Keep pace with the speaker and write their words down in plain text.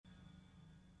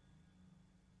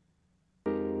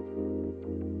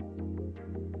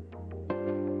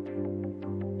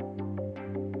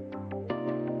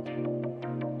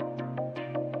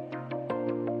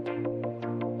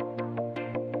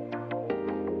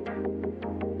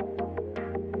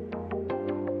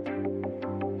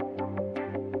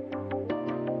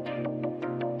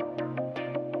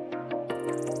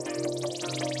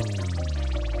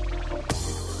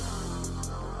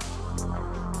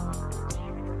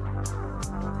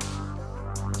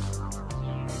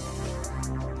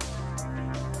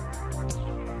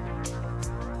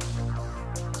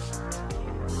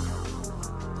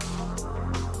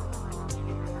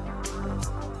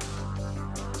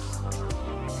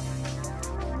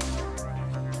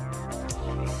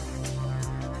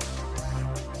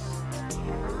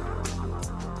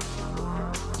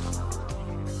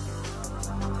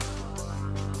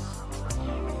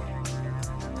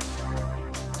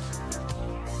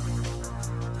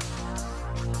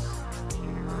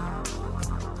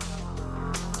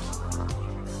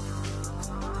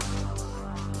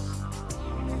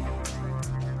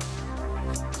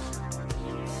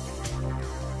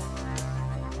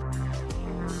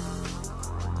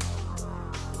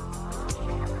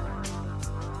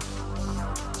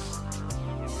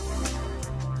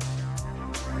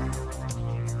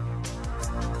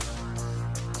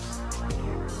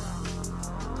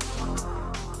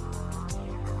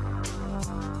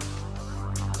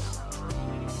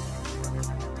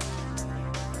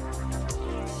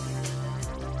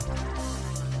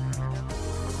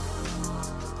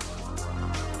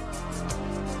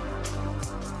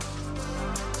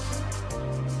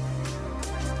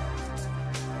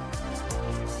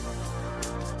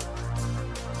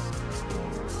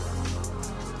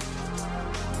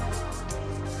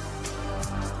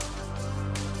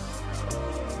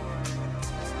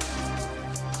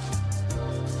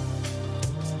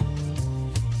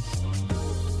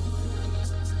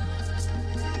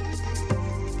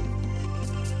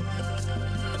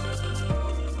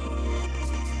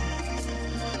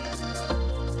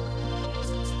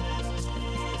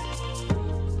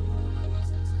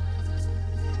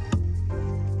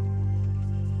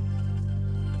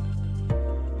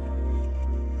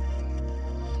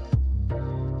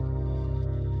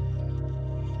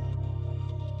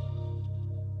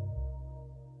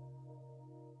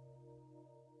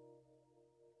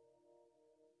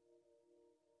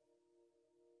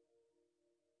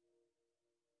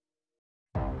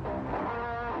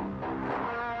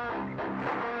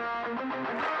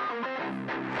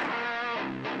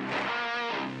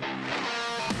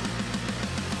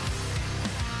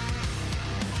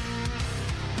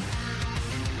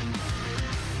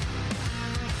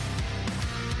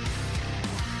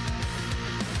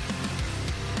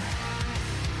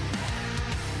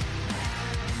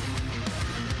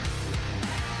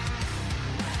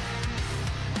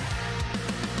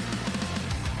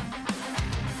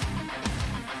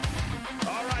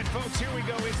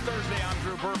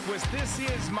Berquist. This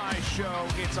is my show.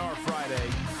 It's our Friday,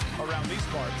 around these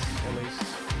parts, at least.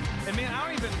 And man, I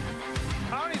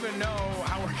don't even know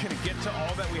how we're going to get to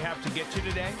all that we have to get to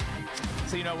today.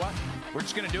 So you know what? We're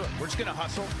just going to do it. We're just going to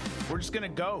hustle. We're just going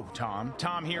to go, Tom.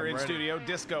 Tom here in studio,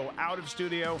 Disco out of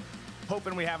studio.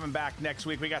 Hoping we have him back next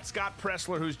week. We got Scott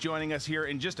Pressler, who's joining us here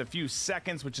in just a few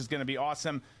seconds, which is going to be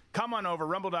awesome. Come on over,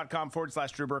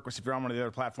 rumble.com/Drew Berquist if you're on one of the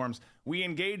other platforms. We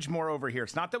engage more over here.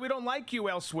 It's not that we don't like you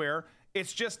elsewhere.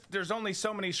 It's just there's only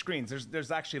so many screens.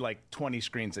 There's actually like 20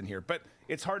 screens in here, but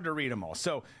it's hard to read them all.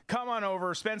 So come on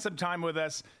over, spend some time with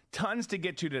us. Tons to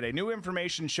get to today. New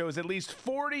information shows at least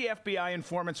 40 FBI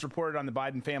informants reported on the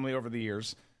Biden family over the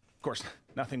years. Of course,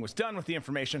 nothing was done with the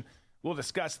information. We'll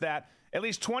discuss that. At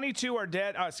least 22 are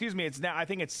dead. It's now. I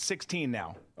think it's 16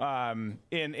 now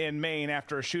in Maine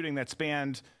after a shooting that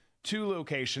spanned 2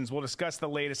 locations. We'll discuss the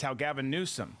latest, how Gavin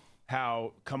Newsom,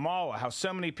 how Kamala, how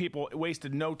so many people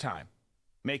wasted no time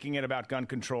making it about gun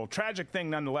control. Tragic thing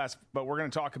nonetheless, but we're going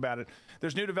to talk about it.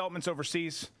 There's new developments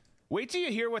overseas. Wait till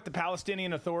you hear what the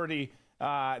Palestinian Authority,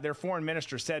 their foreign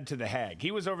minister, said to The Hague.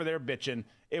 He was over there bitching.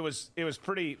 It was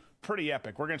pretty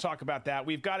epic. We're going to talk about that.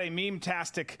 We've got a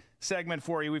meme-tastic segment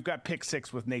for you. We've got Pick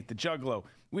Six with Nate the Juggalo.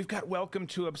 We've got Welcome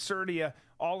to Absurdia,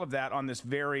 all of that on this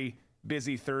very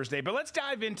busy Thursday. But let's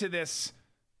dive into this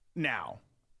now.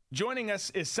 Joining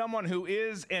us is someone who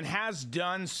is and has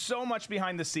done so much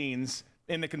behind the scenes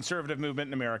in the conservative movement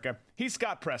in America. He's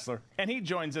Scott Pressler, and he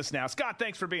joins us now. Scott,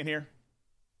 thanks for being here.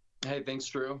 Hey, thanks,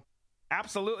 Drew.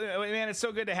 Absolutely. Man, it's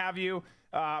so good to have you.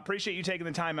 Appreciate you taking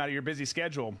the time out of your busy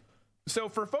schedule. So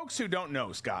for folks who don't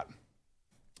know, Scott,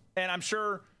 and I'm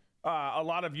sure a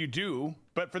lot of you do,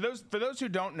 but for those who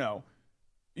don't know,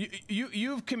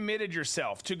 you've committed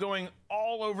yourself to going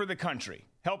all over the country,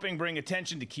 helping bring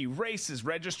attention to key races,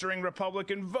 registering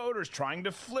Republican voters, trying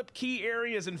to flip key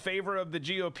areas in favor of the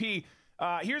GOP.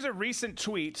 Here's a recent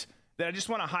tweet that I just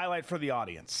want to highlight for the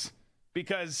audience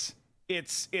because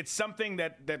it's something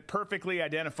that perfectly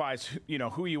identifies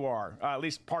who you are, at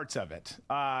least parts of it.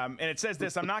 And it says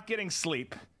this: I'm not getting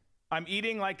sleep. I'm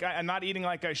not eating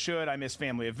like I should. I miss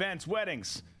family events,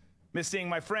 weddings, miss seeing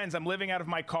my friends. I'm living out of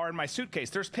my car and my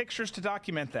suitcase. There's pictures to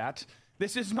document that.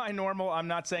 This is my normal. I'm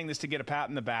not saying this to get a pat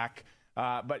in the back,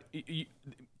 but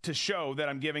to show that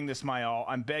I'm giving this my all.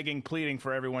 I'm begging, pleading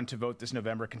for everyone to vote this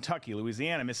November. Kentucky,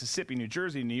 Louisiana, Mississippi, New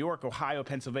Jersey, New York, Ohio,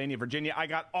 Pennsylvania, Virginia. I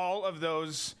got all of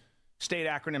those state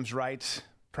acronyms right.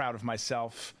 Proud of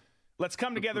myself. Let's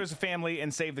come together as a family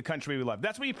and save the country we love.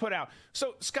 That's what you put out.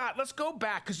 So, Scott, let's go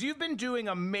back because you've been doing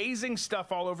amazing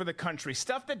stuff all over the country,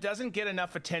 stuff that doesn't get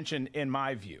enough attention in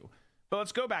my view. But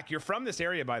let's go back. You're from this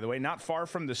area, by the way, not far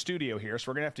from the studio here. So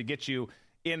we're going to have to get you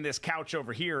in this couch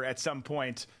over here at some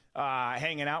point,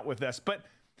 hanging out with us. But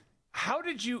how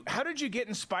did you get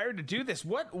inspired to do this?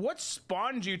 What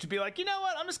spawned you to be like, you know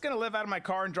what, I'm just going to live out of my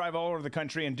car and drive all over the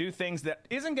country and do things that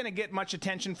isn't going to get much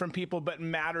attention from people, but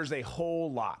matters a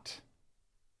whole lot?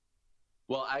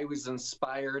 Well, I was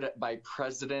inspired by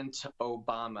President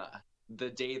Obama the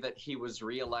day that he was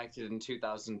reelected in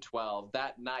 2012.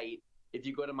 That night, if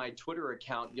you go to my Twitter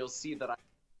account, you'll see that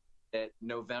at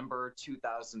November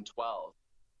 2012.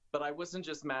 But I wasn't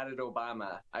just mad at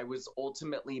Obama. I was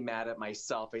ultimately mad at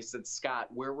myself. I said, Scott,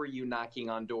 where were you knocking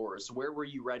on doors? Where were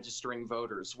you registering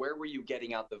voters? Where were you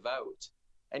getting out the vote?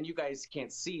 And you guys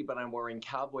can't see, but I'm wearing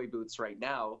cowboy boots right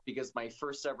now because my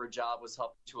first ever job was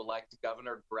helping to elect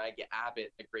Governor Greg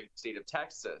Abbott in the great state of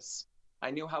Texas. I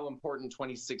knew how important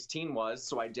 2016 was,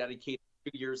 so I dedicated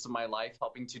 2 years of my life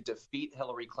helping to defeat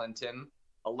Hillary Clinton,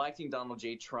 electing Donald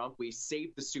J. Trump. We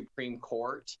saved the Supreme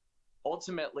Court.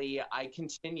 Ultimately, I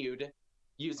continued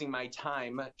using my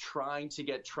time trying to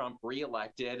get Trump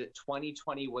reelected.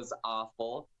 2020 was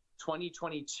awful.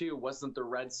 2022 wasn't the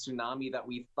red tsunami that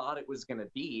we thought it was going to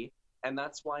be. And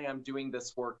that's why I'm doing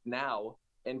this work now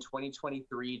in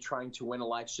 2023, trying to win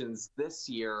elections this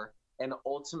year and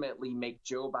ultimately make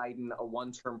Joe Biden a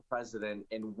one-term president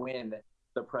and win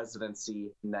the presidency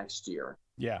next year.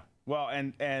 Yeah. Well,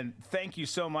 and thank you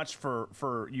so much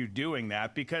for you doing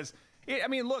that because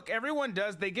look, everyone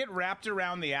does. They get wrapped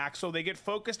around the axle. They get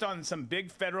focused on some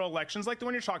big federal elections like the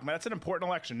one you're talking about. That's an important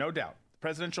election, no doubt. The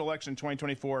presidential election in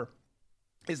 2024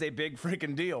 is a big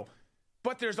freaking deal.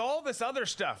 But there's all this other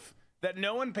stuff that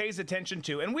no one pays attention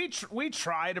to. And we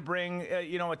try to bring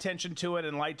attention to it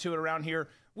and light to it around here.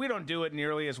 We don't do it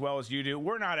nearly as well as you do.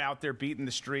 We're not out there beating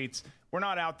the streets. We're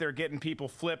not out there getting people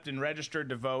flipped and registered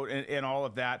to vote and all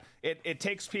of that. It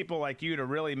takes people like you to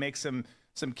really make some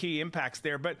key impacts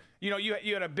there. But, you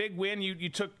had a big win.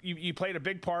 You played a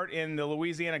big part in the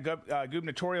Louisiana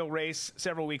gubernatorial race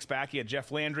several weeks back. You had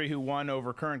Jeff Landry, who won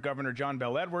over current Governor John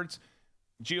Bel Edwards.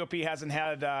 GOP hasn't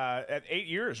had at 8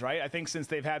 years, right? I think since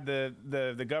they've had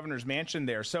the governor's mansion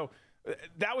there. So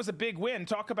that was a big win.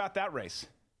 Talk about that race.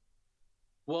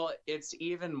 Well, it's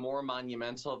even more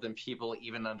monumental than people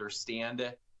even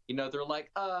understand. You know, they're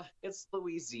like, it's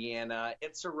Louisiana.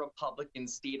 It's a Republican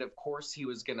state. Of course he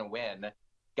was going to win.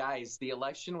 Guys, the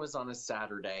election was on a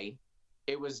Saturday.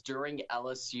 It was during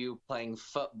LSU playing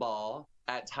football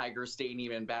at Tiger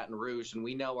Stadium in Baton Rouge. And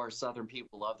we know our Southern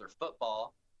people love their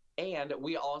football. And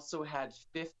we also had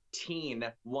 15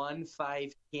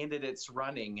 candidates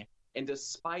running. And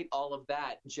despite all of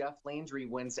that, Jeff Landry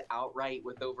wins outright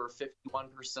with over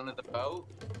 51% of the vote.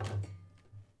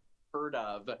 Heard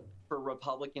of for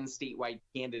Republican statewide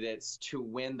candidates to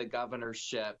win the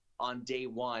governorship on day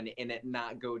one and it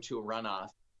not go to a runoff.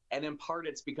 And in part,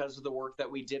 it's because of the work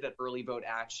that we did at Early Vote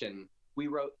Action. We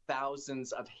wrote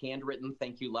thousands of handwritten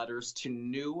thank you letters to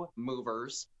new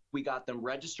movers. We got them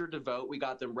registered to vote. We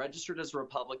got them registered as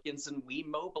Republicans, and we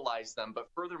mobilized them. But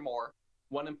furthermore,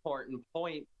 one important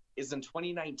point is in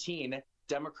 2019,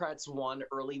 Democrats won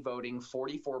early voting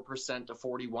 44% to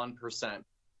 41%.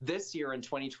 This year in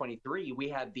 2023, we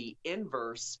had the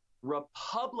inverse.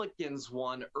 Republicans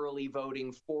won early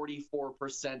voting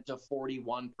 44% to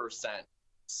 41%.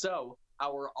 So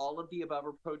our all of the above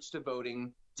approach to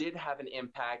voting did have an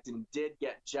impact and did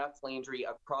get Jeff Landry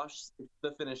across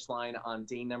the finish line on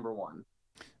day number one.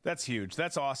 That's huge.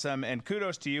 That's awesome. And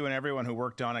kudos to you and everyone who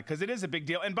worked on it, because it is a big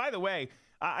deal. And by the way,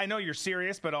 I know you're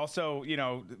serious, but also, you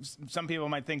know, some people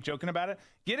might think joking about it.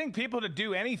 Getting people to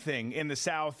do anything in the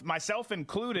South, myself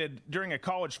included, during a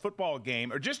college football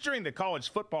game or just during the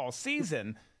college football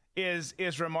season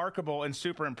is remarkable and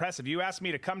super impressive. You asked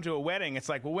me to come to a wedding. It's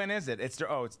like, well, when is it?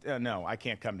 No, I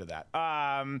can't come to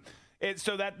that.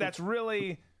 So that's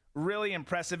really, really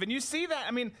impressive. And you see that.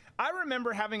 I mean, I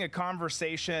remember having a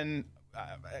conversation.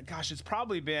 It's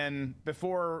probably been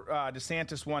before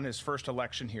DeSantis won his first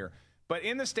election here. But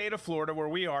in the state of Florida, where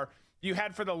we are, you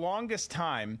had for the longest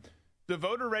time the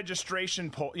voter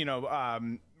registration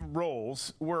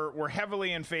rolls were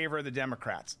heavily in favor of the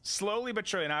Democrats. Slowly but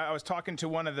surely, and I was talking to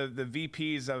one of the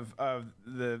VPs of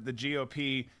the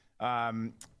GOP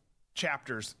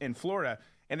chapters in Florida,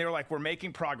 and they were like, "We're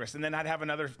making progress." And then I'd have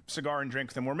another cigar and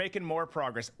drink with them. We're making more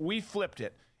progress. We flipped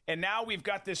it, and now we've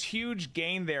got this huge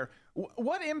gain there.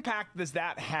 What impact does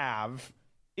that have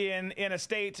in a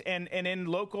state and in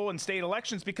local and state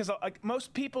elections? Because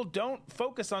most people don't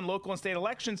focus on local and state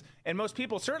elections, and most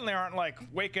people certainly aren't like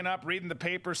waking up, reading the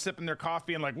paper, sipping their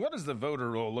coffee, and like, what does the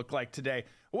voter roll look like today?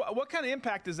 What kind of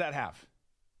impact does that have?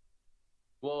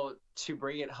 Well, to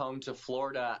bring it home to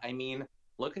Florida, I mean,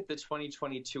 look at the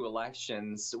 2022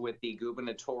 elections with the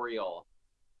gubernatorial.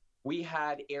 We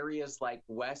had areas like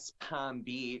West Palm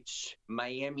Beach,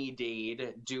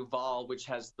 Miami-Dade, Duval, which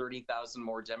has 30,000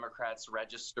 more Democrats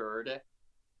registered.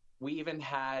 We even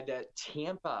had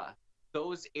Tampa.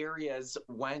 Those areas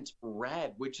went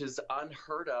red, which is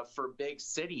unheard of for big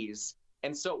cities.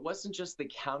 And so it wasn't just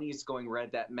the counties going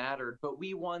red that mattered, but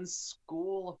we won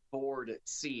school board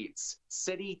seats,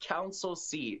 city council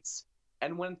seats.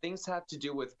 And when things have to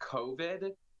do with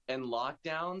COVID and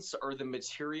lockdowns or the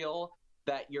material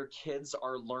that your kids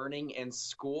are learning in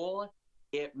school,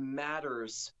 it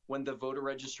matters when the voter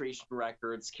registration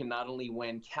records can not only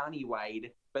win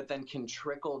countywide, but then can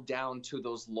trickle down to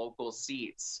those local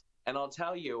seats. And I'll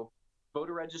tell you,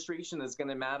 voter registration is going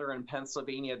to matter in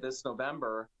Pennsylvania this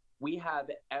November. We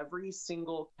have every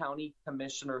single county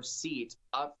commissioner seat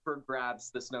up for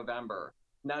grabs this November.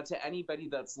 Now, to anybody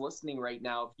that's listening right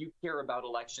now, if you care about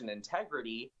election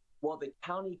integrity, well, the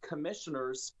county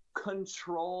commissioners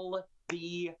control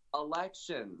the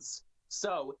elections.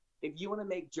 So if you want to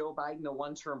make Joe Biden a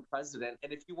one-term president,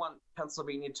 and if you want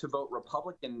Pennsylvania to vote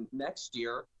Republican next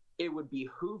year, it would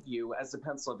behoove you as a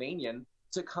Pennsylvanian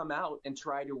to come out and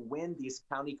try to win these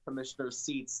county commissioner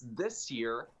seats this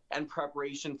year in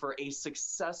preparation for a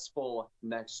successful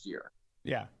next year.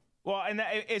 Yeah. Well, and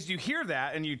as you hear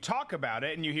that and you talk about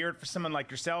it and you hear it from someone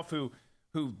like yourself who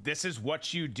this is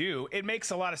what you do, it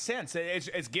makes a lot of sense.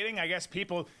 It's getting, I guess,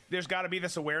 people, there's got to be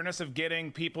this awareness of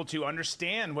getting people to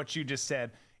understand what you just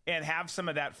said and have some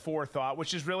of that forethought,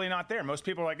 which is really not there. Most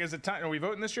people are like, is it time? Are we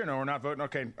voting this year? No, we're not voting.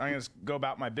 Okay, I'm going to go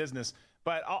about my business.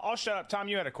 But I'll shut up. Tom,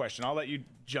 you had a question. I'll let you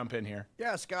jump in here.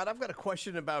 Yeah, Scott, I've got a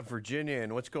question about Virginia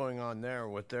and what's going on there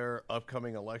with their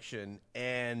upcoming election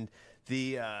and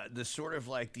the sort of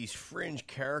like these fringe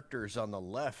characters on the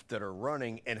left that are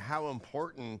running, and how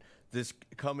important this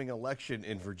coming election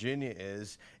in Virginia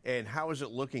is, and how is it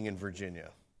looking in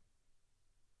Virginia?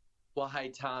 Well, hi,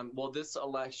 Tom. Well, this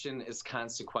election is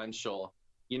consequential.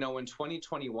 You know, in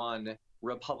 2021,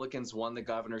 Republicans won the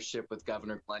governorship with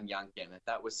Governor Glenn Youngkin.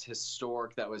 That was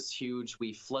historic. That was huge.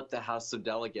 We flipped the House of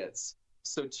Delegates.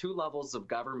 So 2 levels of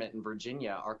government in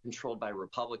Virginia are controlled by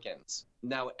Republicans.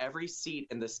 Now, every seat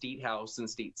in the state House and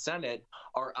state Senate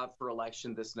are up for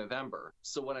election this November.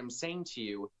 So what I'm saying to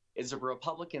you is if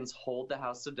Republicans hold the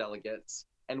House of Delegates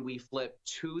and we flip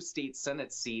 2 state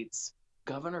Senate seats,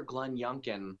 Governor Glenn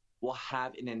Youngkin will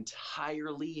have an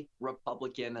entirely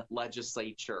Republican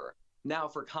legislature. Now,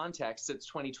 for context, it's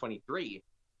 2023.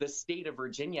 The state of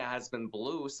Virginia has been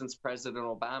blue since President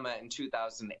Obama in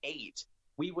 2008.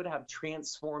 We would have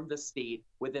transformed the state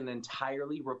with an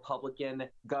entirely Republican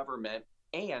government.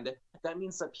 And that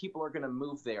means that people are going to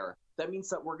move there. That means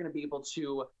that we're going to be able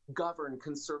to govern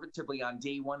conservatively on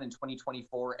day one in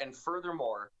 2024. And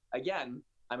furthermore, again,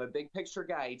 I'm a big picture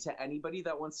guy to anybody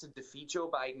that wants to defeat Joe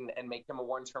Biden and make him a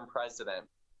one-term president.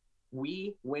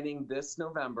 We winning this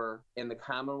November in the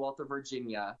Commonwealth of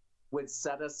Virginia would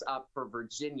set us up for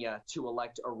Virginia to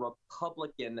elect a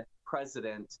Republican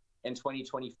president in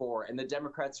 2024. And the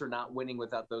Democrats are not winning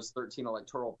without those 13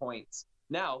 electoral points.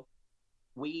 Now,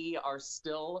 we are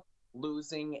still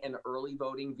losing in early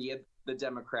voting via the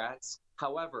Democrats.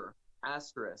 However,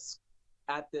 asterisk,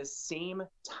 at the same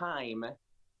time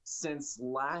since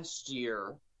last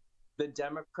year, the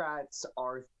Democrats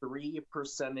are 3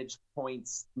 percentage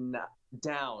points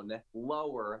down,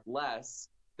 lower, less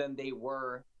than they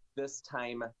were this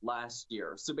time last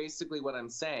year. So basically what I'm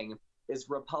saying is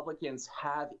Republicans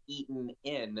have eaten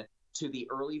in to the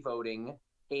early voting,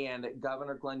 and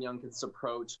Governor Glenn Youngkin's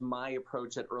approach, my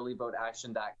approach at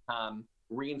earlyvoteaction.com,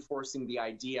 reinforcing the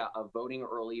idea of voting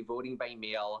early, voting by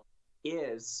mail,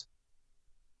 is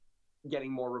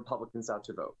getting more Republicans out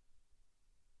to vote.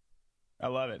 I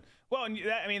love it. Well,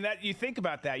 that you think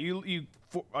about that. You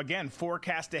again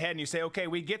forecast ahead and you say, okay,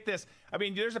 we get this. I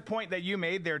mean, there's a point that you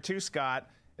made there too, Scott,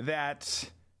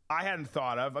 that I hadn't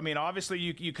thought of. I mean, obviously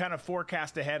you kind of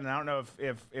forecast ahead, and I don't know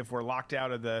if we're locked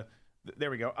out of the.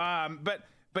 There we go.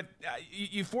 But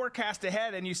you forecast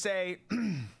ahead and you say,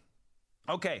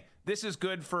 okay, this is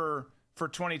good for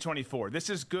 2024.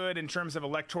 This is good in terms of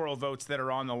electoral votes that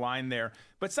are on the line there.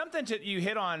 But something that you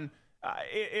hit on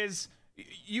is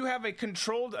you have a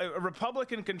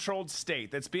Republican-controlled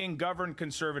state that's being governed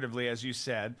conservatively, as you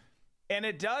said. And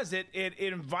it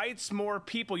invites more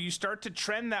people. You start to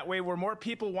trend that way where more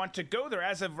people want to go there.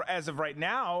 As of right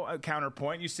now, a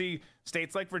counterpoint, you see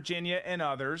states like Virginia and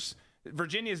others.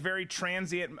 Virginia is very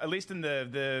transient, at least in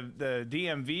the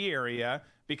DMV area,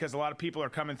 because a lot of people are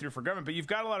coming through for government. But you've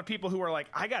got a lot of people who are like,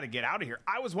 I got to get out of here.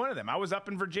 I was one of them. I was up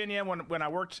in Virginia when I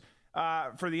worked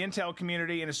for the Intel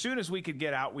community. And as soon as we could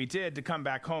get out, we did, to come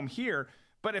back home here.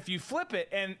 But if you flip it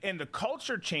and the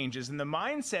culture changes and the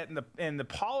mindset and the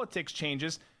politics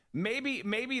changes,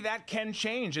 maybe that can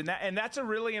change. And that's a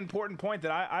really important point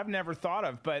that I've never thought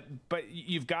of. But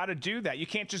you've got to do that. You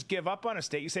can't just give up on a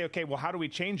state. You say, okay, well, how do we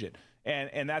change it?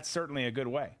 And that's certainly a good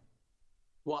way.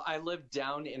 Well, I live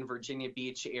down in Virginia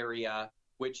Beach area,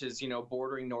 which is,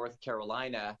 bordering North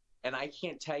Carolina. And I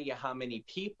can't tell you how many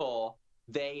people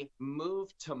they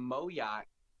moved to Moyock,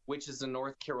 which is in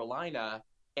North Carolina,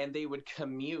 and they would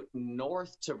commute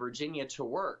north to Virginia to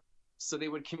work. So they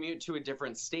would commute to a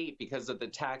different state because of the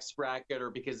tax bracket or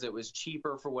because it was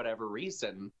cheaper for whatever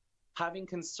reason. Having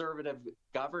conservative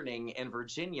governing in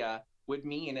Virginia would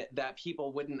mean that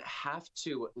people wouldn't have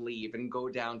to leave and go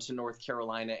down to North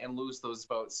Carolina and lose those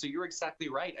votes. So you're exactly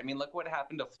right. I mean, look what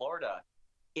happened to Florida.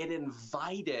 It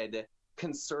invited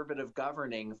conservative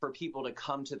governing for people to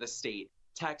come to the state.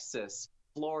 Texas,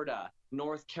 Florida,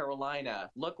 North Carolina.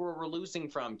 Look where we're losing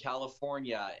from: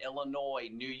 California, Illinois,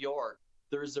 New York.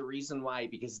 There's a reason why,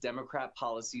 because Democrat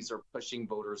policies are pushing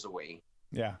voters away.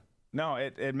 Yeah, no,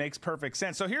 it makes perfect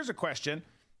sense. So here's a question: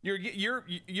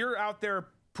 you're out there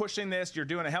pushing this. You're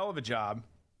doing a hell of a job.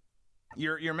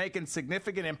 You're making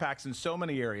significant impacts in so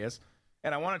many areas.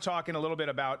 And I want to talk in a little bit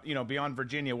about, beyond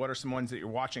Virginia, what are some ones that you're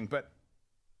watching? But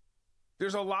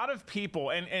there's a lot of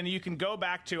people, and you can go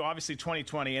back to obviously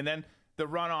 2020 and then the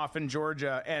runoff in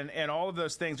Georgia and all of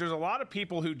those things. There's a lot of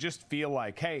people who just feel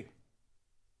like, hey,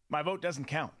 my vote doesn't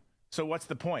count. So what's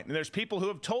the point? And there's people who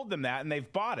have told them that and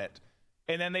they've bought it,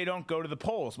 and then they don't go to the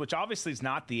polls, which obviously is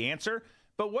not the answer.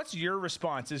 But what's your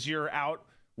response as you're out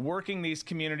working these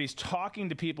communities, talking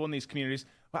to people in these communities?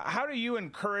 How do you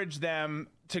encourage them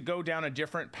to go down a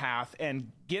different path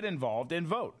and get involved and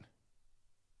vote?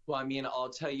 Well, I mean, I'll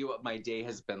tell you what my day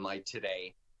has been like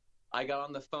today. I got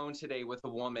on the phone today with a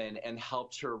woman and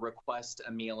helped her request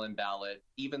a mail-in ballot,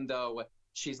 even though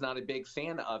she's not a big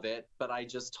fan of it. But I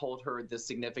just told her the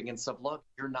significance of, look,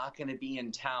 you're not going to be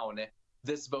in town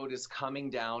this vote is coming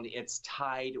down. It's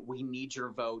tied. We need your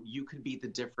vote. You could be the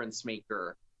difference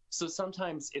maker. So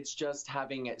sometimes it's just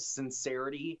having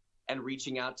sincerity and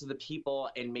reaching out to the people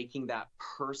and making that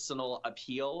personal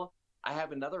appeal. I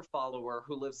have another follower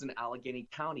who lives in Allegheny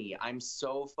County. I'm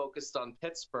so focused on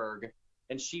Pittsburgh.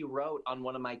 And she wrote on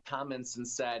one of my comments and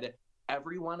said,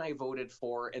 everyone I voted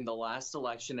for in the last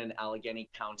election in Allegheny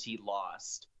County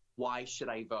lost. Why should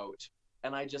I vote?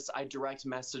 And I direct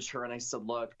messaged her and I said,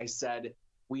 look, I said,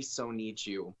 we so need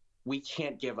you. We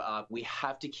can't give up. We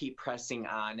have to keep pressing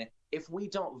on. If we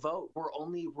don't vote, we're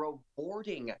only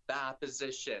rewarding the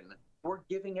opposition. We're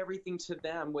giving everything to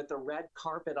them with a red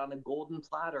carpet on a golden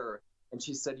platter. And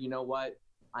she said, you know what?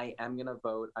 I am going to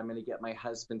vote. I'm going to get my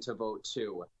husband to vote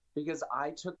too. Because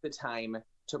I took the time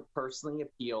to personally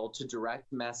appeal, to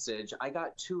direct message. I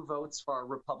got 2 votes for our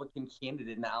Republican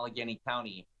candidate in Allegheny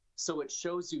County. So it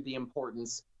shows you the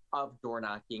importance of door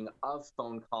knocking, of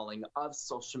phone calling, of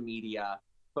social media.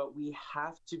 But we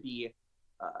have to be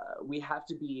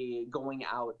going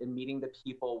out and meeting the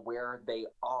people where they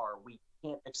are. We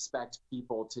can't expect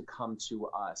people to come to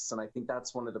us. And I think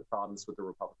that's one of the problems with the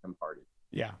Republican Party.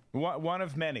 Yeah, one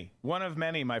of many,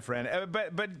 my friend.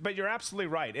 But you're absolutely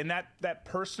right. And that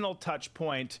personal touch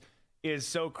point is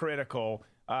so critical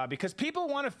because people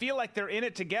want to feel like they're in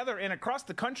it together. And across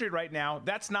the country right now,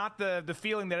 that's not the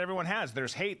feeling that everyone has.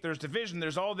 There's hate, there's division,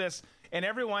 there's all this. And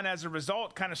everyone, as a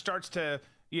result, kind of starts to,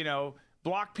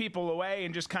 block people away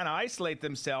and just kind of isolate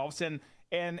themselves.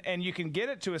 And you can get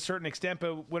it to a certain extent.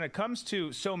 But when it comes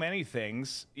to so many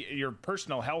things, your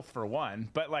personal health for one,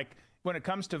 but when it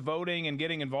comes to voting and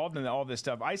getting involved in all this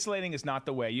stuff, isolating is not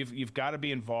the way. You've got to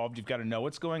be involved. You've got to know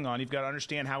what's going on. You've got to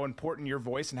understand how important your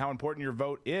voice and how important your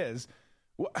vote is.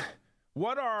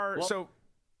 So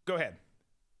go ahead.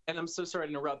 And I'm so sorry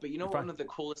to interrupt, but one of the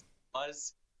coolest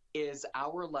is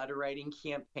our letter writing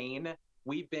campaign.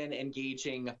 We've been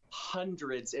engaging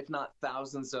hundreds, if not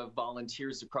thousands, of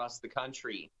volunteers across the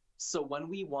country. So when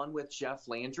we won with Jeff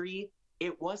Landry,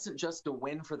 it wasn't just a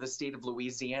win for the state of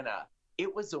Louisiana.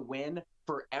 It was a win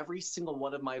for every single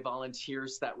one of my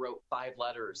volunteers that wrote 5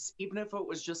 letters, even if it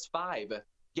was just 5,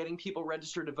 getting people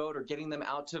registered to vote or getting them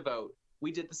out to vote.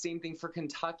 We did the same thing for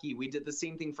Kentucky. We did the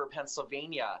same thing for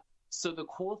Pennsylvania. So the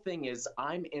cool thing is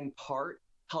I'm in part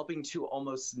helping to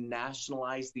almost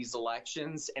nationalize these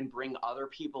elections and bring other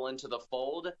people into the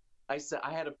fold. I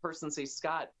had a person say,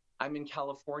 Scott, I'm in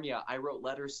California. I wrote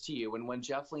letters to you. And when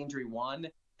Jeff Landry won,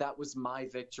 that was my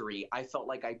victory. I felt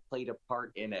like I played a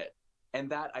part in it. And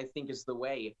that, I think, is the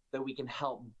way that we can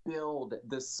help build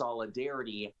this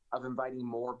solidarity of inviting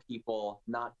more people,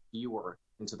 not fewer,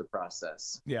 into the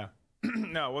process. Yeah.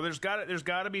 No, well, there's got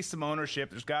to be some ownership.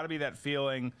 There's got to be that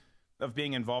feeling of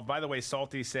being involved. By the way,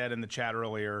 Salty said in the chat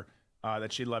earlier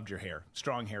that she loved your hair.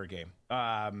 Strong hair game.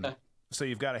 So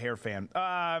you've got a hair fan.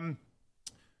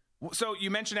 So you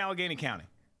mentioned Allegheny County.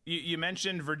 You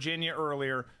mentioned Virginia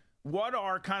earlier. What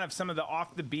are kind of some of the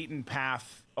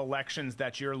off-the-beaten-path elections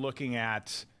that you're looking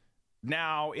at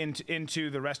now into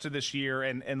the rest of this year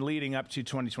and leading up to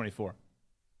 2024?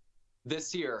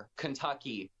 This year,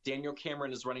 Kentucky, Daniel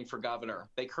Cameron is running for governor.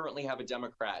 They currently have a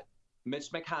Democrat.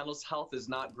 Mitch McConnell's health is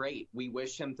not great. We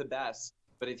wish him the best.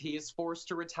 But if he is forced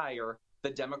to retire,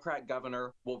 the Democrat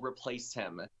governor will replace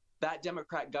him. That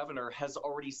Democrat governor has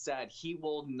already said he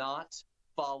will not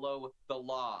follow the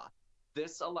law.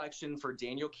 This election for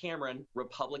Daniel Cameron,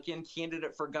 Republican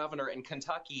candidate for governor in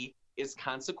Kentucky, is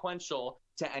consequential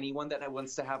to anyone that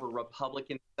wants to have a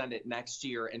Republican Senate next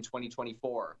year in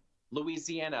 2024.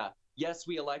 Louisiana, yes,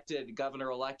 we elected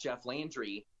Governor-elect Jeff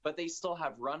Landry, but they still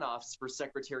have runoffs for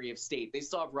Secretary of State. They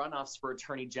still have runoffs for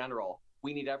Attorney General.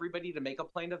 We need everybody to make a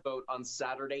plan to vote on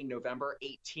Saturday, November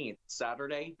 18th.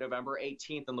 Saturday, November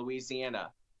 18th in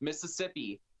Louisiana.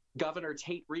 Mississippi, Governor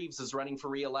Tate Reeves is running for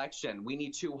re-election. We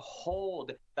need to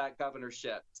hold that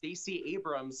governorship. Stacey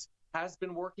Abrams has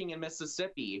been working in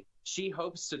Mississippi. She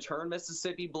hopes to turn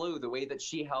Mississippi blue the way that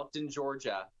she helped in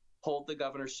Georgia. Hold the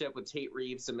governorship with Tate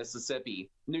Reeves in Mississippi.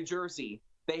 New Jersey,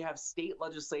 they have state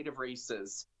legislative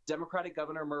races. Democratic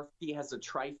Governor Murphy has a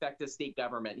trifecta state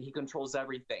government. He controls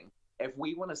everything. If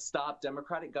we want to stop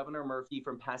Democratic Governor Murphy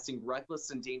from passing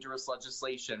reckless and dangerous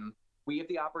legislation, we have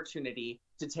the opportunity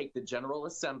to take the General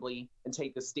Assembly and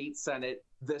take the state Senate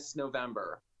this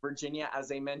November. Virginia,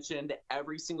 as I mentioned,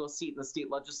 every single seat in the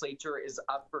state legislature is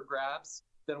up for grabs.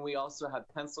 Then we also have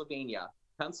Pennsylvania.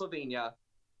 Pennsylvania,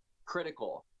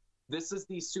 critical. This is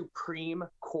the Supreme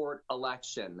Court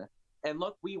election. And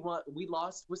look, we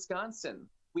lost Wisconsin.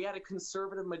 We had a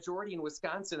conservative majority in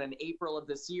Wisconsin in April of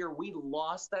this year. We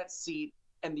lost that seat,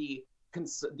 and the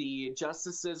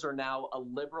justices are now a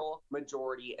liberal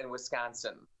majority in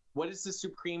Wisconsin. What does the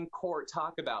Supreme Court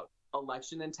talk about?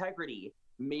 Election integrity,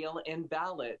 mail-in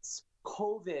ballots,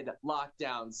 COVID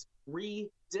lockdowns,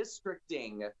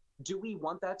 redistricting. Do we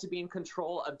want that to be in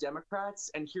control of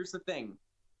Democrats? And here's the thing,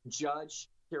 Judge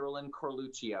Carolyn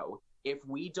Corluccio, if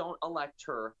we don't elect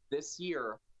her this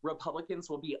year, Republicans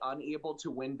will be unable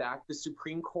to win back the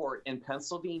Supreme Court in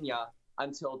Pennsylvania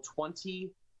until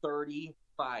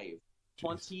 2035.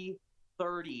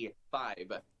 2035.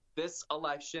 This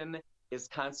election is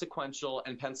consequential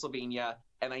in Pennsylvania,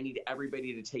 and I need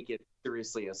everybody to take it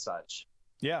seriously as such.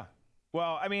 Yeah.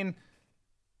 Well, I mean,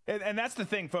 and that's the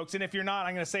thing, folks. And if you're not,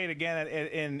 I'm going to say it again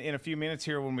in a few minutes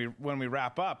here when we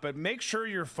wrap up. But make sure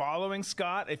you're following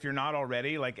Scott if you're not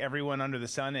already, like everyone under the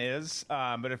sun is.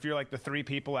 But if you're like the 3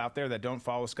 people out there that don't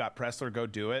follow Scott Pressler, go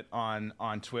do it on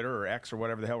Twitter or X or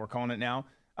whatever the hell we're calling it now.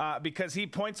 Because he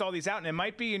points all these out, and it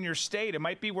might be in your state. It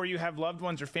might be where you have loved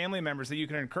ones or family members that you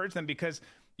can encourage them, because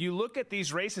you look at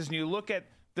these races and you look at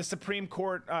the Supreme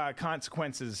Court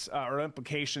consequences or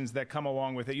implications that come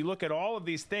along with it. You look at all of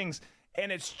these things, and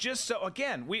it's just so,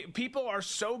 again, people are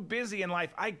so busy in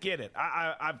life. I get it.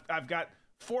 I've got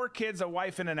 4 kids, a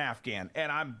wife, and an Afghan,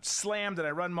 and I'm slammed, and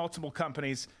I run multiple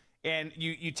companies, and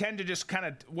you tend to just kind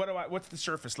of, what's the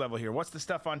surface level here? What's the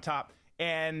stuff on top?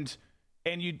 And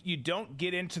you don't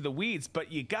get into the weeds,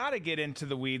 but you got to get into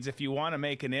the weeds if you want to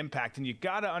make an impact. And you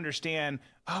got to understand,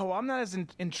 I'm not as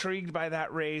intrigued by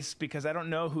that race because I don't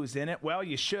know who's in it. Well,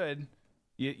 you should.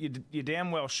 You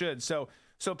damn well should. So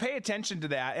pay attention to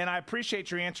that. And I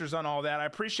appreciate your answers on all that. I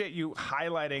appreciate you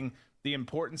highlighting the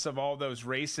importance of all those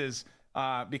races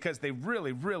because they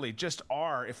really, really just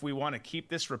are if we want to keep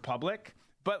this republic.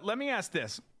 But let me ask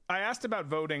this. I asked about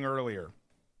voting earlier.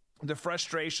 The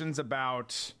frustrations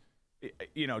about,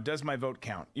 does my vote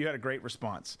count? You had a great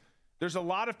response. There's a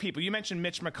lot of people. You mentioned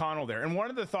Mitch McConnell there. And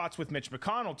one of the thoughts with Mitch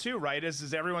McConnell, too, right,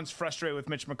 is everyone's frustrated with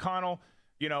Mitch McConnell.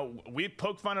 We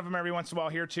poke fun of him every once in a while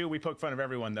here, too. We poke fun of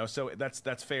everyone, though, so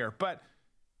that's fair. But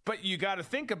you got to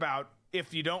think about,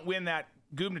 if you don't win that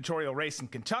gubernatorial race in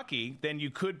Kentucky, then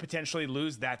you could potentially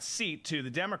lose that seat to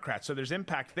the Democrats. So there's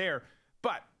impact there.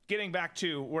 But getting back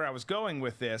to where I was going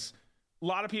with this, a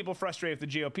lot of people frustrated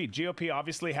with the GOP. GOP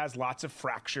obviously has lots of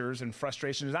fractures and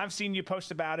frustrations. I've seen you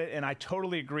post about it, and I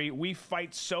totally agree. We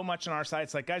fight so much on our side.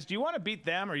 It's like, guys, do you want to beat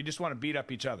them or you just want to beat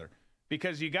up each other?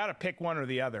 Because you got to pick one or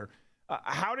the other.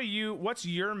 What's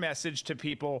your message to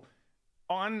people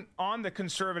on the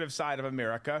conservative side of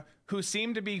America who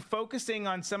seem to be focusing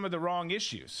on some of the wrong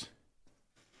issues?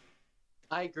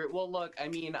 I agree. Well, look, I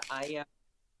mean, I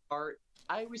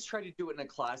always try to do it in a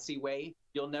classy way.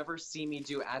 You'll never see me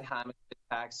do ad hominem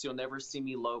attacks. You'll never see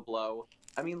me low blow.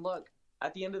 I mean, look,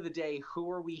 at the end of the day,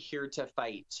 who are we here to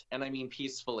fight? And I mean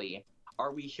peacefully.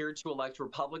 Are we here to elect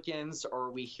Republicans, or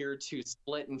are we here to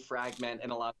split and fragment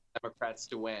and allow Democrats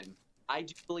to win? I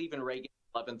do believe in Reagan's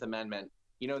 11th Amendment.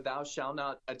 Thou shalt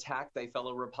not attack thy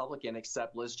fellow Republican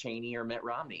except Liz Cheney or Mitt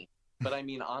Romney. But I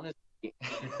mean, honestly,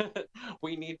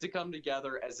 we need to come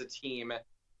together as a team.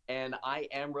 And I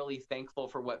am really thankful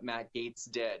for what Matt Gaetz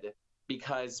did,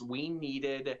 because we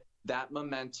needed that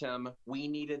momentum. We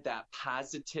needed that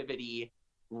positivity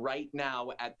right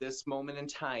now at this moment in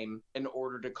time in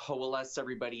order to coalesce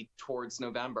everybody towards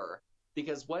November.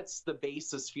 Because what's the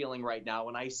base is feeling right now,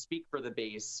 and I speak for the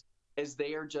base, is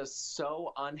they are just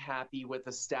so unhappy with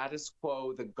the status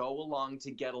quo, the go along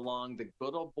to get along, the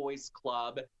good old boys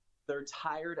club. They're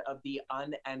tired of the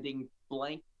unending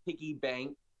blank piggy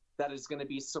bank that is going to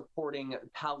be supporting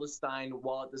Palestine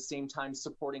while at the same time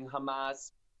supporting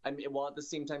Hamas, while at the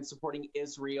same time supporting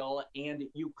Israel and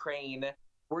Ukraine.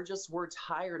 We're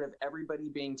tired of everybody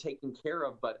being taken care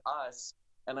of but us.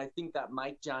 And I think that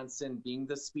Mike Johnson being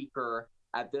the speaker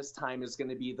at this time is going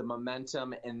to be the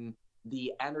momentum and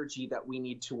the energy that we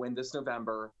need to win this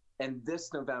November. And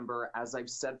this November, as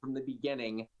I've said from the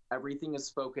beginning, everything is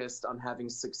focused on having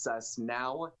success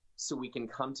now so we can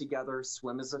come together,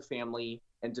 swim as a family,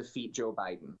 and defeat Joe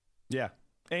Biden. Yeah.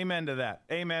 Amen to that.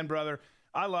 Amen, brother.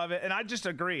 I love it. And I just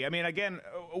agree. I mean, again,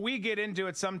 we get into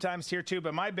it sometimes here too,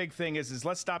 but my big thing is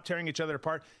let's stop tearing each other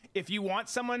apart. If you want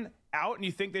someone out and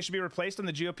you think they should be replaced on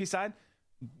the GOP side,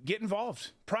 get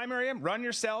involved. Primary them, run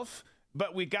yourself.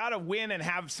 But we got to win and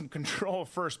have some control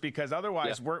first, because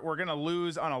otherwise we're going to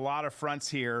lose on a lot of fronts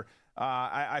here.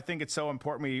 I think it's so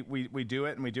important we do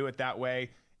it, and we do it that way.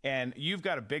 And you've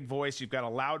got a big voice. You've got a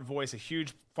loud voice, a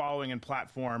huge following and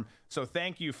platform. So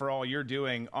thank you for all you're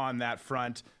doing on that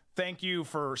front. Thank you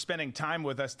for spending time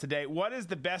with us today. What is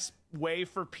the best way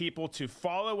for people to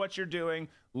follow what you're doing,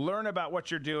 learn about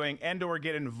what you're doing, and or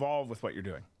get involved with what you're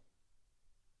doing?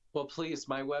 Well, please,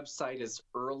 my website is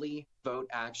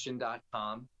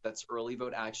earlyvoteaction.com. That's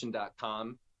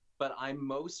earlyvoteaction.com. but I'm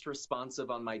most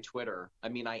responsive on my Twitter. I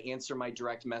mean, I answer my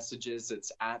direct messages.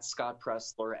 It's at Scott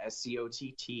Pressler,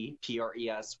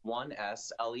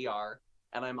 SCOTTPRES1SLER.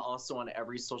 And I'm also on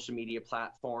every social media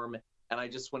platform. And I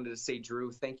just wanted to say,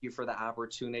 Drew, thank you for the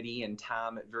opportunity. And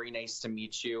Tom, very nice to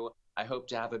meet you. I hope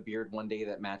to have a beard one day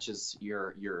that matches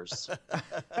yours.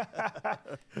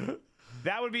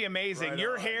 That would be amazing. Right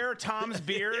Your hair, Tom's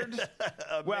beard.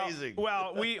 Amazing.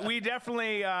 Well, we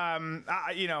definitely,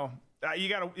 you know, you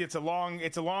got to. It's a long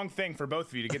thing for both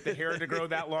of you to get the hair to grow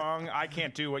that long. I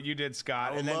can't do what you did,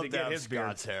 Scott, and then to get his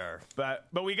Scott's beard. hair. But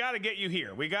we got to get you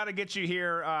here. We got to get you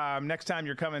here next time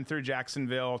you're coming through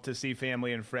Jacksonville to see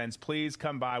family and friends. Please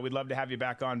come by. We'd love to have you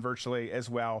back on virtually as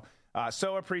well.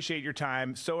 So appreciate your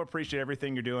time. So appreciate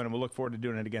everything you're doing, and we'll look forward to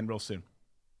doing it again real soon.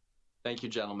 Thank you,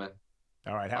 gentlemen.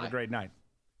 All right. Have a great night.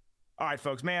 All right,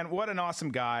 folks, man, what an awesome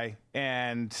guy,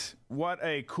 and what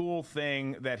a cool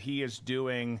thing that he is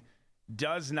doing.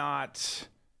 Does not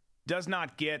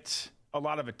get a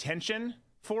lot of attention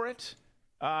for it,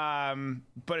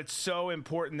 but it's so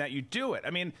important that you do it. I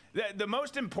mean, the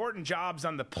most important jobs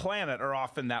on the planet are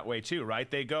often that way too, right?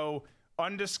 They go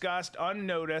undiscussed,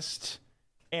 unnoticed,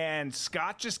 and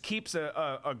Scott just keeps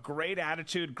a great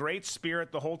attitude, great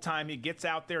spirit the whole time. He gets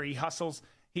out there, he hustles.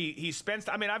 He spends.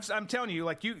 I mean, I'm telling you,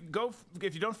 like, you go,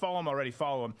 if you don't follow him already,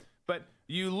 follow him. But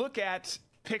you look at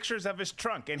pictures of his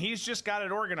trunk, and he's just got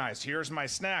it organized. Here's my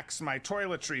snacks, my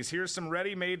toiletries. Here's some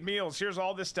ready-made meals. Here's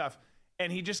all this stuff,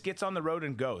 and he just gets on the road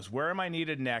and goes. Where am I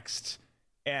needed next?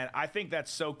 And I think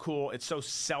that's so cool. It's so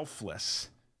selfless.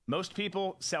 Most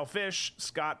people selfish.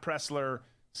 Scott Pressler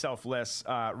selfless.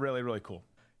 Really, really cool.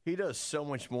 He does so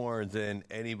much more than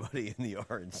anybody in the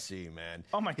RNC, man.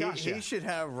 Oh, my gosh, He should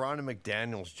have Ronna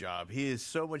McDaniel's job. He is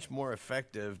so much more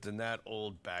effective than that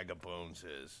old bag of bones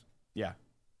is. Yeah.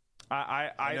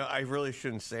 I really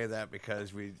shouldn't say that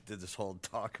because we did this whole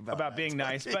talk about being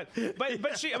nice. But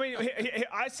she, I mean,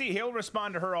 I see he'll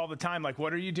respond to her all the time, like,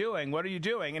 what are you doing? What are you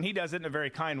doing? And he does it in a very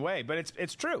kind way. But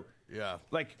it's true. Yeah.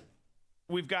 Like,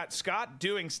 we've got Scott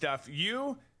doing stuff.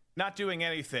 You not doing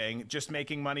anything, just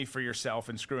making money for yourself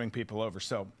and screwing people over.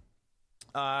 So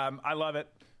I love it.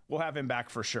 We'll have him back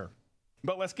for sure.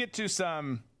 But let's get to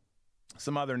some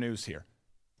other news here.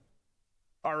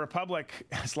 Our republic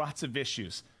has lots of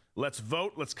issues. Let's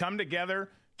vote. Let's come together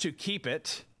to keep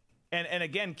it. And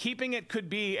again, keeping it could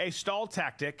be a stall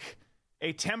tactic,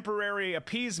 a temporary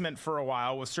appeasement for a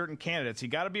while with certain candidates. You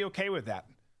got to be okay with that.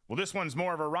 Well, this one's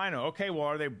more of a rhino. Okay,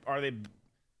 well,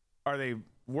 are they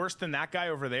worse than that guy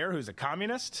over there who's a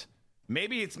communist?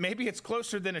 Maybe it's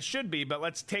closer than it should be, but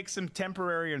let's take some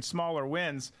temporary and smaller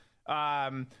wins.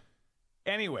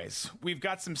 Anyways, we've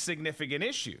got some significant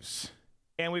issues,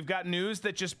 and we've got news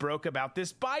that just broke about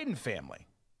this Biden family.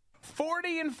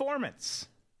 40 informants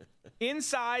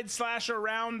inside /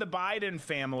 around the Biden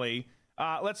family.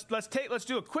 Let's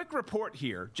do a quick report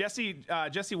here.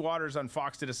 Jesse Waters on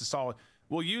Fox did us a solid.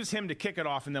 We'll use him to kick it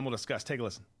off, and then we'll discuss. Take a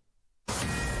listen.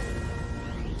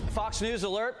 Fox News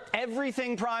alert.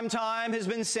 Everything Primetime has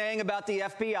been saying about the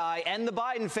FBI and the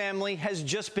Biden family has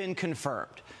just been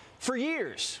confirmed. For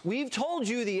years, we've told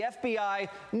you the FBI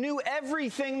knew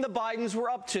everything the Bidens were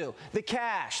up to. The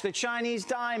cash, the Chinese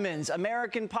diamonds,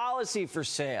 American policy for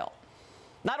sale.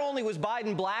 Not only was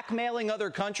Biden blackmailing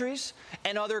other countries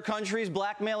and other countries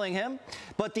blackmailing him,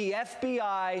 but the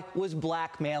FBI was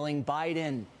blackmailing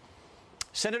Biden.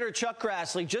 Senator Chuck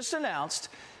Grassley just announced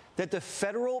that the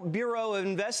Federal Bureau of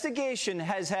Investigation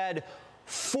has had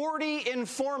 40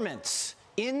 informants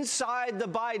inside the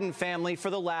Biden family for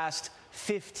the last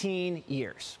 15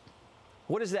 years.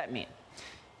 What does that mean?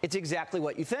 It's exactly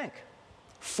what you think.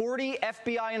 40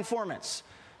 FBI informants,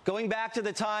 going back to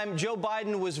the time Joe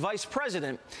Biden was vice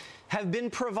president, have been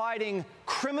providing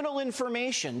criminal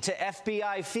information to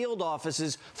FBI field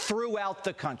offices throughout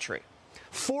the country.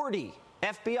 40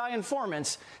 FBI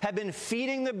informants have been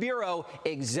feeding the Bureau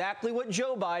exactly what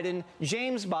Joe Biden,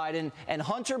 James Biden, and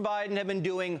Hunter Biden have been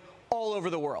doing all over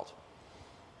the world.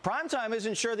 Primetime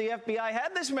isn't sure the FBI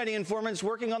had this many informants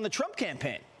working on the Trump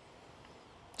campaign.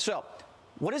 So,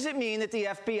 what does it mean that the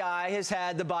FBI has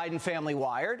had the Biden family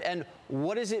wired? And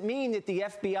what does it mean that the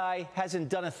FBI hasn't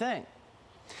done a thing?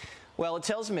 Well, it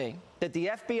tells me that the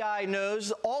FBI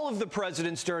knows all of the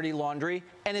president's dirty laundry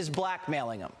and is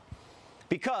blackmailing him.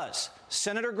 Because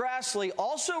Senator Grassley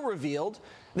also revealed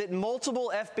that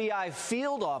multiple FBI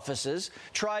field offices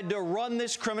tried to run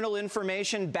this criminal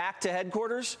information back to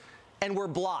headquarters and were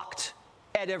blocked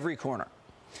at every corner.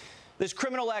 This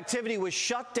criminal activity was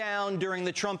shut down during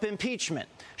the Trump impeachment,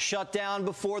 shut down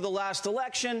before the last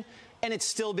election, and it's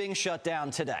still being shut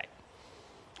down today.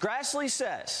 Grassley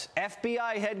says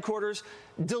FBI headquarters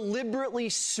deliberately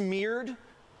smeared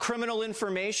criminal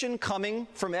information coming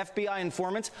from FBI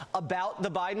informants about the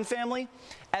Biden family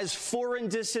as foreign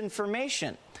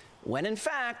disinformation, when in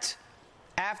fact,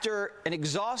 after an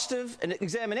exhaustive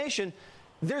examination,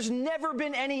 there's never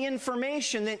been any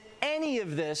information that any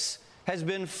of this has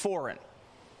been foreign.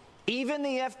 Even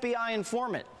the FBI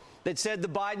informant that said the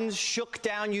Bidens shook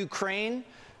down Ukraine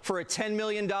for a $10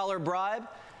 million bribe,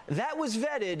 that was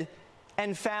vetted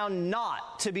and found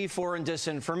not to be foreign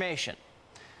disinformation.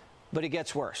 But it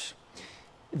gets worse.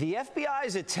 The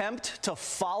FBI's attempt to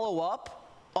follow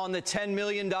up on the $10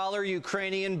 million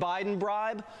Ukrainian Biden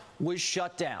bribe was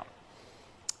shut down.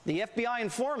 The FBI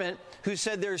informant who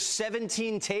said there's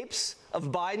 17 tapes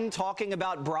of Biden talking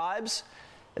about bribes,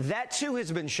 that too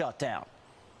has been shut down,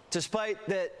 despite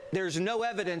that there's no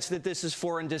evidence that this is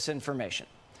foreign disinformation.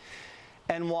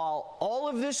 And while all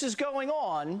of this is going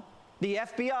on, the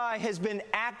FBI has been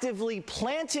actively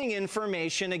planting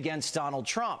information against Donald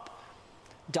Trump,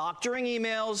 doctoring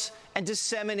emails and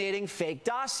disseminating fake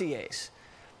dossiers.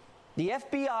 The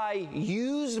FBI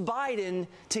used Biden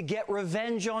to get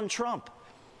revenge on Trump.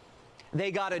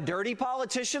 They got a dirty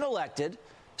politician elected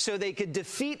so they could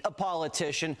defeat a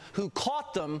politician who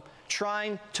caught them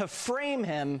trying to frame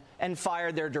him and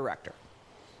fired their director.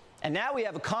 And now we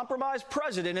have a compromised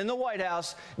president in the White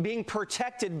House being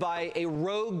protected by a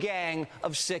rogue gang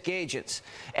of sick agents.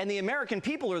 And the American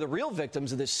people are the real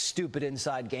victims of this stupid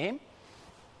inside game.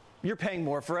 You're paying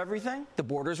more for everything, the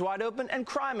border's wide open, and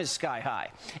crime is sky high.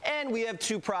 And we have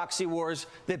 2 proxy wars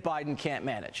that Biden can't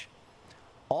manage.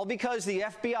 All because the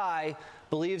FBI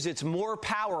believes it's more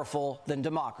powerful than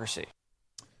democracy.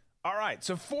 All right,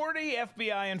 so 40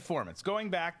 FBI informants, going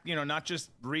back, not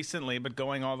just recently, but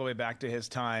going all the way back to his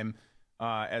time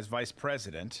as vice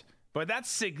president. But that's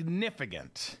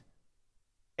significant.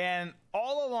 And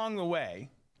all along the way,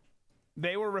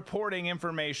 they were reporting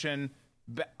information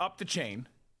up the chain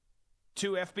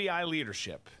to FBI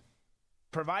leadership,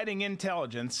 providing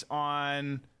intelligence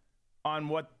on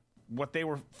what they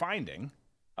were finding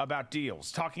about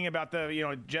deals, talking about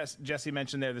Jesse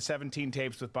mentioned there, the 17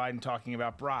 tapes with Biden talking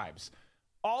about bribes.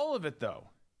 All of it, though,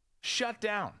 shut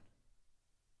down.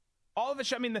 All of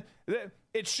it,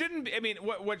 it shouldn't be,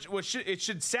 it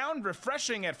should sound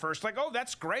refreshing at first, like, oh,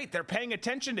 that's great. They're paying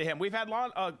attention to him. We've had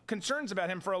concerns about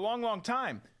him for a long, long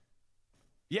time.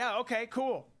 Yeah, okay,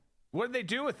 cool. What did they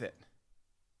do with it?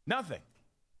 Nothing.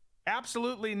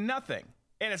 Absolutely nothing.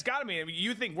 And it's got to be,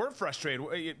 you think we're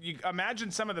frustrated. You imagine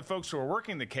some of the folks who are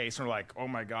working the case are like, oh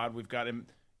my God, we've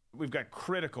got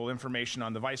critical information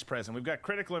on the vice president. We've got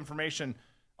critical information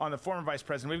on the former vice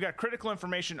president. We've got critical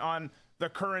information on the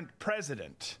current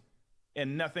president,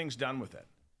 and nothing's done with it.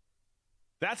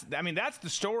 That's the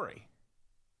story,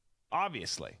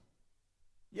 obviously.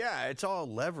 Yeah, it's all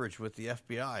leverage with the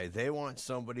FBI. They want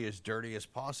somebody as dirty as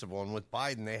possible. And with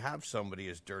Biden, they have somebody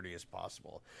as dirty as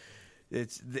possible.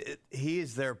 He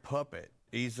is their puppet.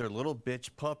 He's their little bitch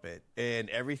puppet. And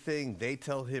everything they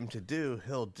tell him to do,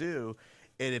 he'll do.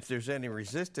 And if there's any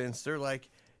resistance, they're like,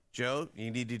 Joe, you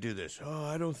need to do this. Oh,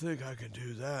 I don't think I can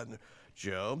do that.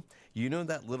 Joe, you know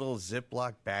that little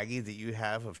Ziploc baggie that you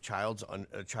have of child's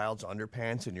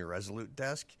underpants in your Resolute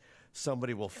desk?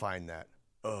 Somebody will find that.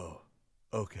 Oh,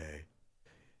 okay.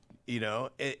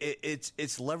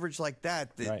 It's leverage like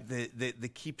that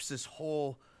that keeps this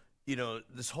whole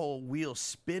wheel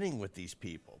spinning with these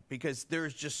people, because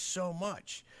there's just so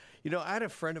much. I had a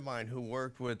friend of mine who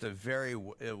worked with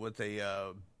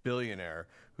a billionaire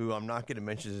who I'm not going to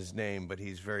mention his name, but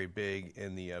he's very big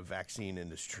in the vaccine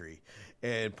industry.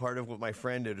 And part of what my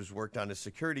friend did was worked on a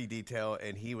security detail,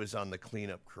 and he was on the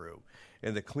cleanup crew.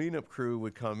 And the cleanup crew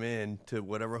would come in to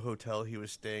whatever hotel he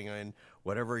was staying in,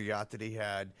 whatever yacht that he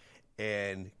had,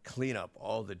 and clean up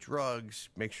all the drugs,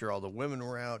 make sure all the women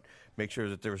were out, make sure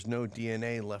that there was no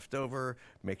DNA left over,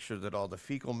 make sure that all the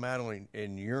fecal matter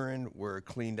and urine were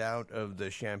cleaned out of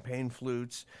the champagne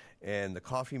flutes and the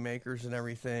coffee makers and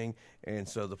everything. And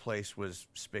so the place was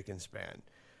spick and span.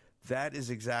 That is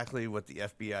exactly what the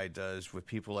FBI does with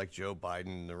people like Joe Biden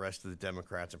and the rest of the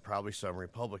Democrats and probably some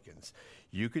Republicans.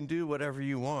 You can do whatever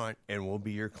you want, and we'll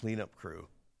be your cleanup crew.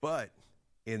 But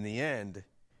in the end,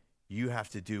 you have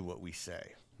to do what we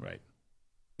say. Right.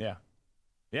 Yeah.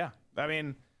 Yeah. But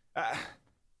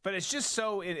it's just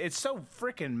it's so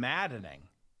freaking maddening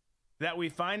that we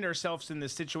find ourselves in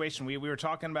this situation. We were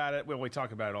talking about it. Well, we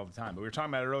talk about it all the time, but we were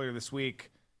talking about it earlier this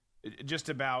week, just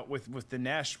about with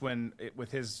Dinesh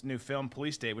with his new film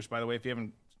Police State, which, by the way, if you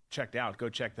haven't checked out, go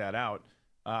check that out.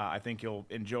 I think you'll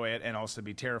enjoy it and also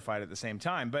be terrified at the same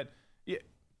time. But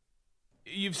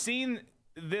you've seen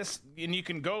this, and you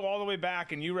can go all the way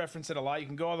back, and you reference it a lot, you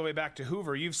can go all the way back to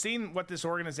Hoover. You've seen what this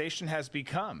organization has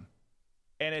become.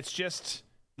 And it's just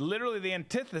literally the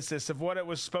antithesis of what it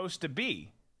was supposed to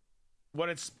be. What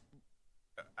it's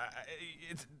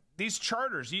these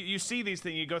charters, you see these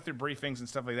things, you go through briefings and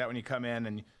stuff like that when you come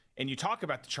in, and you talk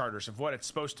about the charters of what it's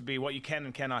supposed to be, what you can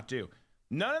and cannot do.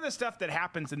 None of the stuff that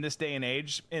happens in this day and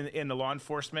age in the law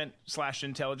enforcement /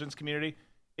 intelligence community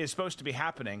is supposed to be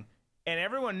happening. And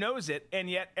everyone knows it, and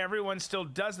yet everyone still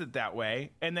does it that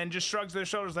way, and then just shrugs their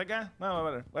shoulders like,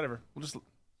 well, whatever. We'll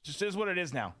just is what it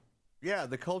is now. Yeah,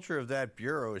 the culture of that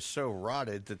bureau is so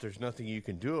rotted that there's nothing you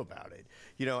can do about it.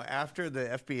 You know, after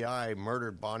the FBI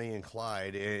murdered Bonnie and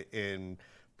Clyde and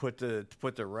put to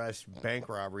rest bank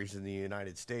robberies in the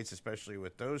United States, especially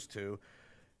with those two,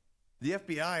 the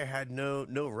FBI had no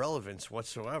relevance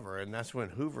whatsoever, and that's when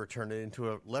Hoover turned it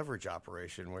into a leverage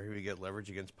operation where he would get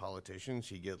leverage against politicians.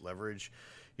 He'd get leverage,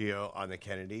 on the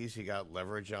Kennedys. He got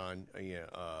leverage on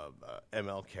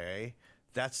MLK.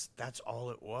 That's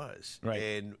all it was. Right.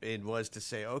 And it was to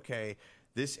say, okay,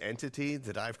 this entity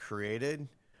that I've created,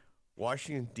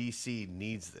 Washington, D.C.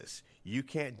 needs this. You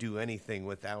can't do anything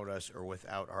without us or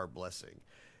without our blessing.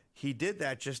 He did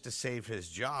that just to save his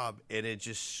job, and it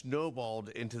just snowballed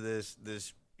into this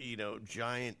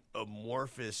giant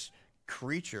amorphous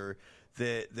creature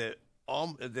that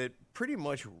pretty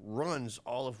much runs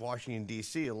all of Washington,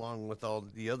 D.C., along with all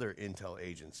the other intel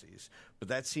agencies. But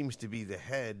that seems to be the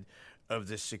head of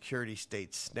the security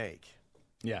state snake.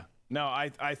 Yeah. No,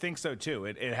 I think so,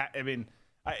 too.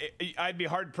 I'd be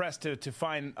hard-pressed to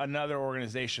find another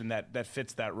organization that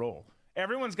fits that role.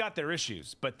 Everyone's got their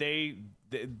issues, but they've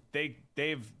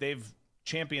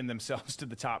championed themselves to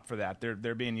the top for that.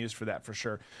 They're being used for that for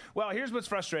sure. Well, here's what's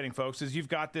frustrating, folks, is you've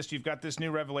got this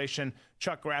new revelation.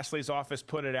 Chuck Grassley's office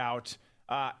put it out,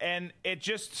 and it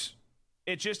just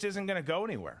isn't going to go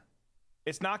anywhere.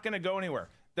 It's not going to go anywhere.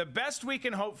 The best we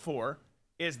can hope for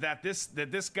is that this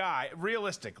guy,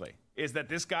 realistically, is that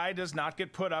this guy does not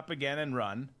get put up again and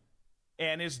run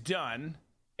and is done,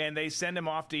 and they send him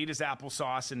off to eat his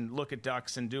applesauce and look at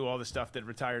ducks and do all the stuff that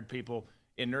retired people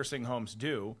in nursing homes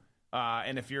do.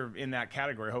 And if you're in that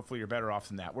category, hopefully you're better off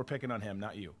than that. We're picking on him,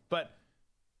 not you. But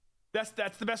that's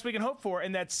the best we can hope for.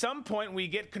 And at some point we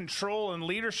get control and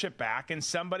leadership back and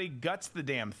somebody guts the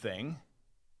damn thing.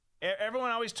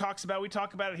 Everyone always talks about, we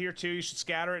talk about it here too, you should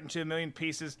scatter it into a million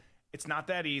pieces. It's not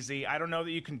that easy. I don't know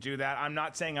that you can do that. I'm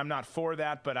not saying I'm not for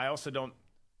that, but I also don't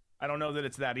know that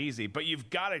it's that easy. But you've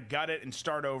got to gut it and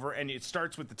start over, and it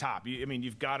starts with the top.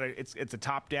 You've got to. It's a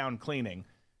top-down cleaning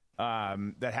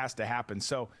that has to happen.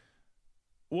 So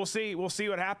we'll see. We'll see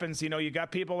what happens. You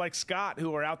got people like Scott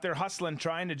who are out there hustling,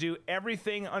 trying to do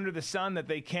everything under the sun that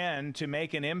they can to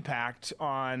make an impact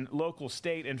on local,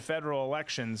 state, and federal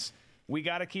elections. We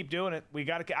got to keep doing it. We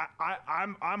got to.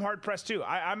 I'm hard pressed too.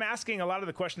 I'm asking a lot of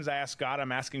the questions I ask Scott.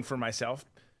 I'm asking for myself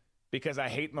because I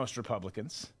hate most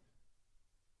Republicans.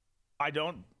 I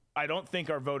don't think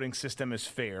our voting system is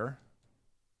fair,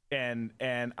 and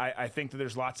I think that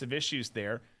there's lots of issues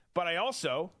there. But I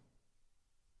also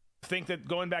think that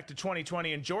going back to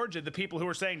 2020 in Georgia, the people who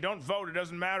are saying don't vote, it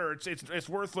doesn't matter, it's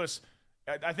worthless.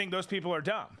 I think those people are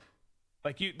dumb.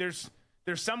 Like there's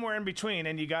somewhere in between,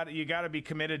 and you got to be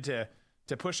committed to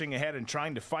pushing ahead and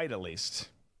trying to fight at least.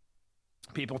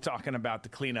 People talking about the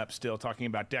cleanup still, talking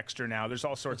about Dexter now. There's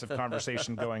all sorts of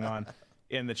conversation going on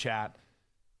in the chat.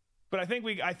 But I think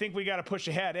we got to push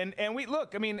ahead, and we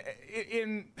look. I mean,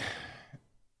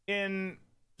 in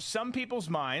some people's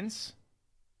minds,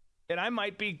 and I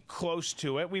might be close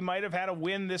to it. We might have had a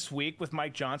win this week with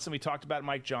Mike Johnson. We talked about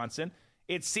Mike Johnson.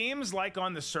 It seems like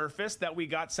on the surface that we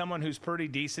got someone who's pretty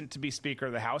decent to be Speaker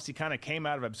of the House. He kind of came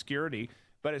out of obscurity,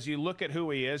 but as you look at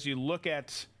who he is, you look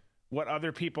at what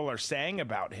other people are saying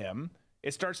about him,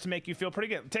 it starts to make you feel pretty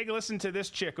good. Take a listen to this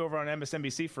chick over on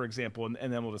MSNBC, for example,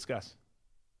 and then we'll discuss.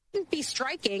 Wouldn't be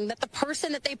striking that the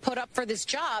person that they put up for this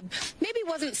job maybe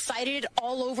wasn't cited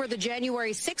all over the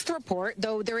January 6th report,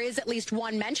 though there is at least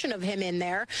one mention of him in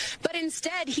there, but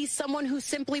instead he's someone who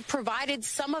simply provided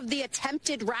some of the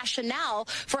attempted rationale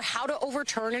for how to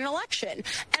overturn an election.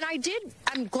 And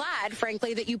I'm glad,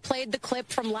 frankly, that you played the clip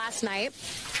from last night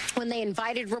when they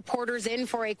invited reporters in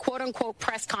for a quote-unquote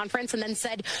press conference and then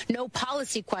said no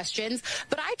policy questions.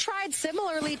 But I tried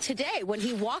similarly today when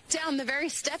he walked down the very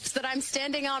steps that I'm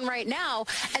standing on on right now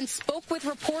and spoke with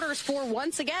reporters for,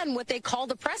 once again, what they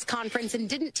called a press conference and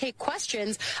didn't take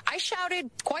questions. I shouted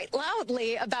quite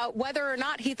loudly about whether or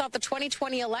not he thought the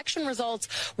 2020 election results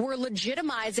were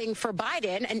legitimizing for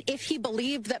Biden and if he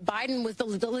believed that Biden was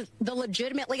the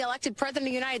legitimately elected president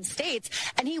of the United States.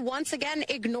 And he once again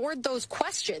ignored those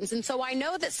questions. And so I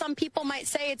know that some people might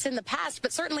say it's in the past,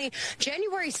 but certainly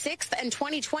January 6th and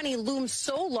 2020 looms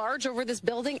so large over this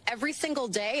building every single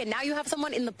day. And now you have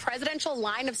someone in the presidential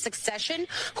line of succession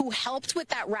who helped with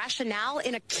that rationale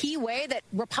in a key way that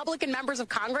Republican members of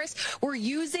Congress were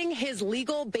using his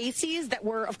legal bases that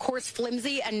were, of course,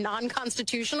 flimsy and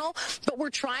non-constitutional, but were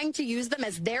trying to use them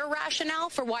as their rationale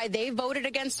for why they voted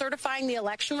against certifying the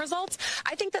election results.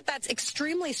 I think that that's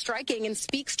extremely striking and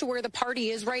speaks to where the party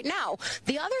is right now.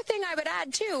 The other thing I would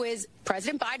add, too, is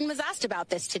President Biden was asked about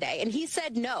this today, and he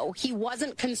said no, he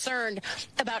wasn't concerned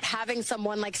about having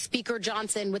someone like Speaker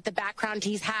Johnson with the background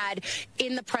he's had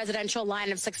in the presidential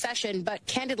line of succession. But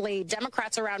candidly,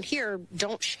 Democrats around here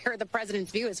don't share the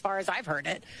president's view as far as I've heard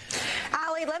it.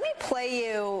 Ali, let me play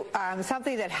you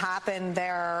something that happened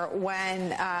there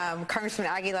when Congressman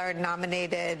Aguilar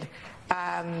nominated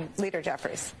Leader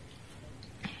Jeffries.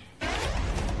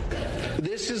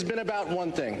 This has been about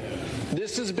one thing.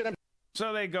 This has been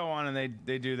So they go on and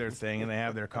they do their thing and they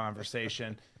have their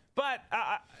conversation. But,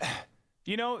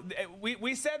 you know,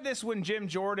 we said this when Jim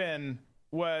Jordan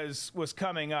was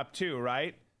coming up too,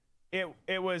 right?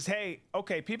 It was, hey,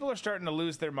 okay, people are starting to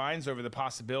lose their minds over the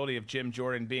possibility of Jim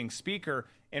Jordan being speaker.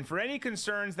 And for any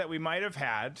concerns that we might have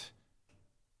had,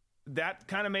 that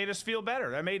kind of made us feel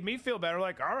better. That made me feel better.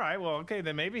 Like, all right, well, okay,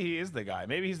 then maybe he is the guy.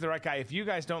 Maybe he's the right guy. If you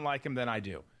guys don't like him, then I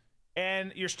do.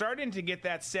 And you're starting to get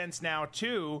that sense now,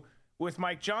 too, with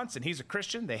Mike Johnson. He's a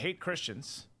Christian. They hate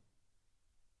Christians.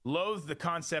 Loathe the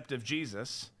concept of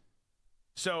Jesus.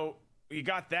 So you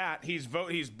got that. He's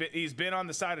been on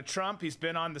the side of Trump. He's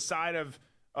been on the side of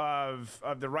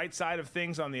the right side of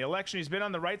things on the election. He's been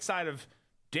on the right side of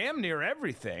damn near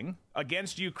everything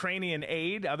against Ukrainian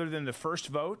aid other than the first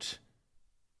vote.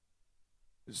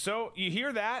 So you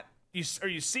hear that. You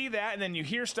see that, and then you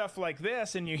hear stuff like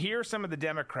this, and you hear some of the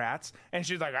Democrats, and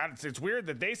she's like, it's weird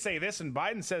that they say this, and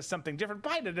Biden says something different.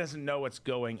 Biden doesn't know what's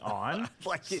going on.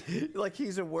 like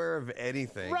he's aware of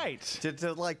anything. Right.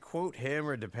 To like quote him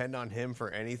or depend on him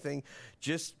for anything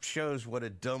just shows what a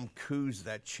dumb coos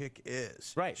that chick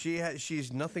is. Right.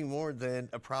 She's nothing more than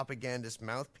a propagandist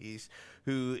mouthpiece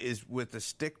who is with a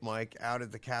stick mic out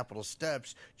at the Capitol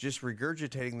steps just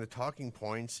regurgitating the talking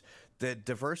points that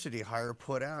Diversity Hire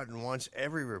put out and wants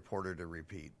every reporter to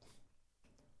repeat.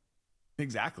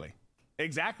 Exactly.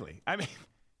 I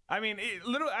mean,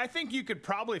 literally, I think you could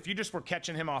probably, if you just were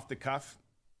catching him off the cuff,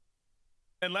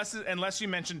 unless you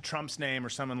mentioned Trump's name or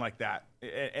someone like that,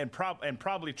 and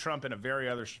probably Trump and a very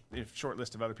other short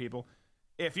list of other people,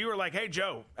 if you were like, hey,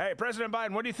 Joe, hey, President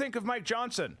Biden, what do you think of Mike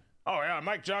Johnson? Oh, yeah,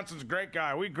 Mike Johnson's a great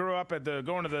guy. We grew up at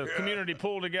going to the community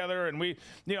pool together, and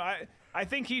I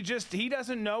think he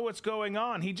doesn't know what's going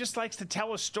on. He just likes to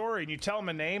tell a story, and you tell him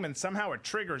a name, and somehow it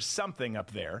triggers something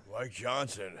up there. Mike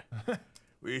Johnson.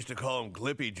 We used to call him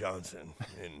Glippy Johnson.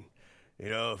 And, you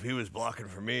know, if he was blocking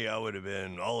for me, I would have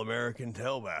been All-American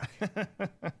tailback.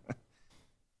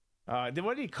 What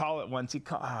did he call it once? He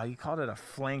called it a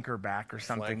flanker back or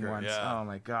something once. Yeah. Oh,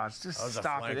 my gosh. Just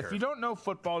stop it. If you don't know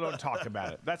football, don't talk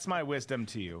about it. That's my wisdom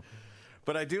to you.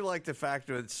 But I do like the fact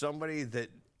that somebody that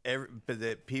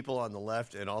people on the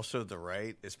left and also the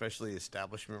right, especially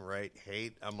establishment right,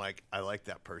 hate. I'm like, I like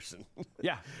that person.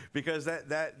 Yeah. Because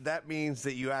that means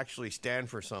that you actually stand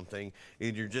for something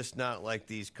and you're just not like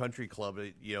these country club,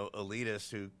 elitists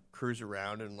who cruise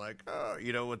around and like, oh,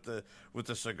 with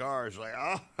the cigars, like,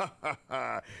 what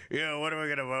are we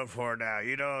going to vote for now?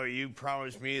 You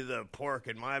promised me the pork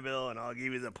in my bill and I'll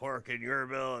give you the pork in your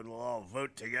bill and we'll all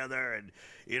vote together and,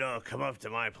 come up to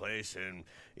my place and,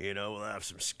 we'll have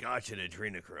some scotch and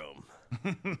adrenochrome.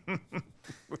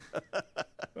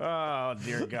 Oh,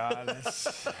 dear God.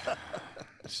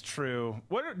 It's true.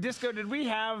 Disco, did we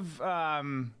have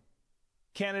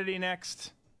Kennedy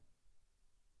next?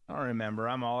 I don't remember.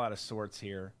 I'm all out of sorts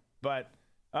here. But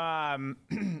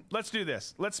let's do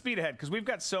this. Let's speed ahead because we've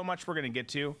got so much we're going to get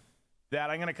to that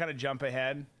I'm going to kind of jump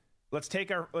ahead. Let's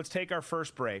take our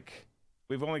first break.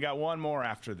 We've only got one more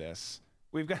after this.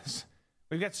 We've got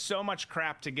so much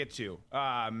crap to get to.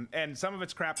 And some of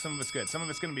it's crap, some of it's good. Some of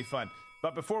it's going to be fun.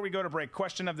 But before we go to break,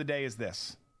 question of the day is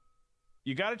this.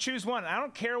 You got to choose one. I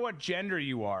don't care what gender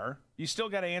you are. You still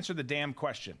got to answer the damn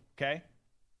question, okay?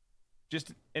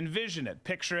 Just envision it.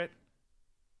 Picture it.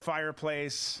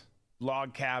 Fireplace,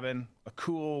 log cabin, a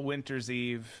cool winter's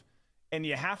eve. And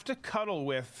you have to cuddle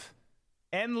with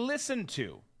and listen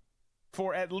to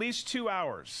for at least 2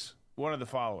 hours one of the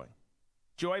following: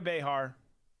 Joy Behar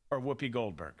or Whoopi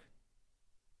Goldberg.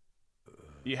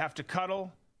 You have to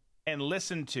cuddle and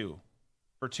listen to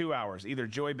for 2 hours, either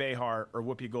Joy Behar or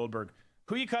Whoopi Goldberg.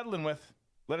 Who you cuddling with?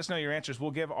 Let us know your answers.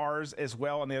 We'll give ours as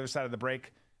well on the other side of the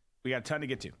break. We got a ton to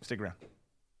get to. Stick around.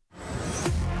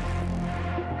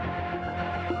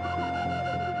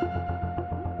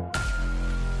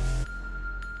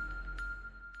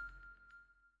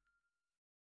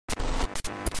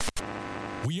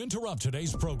 We interrupt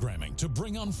today's programming to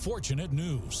bring unfortunate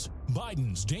news.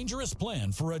 Biden's dangerous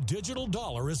plan for a digital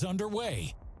dollar is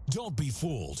underway. Don't be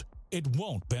fooled. It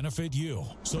won't benefit you.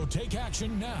 So take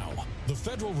action now. The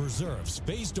Federal Reserve's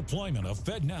phased deployment of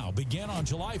FedNow began on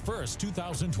July 1st,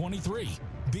 2023.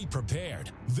 Be prepared.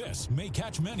 This may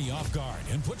catch many off guard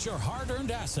and put your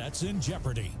hard-earned assets in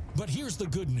jeopardy. But here's the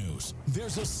good news.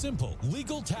 There's a simple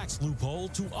legal tax loophole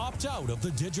to opt out of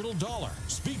the digital dollar.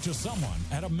 Speak to someone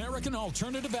at American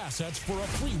Alternative Assets for a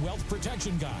free wealth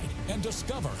protection guide and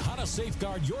discover how to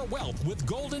safeguard your wealth with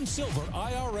gold and silver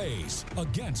IRAs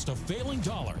against a failing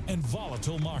dollar and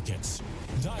volatile markets.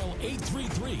 Dial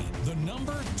 833, the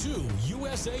number 2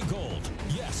 USA Gold.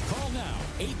 Yes, call now,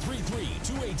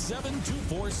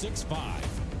 833-287-2465.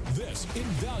 This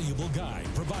invaluable guide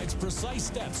provides precise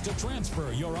steps to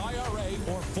transfer your IRA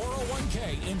or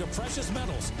 401k into precious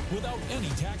metals without any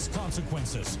tax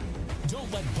consequences.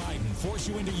 Don't let Biden force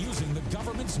you into using the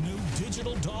government's new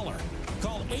digital dollar.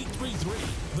 Call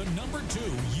 833, the number 2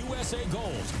 USA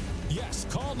Gold. Yes,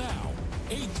 call now,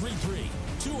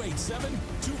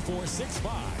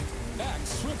 833-287-2465. Act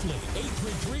swiftly,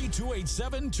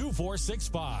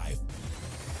 833-287-2465.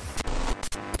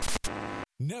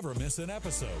 Never miss an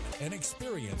episode and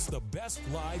experience the best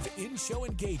live in-show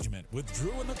engagement with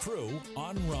Drew and the crew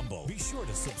on Rumble. Be sure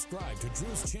to subscribe to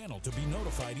Drew's channel to be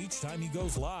notified each time he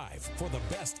goes live for the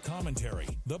best commentary,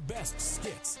 the best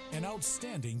skits, and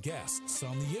outstanding guests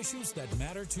on the issues that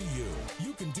matter to you.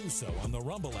 You can do so on the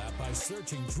Rumble app by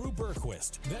searching Drew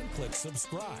Berquist, then click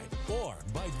subscribe, or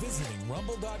by visiting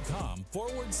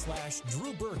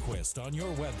rumble.com/Drew Berquist on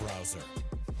your web browser.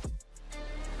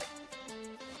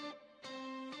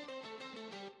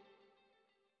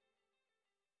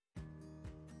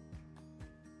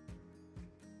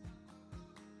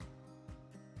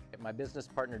 My business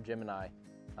partner Jim and I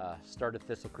started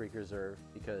Thistle Creek Reserve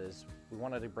because we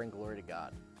wanted to bring glory to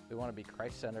God. We want to be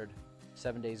Christ-centered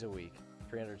 7 days a week,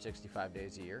 365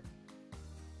 days a year.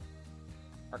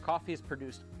 Our coffee is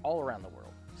produced all around the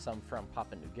world, some from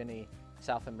Papua New Guinea,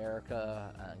 South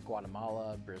America, and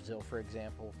Guatemala, Brazil, for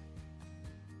example.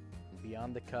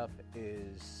 Beyond the Cup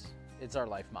it's our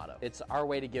life motto. It's our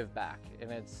way to give back,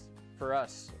 and it's, for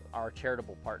us, our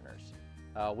charitable partners.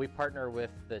 We partner with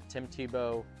the Tim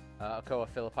Tebow Ocoa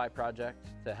Philippi Project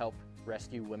to help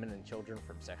rescue women and children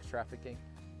from sex trafficking.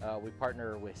 We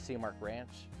partner with Seamark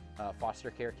Ranch,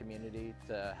 foster care community,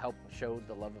 to help show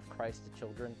the love of Christ to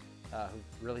children who've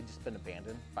really just been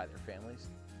abandoned by their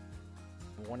families.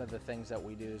 One of the things that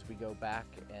we do is we go back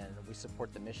and we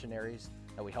support the missionaries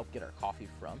that we help get our coffee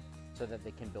from so that they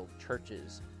can build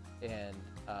churches and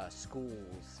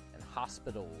schools and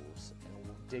hospitals and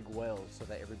dig wells so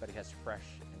that everybody has fresh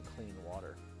and clean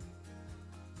water.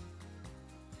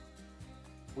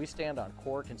 We stand on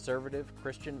core conservative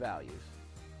Christian values,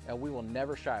 and we will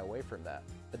never shy away from that.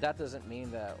 But that doesn't mean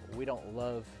that we don't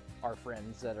love our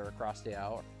friends that are across the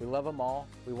aisle. We love them all.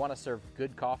 We want to serve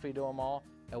good coffee to them all,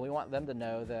 and we want them to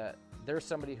know that there's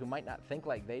somebody who might not think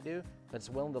like they do, but is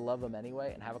willing to love them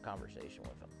anyway and have a conversation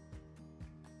with them.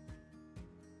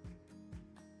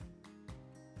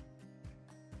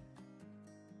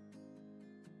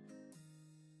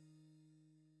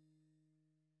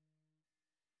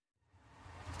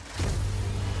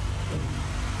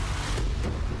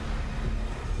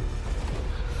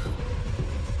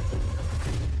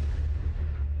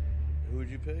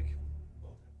 Pick?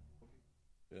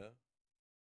 Yeah.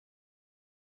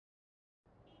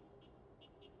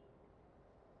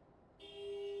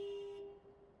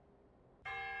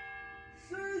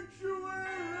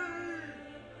 Sanctuary!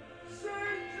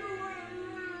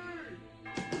 Sanctuary!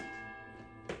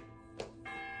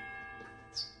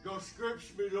 Your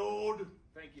scripts, me lord.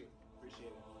 Thank you. Appreciate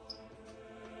it.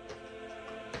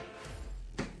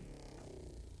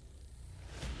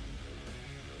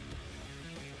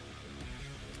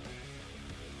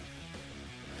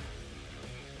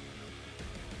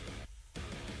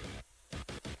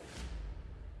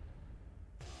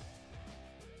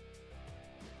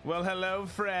 Well, hello,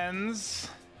 friends.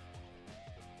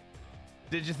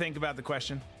 Did you think about the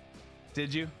question?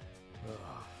 Did you?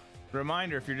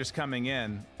 Reminder, if you're just coming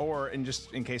in, or in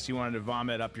case you wanted to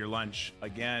vomit up your lunch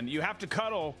again, you have to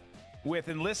cuddle with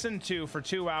and listen to for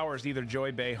 2 hours either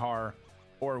Joy Behar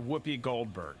or Whoopi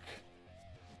Goldberg.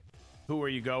 Who are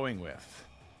you going with?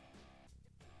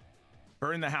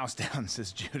 Burn the house down,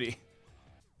 says Judy.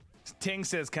 Ting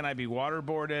says, can I be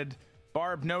waterboarded?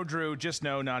 Barb, no, Drew, just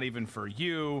no, not even for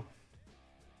you.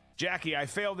 Jackie, I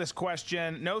failed this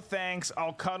question. No thanks.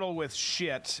 I'll cuddle with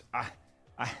shit.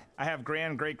 I have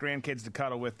great-grandkids to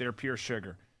cuddle with. They're pure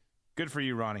sugar. Good for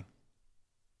you, Ronnie.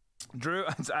 Drew,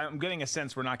 I'm getting a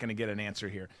sense we're not going to get an answer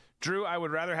here. Drew, I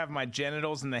would rather have my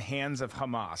genitals in the hands of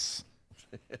Hamas.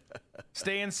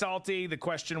 Staying salty, the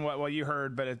question, well, you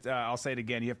heard, but I'll say it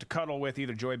again. You have to cuddle with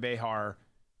either Joy Behar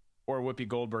or Whoopi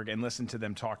Goldberg and listen to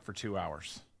them talk for 2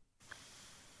 hours.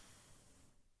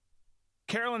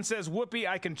 Carolyn says, Whoopi,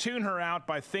 I can tune her out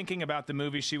by thinking about the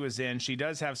movie she was in. She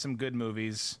does have some good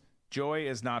movies. Joy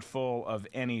is not full of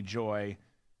any joy.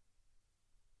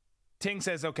 Ting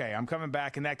says, okay, I'm coming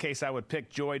back. In that case, I would pick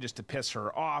Joy just to piss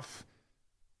her off.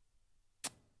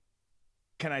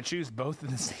 Can I choose both at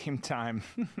the same time?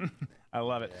 I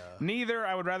love it. Yeah. Neither.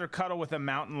 I would rather cuddle with a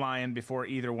mountain lion before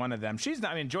either one of them.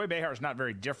 Joy Behar is not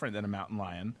very different than a mountain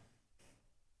lion.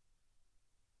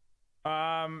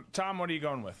 Tom, what are you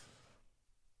going with?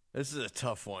 This is a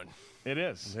tough one. It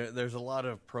is. There's a lot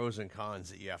of pros and cons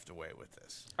that you have to weigh with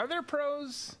this. Are there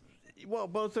pros? Well,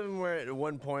 both of them were at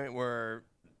one point where,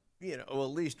 at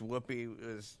least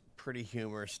Whoopi was pretty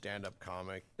humorous stand-up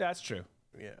comic. That's true.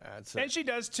 Yeah, and she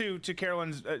does too. To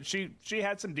Carolyn's, she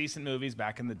had some decent movies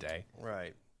back in the day.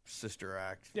 Right, Sister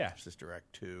Act. Yeah, Sister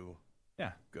Act 2.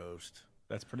 Yeah, Ghost.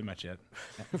 That's pretty much it.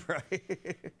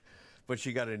 Right, but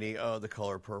she got The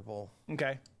Color Purple.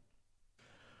 Okay.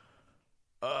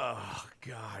 Oh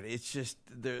God, it's just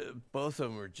both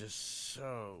of them are just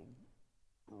so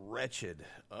wretched.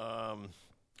 All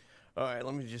right,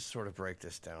 let me just sort of break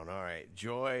this down. All right,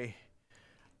 Joy.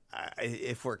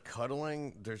 If we're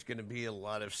cuddling, there's going to be a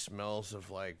lot of smells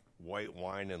of like white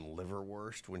wine and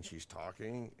liverwurst when she's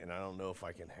talking, and I don't know if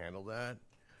I can handle that.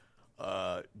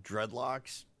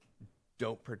 Dreadlocks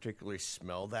don't particularly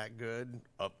smell that good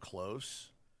up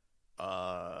close.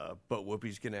 But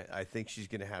Whoopi's I think she's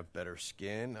gonna have better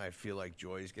skin. I feel like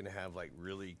Joy's gonna have like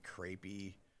really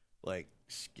crepey like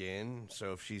skin.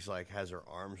 So if she's like has her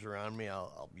arms around me,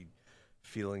 I'll be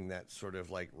feeling that sort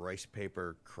of like rice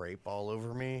paper crepe all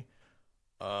over me.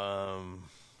 If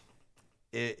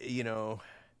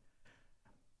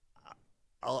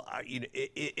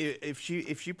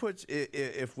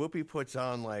Whoopi puts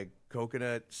on like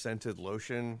coconut scented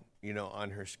lotion, on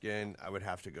her skin, I would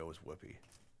have to go with Whoopi.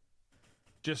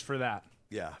 Just for that.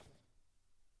 Yeah.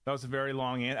 That was a very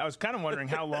long answer. I was kind of wondering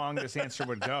how long this answer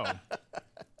would go.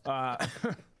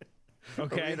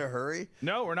 Okay. Are we in a hurry?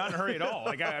 No, we're not in a hurry at all.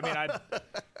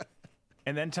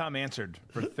 And then Tom answered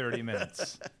for 30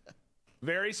 minutes.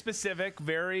 Very specific,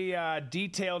 very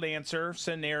detailed answer.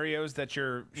 Scenarios that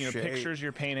pictures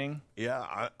you're painting.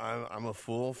 Yeah, I'm a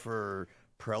fool for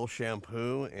Prel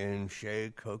shampoo and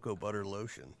Shea cocoa butter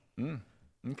lotion.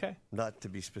 Okay. Not to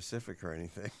be specific or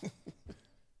anything.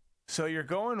 So you're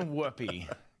going Whoopi.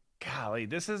 Golly,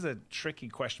 this is a tricky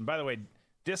question. By the way,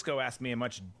 Disco asked me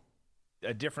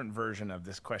a different version of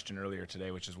this question earlier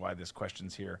today, which is why this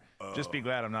question's here. Oh. Just be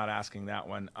glad I'm not asking that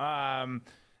one.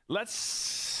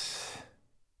 Let's...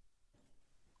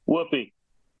 Whoopi.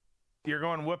 You're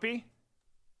going Whoopi?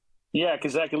 Yeah,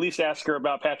 because I can at least ask her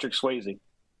about Patrick Swayze.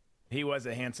 He was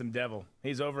a handsome devil.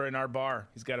 He's over in our bar.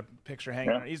 He's got a picture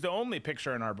hanging on. He's the only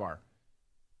picture in our bar.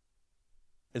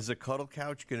 Is the cuddle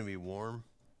couch going to be warm?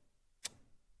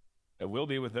 It will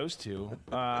be with those two.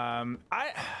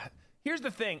 Here's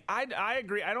the thing. I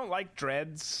agree. I don't like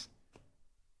dreads.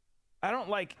 I don't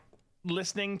like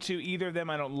listening to either of them.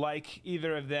 I don't like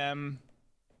either of them.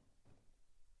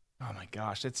 Oh my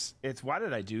gosh. It's why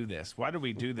did I do this? Why did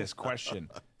we do this question?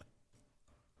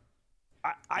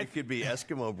 I could be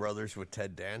Eskimo Brothers with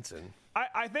Ted Danson.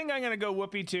 I think I'm going to go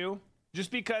Whoopi too. Just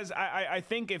because I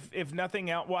think if nothing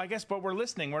else, well, I guess, but we're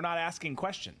listening. We're not asking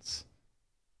questions.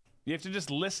 You have to just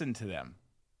listen to them.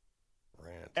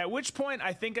 Rant. At which point,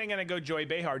 I think I'm going to go Joy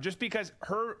Behar, just because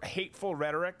her hateful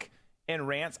rhetoric and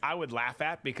rants I would laugh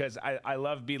at, because I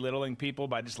love belittling people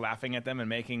by just laughing at them and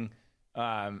making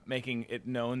it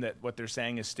known that what they're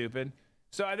saying is stupid.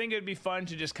 So I think it would be fun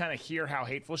to just kind of hear how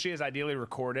hateful she is, ideally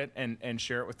record it and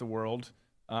share it with the world.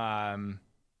 I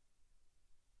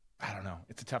don't know.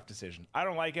 It's a tough decision. I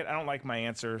don't like it. I don't like my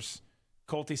answers.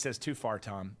 Colty says too far,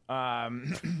 Tom.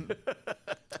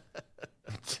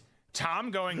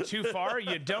 Tom going too far?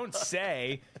 You don't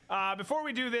say. Before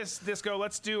we do this, Disco,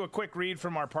 let's do a quick read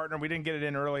from our partner. We didn't get it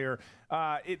in earlier.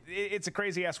 It's a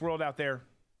crazy-ass world out there.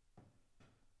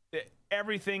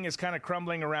 Everything is kind of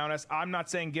crumbling around us. I'm not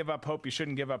saying give up hope. You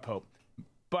shouldn't give up hope.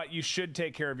 But you should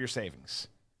take care of your savings.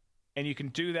 And you can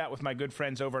do that with my good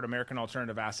friends over at American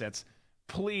Alternative Assets.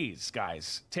 Please,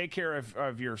 guys, take care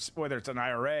of your, whether it's an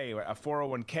IRA, a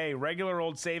 401k, regular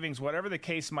old savings, whatever the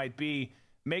case might be.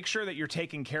 Make sure that you're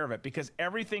taking care of it because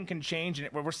everything can change.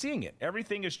 And we're seeing it.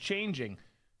 Everything is changing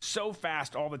so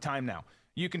fast all the time now.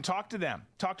 You can talk to them.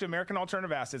 Talk to American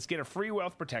Alternative Assets. Get a free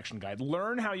wealth protection guide.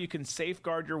 Learn how you can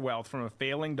safeguard your wealth from a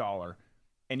failing dollar.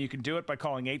 And you can do it by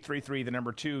calling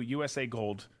 833-2 USA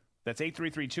Gold. That's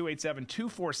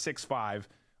 833-287-2465.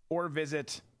 Or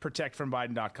visit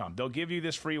protectfrombiden.com. They'll give you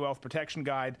this free wealth protection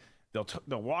guide. They'll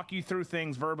walk you through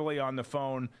things verbally on the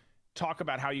phone. Talk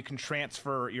about how you can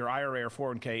transfer your IRA or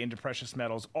 401k into precious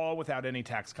metals, all without any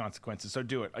tax consequences. So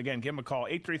do it. Again, give them a call,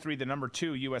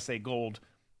 833-2 USA Gold.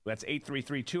 That's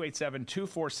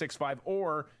 833-287-2465,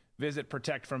 or visit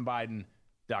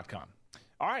protectfrombiden.com.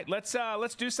 All right, let's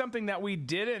do something that we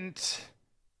didn't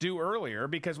do earlier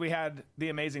because we had the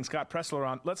amazing Scott Pressler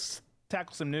on. Let's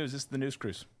tackle some news. This is the News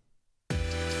Cruise.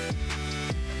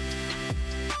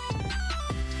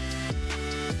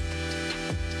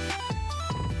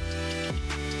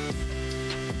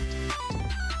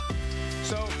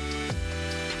 So,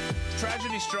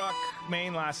 tragedy struck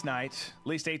Maine last night. At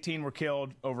least 18 were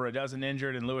killed, over a dozen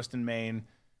injured in Lewiston, Maine.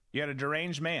 You had a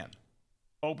deranged man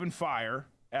open fire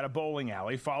at a bowling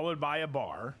alley, followed by a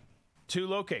bar, 2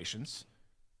 locations.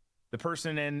 The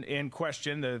person in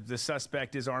question, the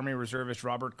suspect, is Army Reservist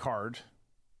Robert Card.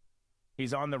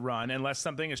 He's on the run, unless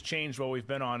something has changed while we've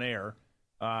been on air.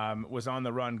 Was on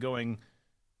the run going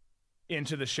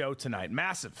into the show tonight.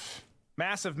 Massive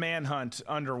manhunt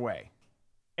underway.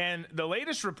 And the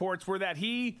latest reports were that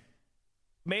he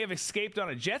may have escaped on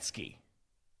a jet ski,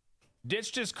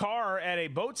 ditched his car at a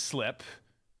boat slip,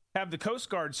 have the Coast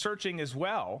Guard searching as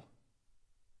well.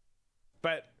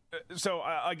 But so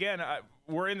again,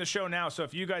 we're in the show now. So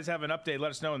if you guys have an update, let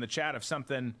us know in the chat if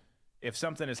something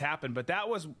has happened. But that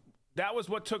was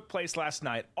what took place last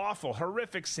night. Awful,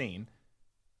 horrific scene.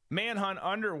 Manhunt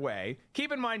underway.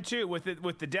 Keep in mind too, with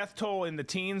the death toll in the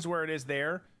teens where it is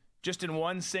there, just in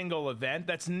one single event,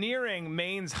 that's nearing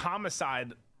Maine's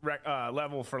homicide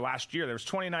level for last year. There was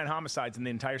 29 homicides in the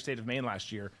entire state of Maine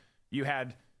last year. You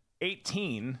had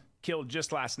 18 killed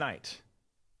just last night,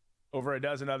 over a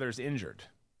dozen others injured.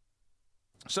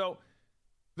 So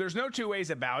there's no two ways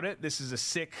about it. This is a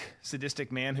sick,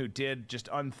 sadistic man who did just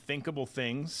unthinkable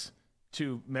things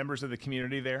to members of the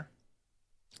community there.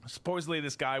 Supposedly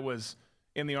this guy was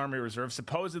in the Army Reserve.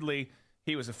 Supposedly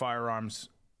he was a firearms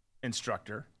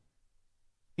instructor.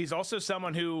 He's also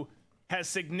someone who has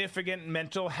significant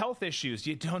mental health issues.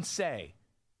 You don't say.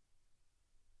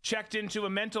 Checked into a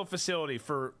mental facility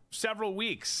for several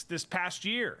weeks this past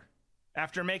year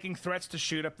after making threats to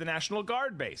shoot up the National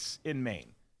Guard base in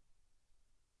Maine.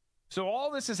 So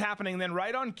all this is happening then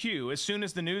right on cue. As soon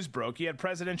as the news broke, you had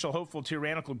presidential hopeful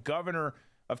tyrannical governor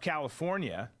of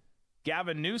California,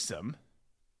 Gavin Newsom,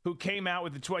 who came out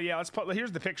with the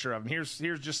here's the picture of him.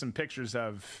 Here's just some pictures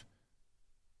of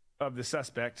the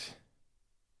suspect.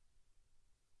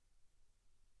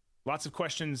 Lots of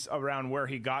questions around where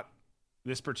he got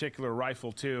this particular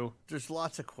rifle too. There's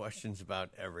lots of questions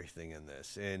about everything in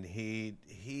this, and he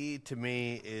to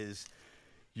me is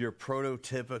your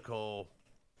prototypical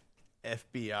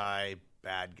FBI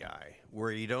bad guy,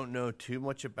 where you don't know too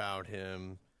much about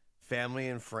him. Family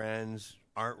and friends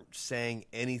aren't saying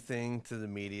anything to the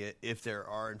media, if there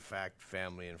are in fact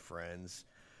family and friends.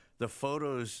 The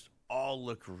photos all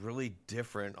look really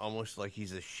different, almost like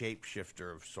he's a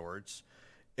shapeshifter of sorts.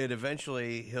 And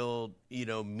eventually he'll,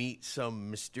 meet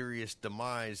some mysterious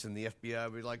demise, and the FBI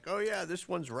will be like, "Oh yeah, this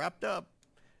one's wrapped up,"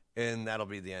 and that'll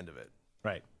be the end of it.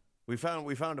 Right. We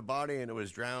found a body, and it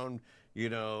was drowned,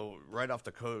 right off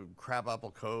the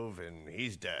Crabapple Cove, and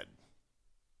he's dead,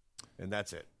 and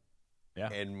that's it. Yeah.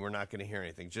 And we're not going to hear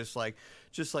anything. Just like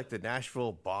the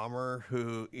Nashville bomber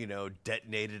who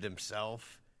detonated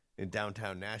himself in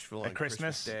downtown Nashville on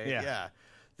Christmas Day. Yeah.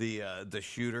 The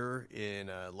shooter in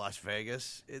Las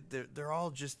Vegas. They're all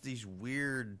just these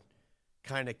weird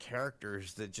kind of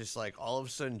characters that just all of a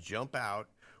sudden jump out.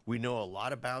 We know a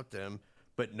lot about them,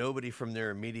 but nobody from their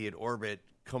immediate orbit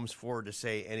comes forward to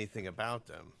say anything about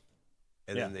them.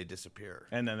 And then they disappear.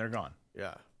 And then they're gone.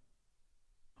 Yeah.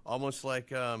 Almost like,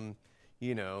 John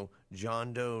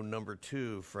Doe number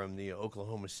 2 from the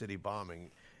Oklahoma City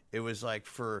bombing. It was like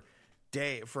for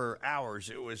for hours,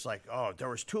 it was like, oh, there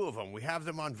was 2 of them. We have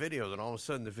them on video. Then all of a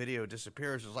sudden the video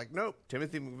disappears. It's like, nope,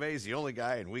 Timothy McVeigh's the only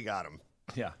guy, and we got him.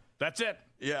 Yeah, that's it.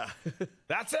 Yeah,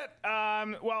 that's it.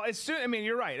 Well, it's soon. I mean,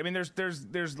 you're right. I mean,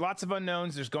 there's lots of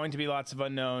unknowns. There's going to be lots of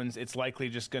unknowns. It's likely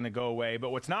just going to go away.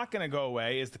 But what's not going to go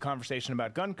away is the conversation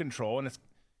about gun control. And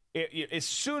as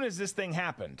soon as this thing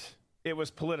happened, it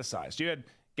was politicized. You had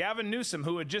Gavin Newsom,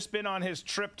 who had just been on his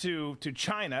trip to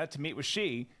China to meet with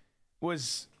Xi,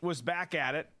 was back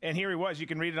at it, and here he was. You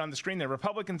can read it on the screen there.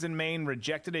 Republicans in Maine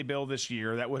rejected a bill this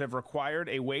year that would have required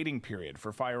a waiting period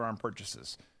for firearm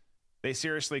purchases. They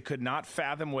seriously could not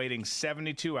fathom waiting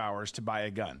 72 hours to buy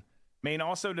a gun. Maine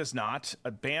also does not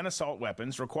ban assault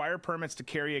weapons, require permits to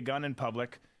carry a gun in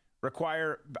public,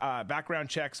 require background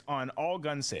checks on all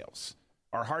gun sales.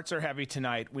 Our hearts are heavy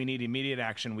tonight. We need immediate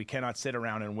action. We cannot sit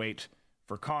around and wait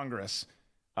for Congress.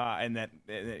 And that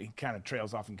he kind of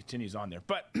trails off and continues on there.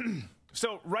 But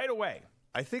so right away,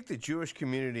 I think the Jewish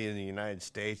community in the United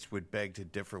States would beg to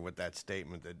differ with that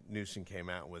statement that Newsom came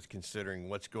out with, considering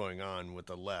what's going on with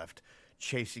the left,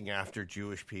 chasing after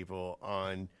Jewish people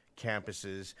on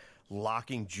campuses,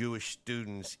 locking Jewish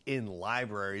students in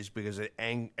libraries because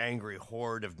an angry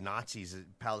horde of Nazis,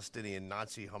 Palestinian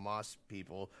Nazi Hamas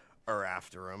people, are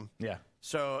after them. Yeah.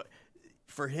 So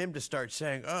for him to start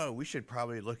saying, oh, we should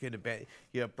probably look into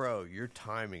yeah, bro, your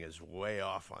timing is way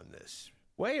off on this.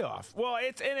 Way off. Well,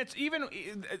 it's even,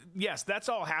 yes, that's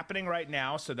all happening right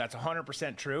now, so that's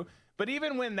 100% true. But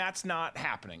even when that's not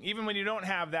happening, even when you don't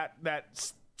have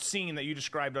that scene that you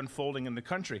described unfolding in the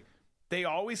country, they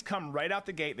always come right out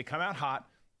the gate. They come out hot.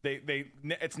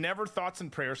 It's never thoughts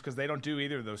and prayers, because they don't do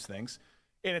either of those things.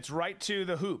 And it's right to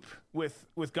the hoop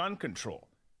with gun control.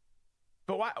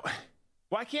 But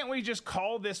why can't we just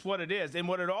call this what it is? And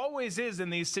what it always is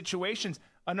in these situations,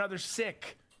 another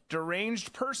sick,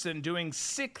 deranged person doing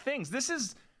sick things. This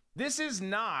is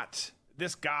not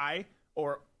this guy,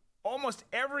 or almost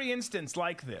every instance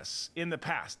like this in the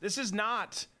past. This is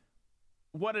not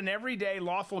what an everyday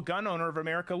lawful gun owner of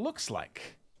America looks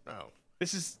like. No.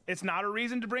 It's not a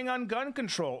reason to bring on gun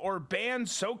control or ban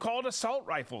so-called assault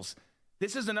rifles.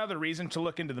 This is another reason to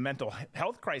look into the mental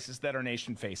health crisis that our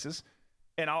nation faces.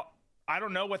 And I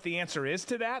don't know what the answer is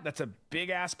to that. That's a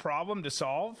big-ass problem to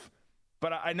solve.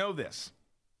 But I know this.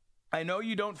 I know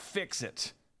you don't fix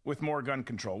it with more gun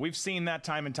control. We've seen that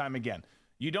time and time again.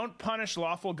 You don't punish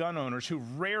lawful gun owners who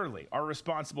rarely are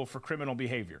responsible for criminal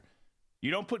behavior.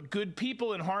 You don't put good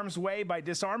people in harm's way by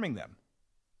disarming them.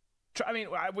 I mean,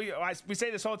 we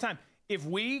say this all the time. If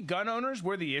we, gun owners,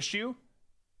 were the issue,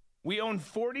 we own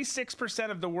 46%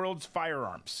 of the world's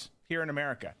firearms here in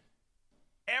America.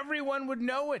 Everyone would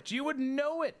know it. You would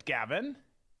know it, Gavin.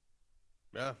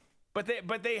 Yeah.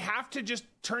 But they have to just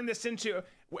turn this into,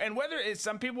 and whether it's,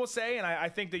 some people will say, and I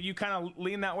think that you kind of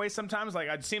lean that way sometimes, like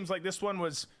it seems like this one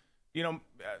was,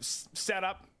 set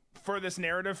up for this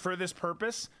narrative, for this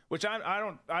purpose, which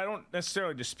I don't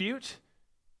necessarily dispute.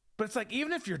 But it's like,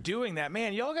 even if you're doing that,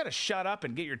 man, y'all got to shut up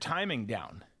and get your timing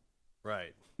down.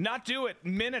 Right. Not do it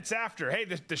minutes after. Hey,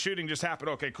 the shooting just happened.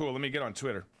 Okay, cool. Let me get on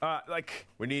Twitter.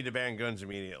 We need to ban guns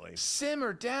immediately.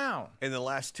 Simmer down. In the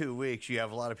last 2 weeks, you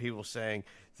have a lot of people saying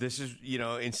this is,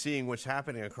 in seeing what's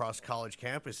happening across college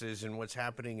campuses and what's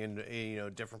happening in,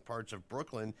 different parts of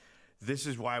Brooklyn, this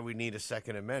is why we need a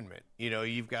Second Amendment.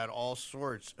 You've got all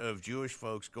sorts of Jewish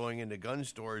folks going into gun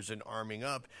stores and arming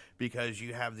up because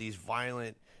you have these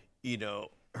violent,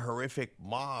 horrific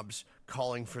mobs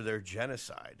calling for their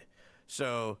genocide.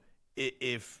 So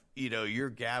if, you're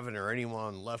Gavin or anyone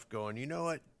on the left going, you know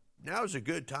what, now's a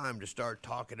good time to start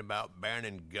talking about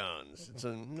banning guns. It's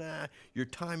your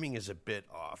timing is a bit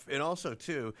off. And also,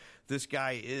 too, this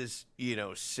guy is,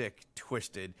 sick,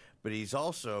 twisted, but he's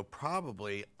also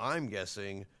probably, I'm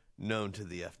guessing, known to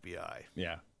the FBI.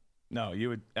 Yeah. No, you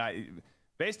would,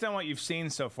 based on what you've seen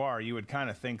so far, you would kind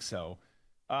of think so.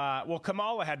 Well,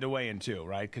 Kamala had to weigh in, too,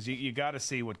 right? Because you got to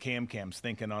see what Cam's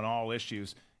thinking on all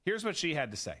issues. Here's what she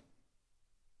had to say.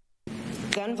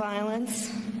 Gun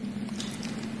violence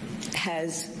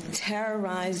has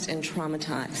terrorized and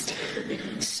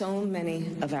traumatized so many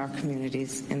of our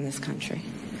communities in this country.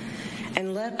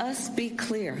 And let us be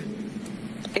clear,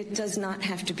 it does not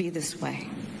have to be this way,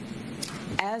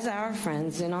 as our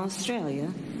friends in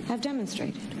Australia have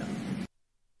demonstrated.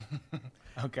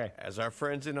 Okay. As our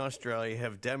friends in Australia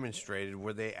have demonstrated,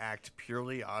 where they act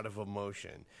purely out of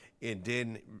emotion and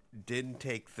didn't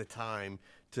take the time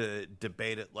to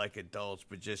debate it like adults,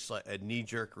 but just like a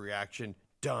knee-jerk reaction,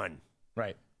 done.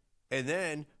 Right. And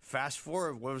then fast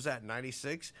forward, what was that,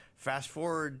 96? Fast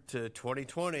forward to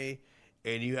 2020,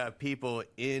 and you have people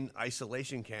in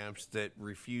isolation camps that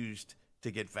refused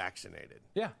to get vaccinated.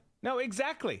 Yeah. No,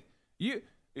 exactly. You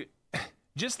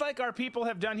just like our people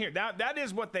have done here. That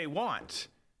is what they want.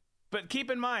 But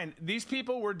keep in mind, these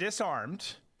people were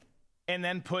disarmed and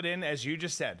then put in, as you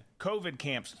just said, COVID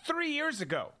camps 3 years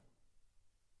ago.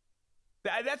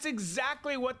 That's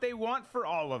exactly what they want for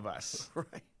all of us.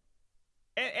 Right.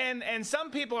 And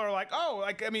some people are like, oh,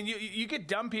 like, I mean, you get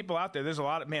dumb people out there. There's a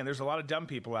lot of dumb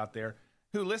people out there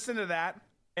who listen to that.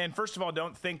 And first of all,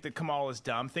 don't think that Kamala is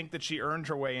dumb. Think that she earned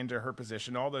her way into her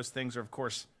position. All those things are, of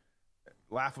course,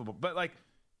 laughable. But, like,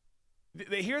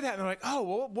 they hear that and they're like, oh,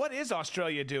 well, what is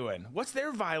Australia doing? What's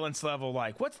their violence level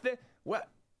like? What's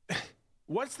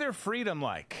their freedom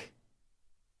like?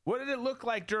 What did it look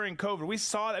like during COVID? We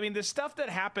saw, I mean, the stuff that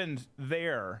happened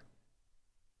there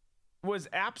was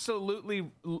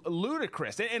absolutely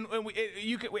ludicrous. And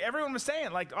everyone was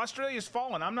saying, like, Australia's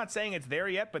fallen. I'm not saying it's there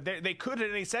yet, but they could at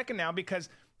any second now because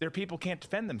their people can't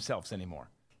defend themselves anymore.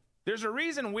 There's a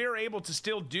reason we're able to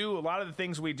still do a lot of the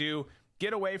things we do,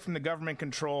 get away from the government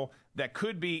control that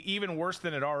could be even worse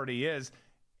than it already is.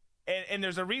 And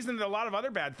there's a reason that a lot of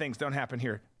other bad things don't happen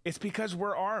here. It's because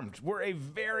we're armed. We're a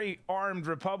very armed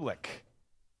republic.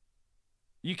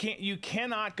 You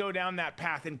cannot go down that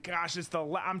path. And gosh,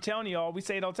 I'm telling you all, we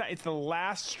say it all the time. It's the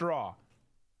last straw.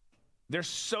 They're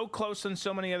so close on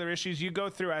so many other issues. You go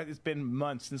through, it's been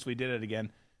months since we did it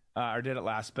again, or did it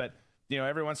last. But, you know,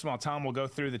 every once in a while, Tom will go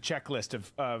through the checklist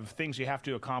of things you have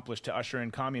to accomplish to usher in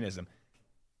communism.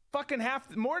 Fucking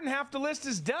more than half the list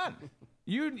is done.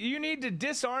 You need to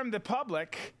disarm the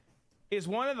public is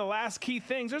one of the last key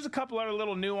things. There's a couple other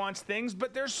little nuanced things,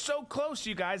 but they're so close,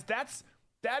 you guys.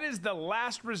 That is the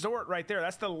last resort right there.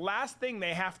 That's the last thing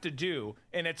they have to do,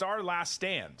 and it's our last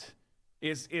stand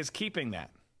is keeping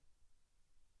that.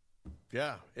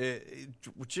 Yeah.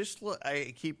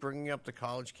 I keep bringing up the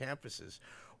college campuses.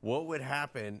 What would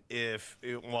happen if,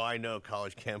 I know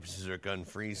college campuses are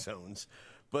gun-free zones,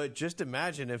 but just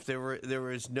imagine if there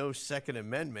was no Second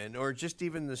Amendment, or just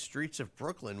even the streets of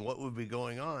Brooklyn, what would be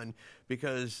going on?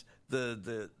 Because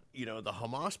the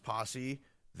Hamas posse,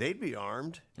 they'd be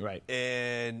armed, right?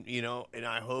 And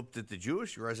I hope that the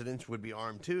Jewish residents would be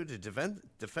armed too to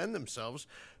defend themselves.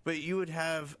 But you would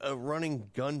have a running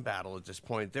gun battle at this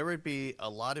point. There would be a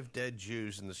lot of dead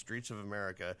Jews in the streets of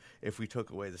America if we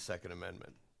took away the Second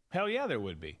Amendment. Hell yeah, there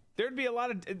would be.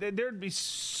 There'd be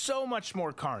so much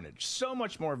more carnage, so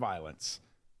much more violence.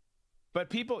 But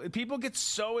people get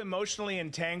so emotionally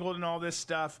entangled in all this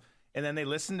stuff, and then they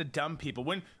listen to dumb people.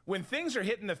 When things are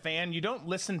hitting the fan, you don't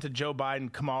listen to Joe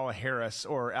Biden, Kamala Harris,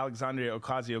 or Alexandria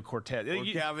Ocasio-Cortez. Or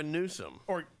Gavin Newsom.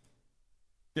 Or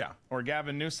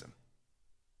Gavin Newsom.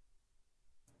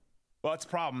 Well, it's a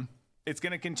problem. It's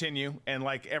going to continue, and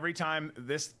like every time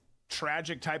this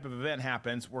tragic type of event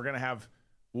happens, we're going to have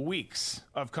weeks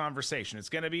of conversation. It's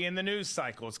going to be in the news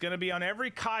cycle. It's going to be on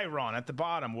every chyron at the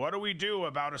bottom. What do we do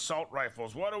about assault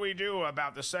rifles? What do we do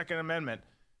about the Second Amendment?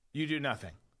 You do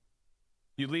nothing.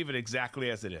 You leave it exactly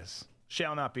as it is.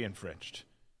 Shall not be infringed.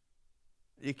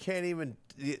 You can't even,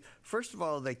 first of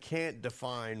all, they can't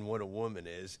define what a woman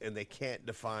is, and they can't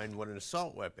define what an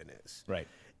assault weapon is. Right.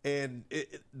 And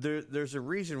there's a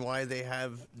reason why they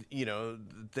have,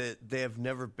 that they have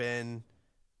never been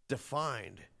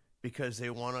defined, because they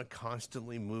want to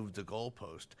constantly move the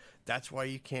goalpost. That's why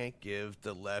you can't give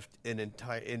the left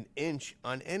an inch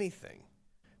on anything,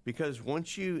 because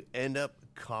once you end up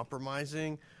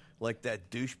compromising, like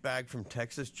that douchebag from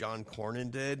Texas, John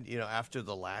Cornyn, did, after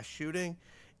the last shooting,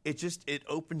 it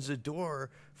opens the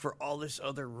door for all this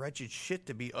other wretched shit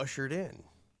to be ushered in.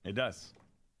 It does.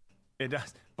 It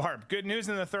does. Barb, good news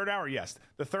in the third hour? Yes.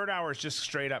 The third hour is just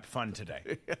straight up fun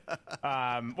today.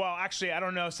 Well, actually, I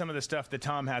don't know some of the stuff that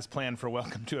Tom has planned for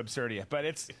Welcome to Absurdia, but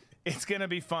it's going to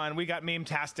be fun. We got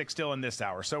Meme-tastic still in this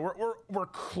hour. So we're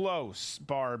close,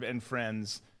 Barb and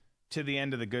friends, to the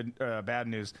end of the bad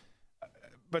news.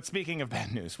 But speaking of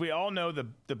bad news, we all know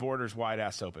the border's wide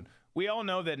ass open. We all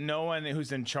know that no one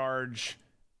who's in charge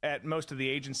at most of the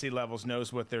agency levels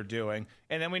knows what they're doing.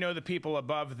 And then we know the people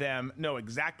above them know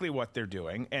exactly what they're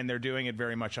doing, and they're doing it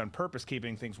very much on purpose,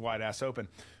 keeping things wide ass open.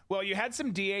 Well, you had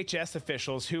some DHS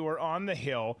officials who were on the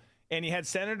Hill, and you had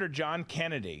Senator John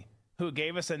Kennedy, who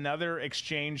gave us another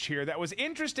exchange here that was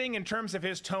interesting in terms of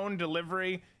his tone,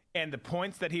 delivery, and the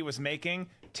points that he was making,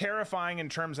 terrifying in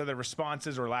terms of the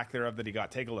responses or lack thereof that he got.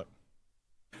 Take a look.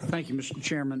 Thank you, Mr.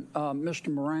 Chairman. Mr.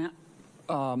 Morant,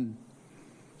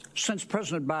 since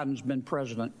President Biden's been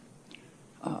president,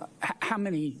 how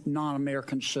many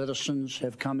non-American citizens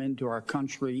have come into our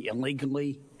country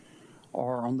illegally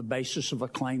or on the basis of a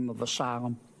claim of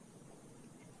asylum?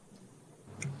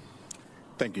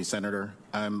 Thank you, Senator.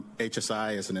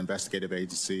 HSI, as an investigative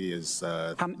agency, is...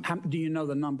 do you know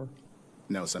the number?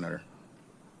 No, Senator.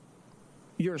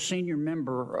 You're a senior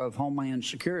member of Homeland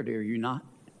Security, are you not?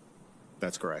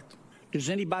 That's correct. Does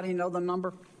anybody know the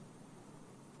number?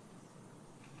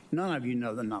 None of you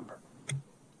know the number.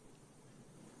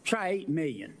 Try 8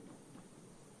 million.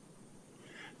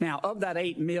 Now, of that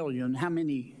 8 million, how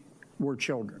many were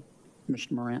children,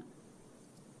 Mr. Morant?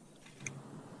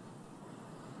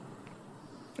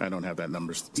 I don't have that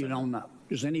number. You don't know.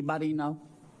 Does anybody know?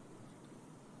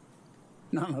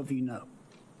 None of you know.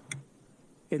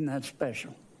 Isn't that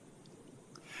special?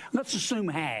 Let's assume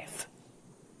half.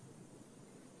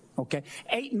 Okay,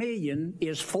 8 million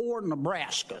is 4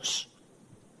 Nebraskas,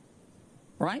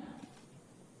 right?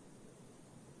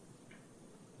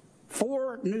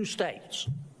 4 new states.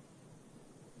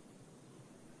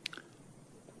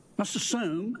 Let's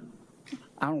assume,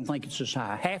 I don't think it's as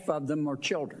high, half of them are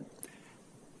children.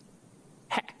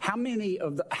 How many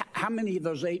of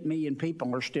those 8 million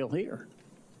people are still here?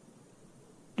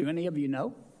 Do any of you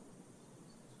know?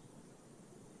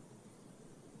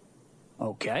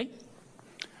 Okay.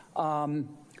 How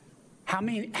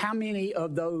many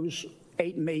of those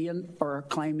 8 million are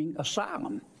claiming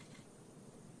asylum?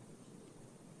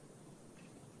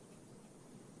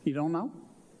 You don't know?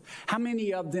 How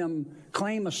many of them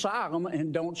claim asylum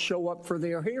and don't show up for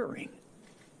their hearing?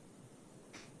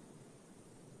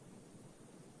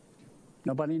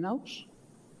 Nobody knows?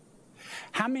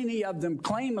 How many of them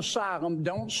claim asylum,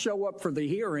 don't show up for the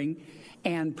hearing,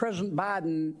 and President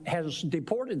Biden has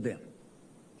deported them?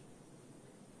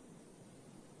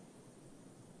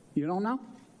 You don't know?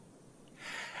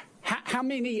 How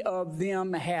many of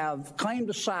them have claimed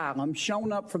asylum,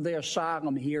 shown up for their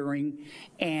asylum hearing,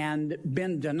 and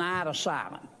been denied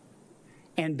asylum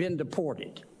and been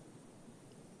deported?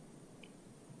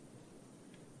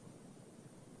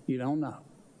 You don't know.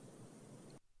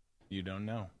 You don't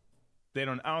know. They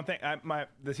don't. I don't think.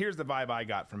 Here's the vibe I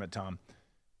got from it, Tom,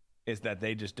 is that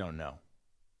they just don't know.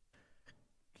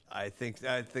 I think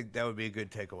that would be a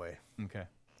good takeaway. Okay.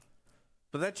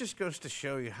 But that just goes to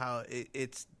show you how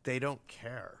they don't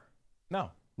care.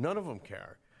 No. None of them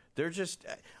care. They're just,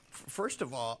 first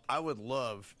of all, I would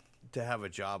love to have a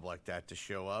job like that, to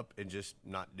show up and just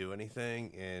not do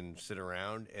anything and sit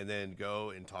around and then go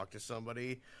and talk to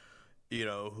somebody,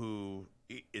 who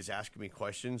is asking me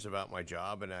questions about my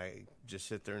job, and I just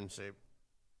sit there and say,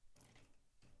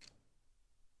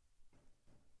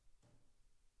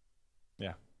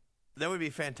 yeah. That would be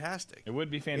fantastic. It would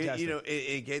be fantastic.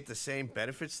 It get the same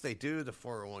benefits they do, the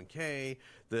 401k,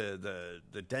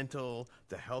 the dental,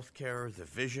 the health care, the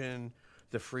vision,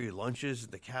 the free lunches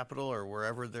at the Capitol or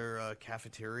wherever their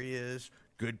cafeteria is,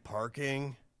 good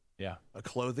parking, yeah, a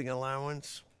clothing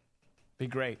allowance. Be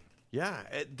great. Yeah,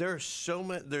 there's so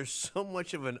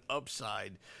much of an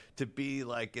upside to be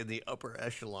like in the upper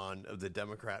echelon of the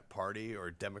Democrat Party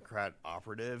or Democrat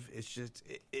operative. It's just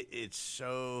it's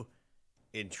so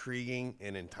intriguing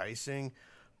and enticing,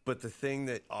 but the thing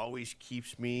that always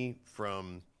keeps me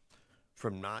from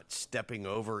not stepping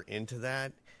over into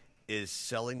that is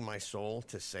selling my soul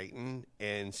to Satan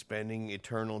and spending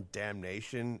eternal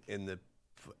damnation in the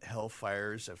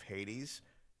hellfires of Hades.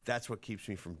 That's what keeps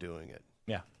me from doing it.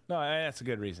 Yeah, no, that's a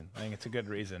good reason. I think it's a good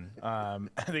reason. I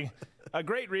think a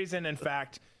great reason, in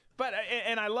fact. But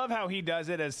and I love how he does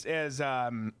it as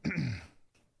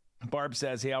Barb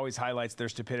says, he always highlights their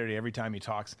stupidity every time he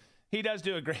talks. He does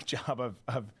do a great job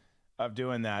of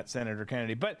doing that, Senator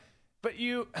Kennedy. But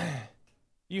you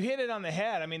hit it on the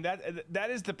head. I mean, that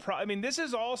is the problem. I mean, this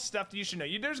is all stuff that you should know.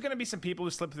 There's going to be some people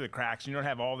who slip through the cracks, and you don't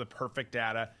have all the perfect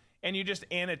data, and you just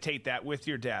annotate that with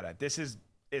your data. This is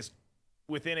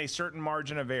within a certain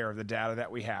margin of error, the data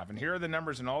that we have. And here are the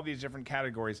numbers in all these different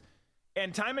categories.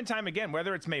 And time again,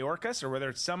 whether it's Mayorkas or whether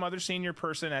it's some other senior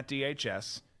person at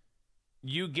DHS,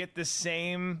 you get the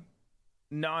same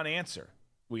non-answer.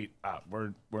 We're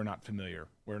not familiar.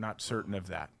 We're not certain of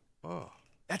that. Oh,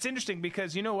 that's interesting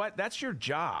because you know what? That's your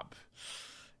job.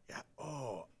 Yeah.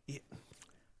 Oh, yeah.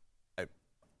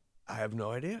 I have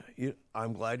no idea.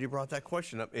 I'm glad you brought that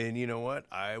question up. And you know what?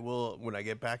 I will, when I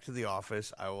get back to the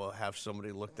office, I will have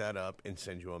somebody look that up and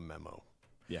send you a memo.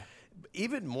 Yeah.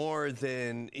 Even more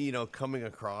than, coming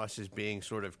across as being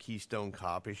sort of Keystone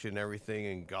Cop-ish and everything,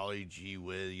 and golly gee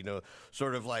whiz,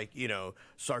 sort of like,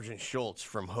 Sergeant Schultz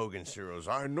from Hogan's Heroes.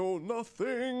 I know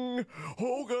nothing,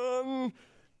 Hogan.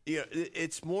 Yeah,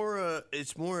 it's more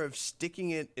of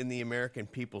sticking it in the American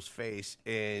people's face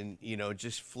and,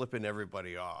 just flipping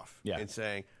everybody off and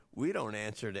saying, we don't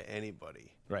answer to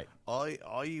anybody. Right.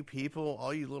 All you people,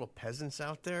 all you little peasants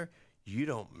out there, you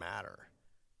don't matter.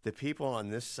 The people on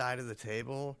this side of the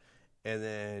table, And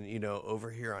then, over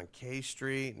here on K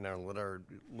Street and our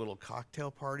little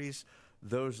cocktail parties,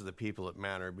 those are the people that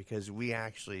matter, because we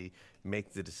actually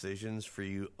make the decisions for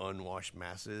you unwashed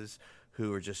masses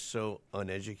who are just so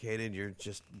uneducated. You're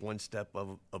just one step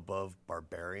above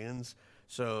barbarians.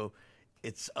 So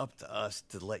it's up to us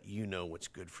to let you know what's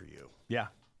good for you. Yeah,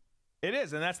 it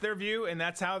is. And that's their view. And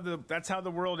that's how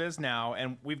the world is now.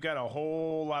 And we've got a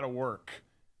whole lot of work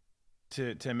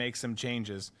to make some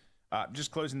changes.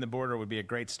 Just closing the border would be a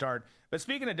great start. But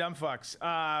speaking of dumb fucks,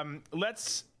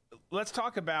 let's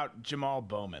talk about Jamal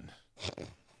Bowman,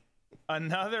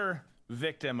 another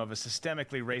victim of a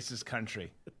systemically racist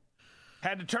country.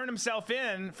 Had to turn himself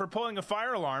in for pulling a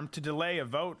fire alarm to delay a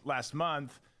vote last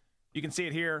month. You can see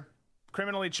it here.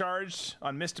 Criminally charged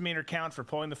on misdemeanor count for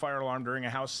pulling the fire alarm during a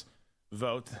House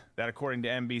vote, that according to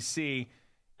NBC.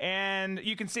 And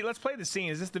you can see, let's play the scene.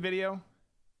 Is this the video,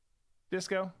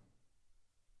 Disco?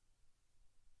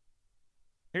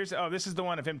 This is the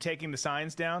one of him taking the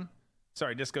signs down.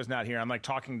 Sorry, Disco's not here. I'm like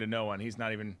talking to no one. He's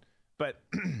not even, but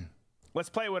let's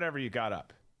play whatever you got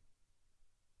up.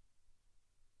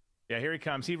 Yeah, here he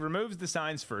comes. He removes the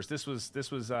signs first. This was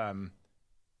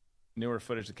newer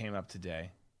footage that came up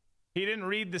today. He didn't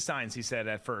read the signs, he said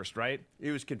at first, right? He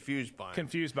was confused by them.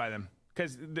 Confused by them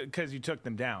because you took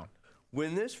them down.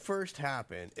 When this first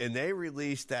happened and they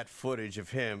released that footage of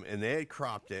him and they had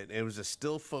cropped it, and it was a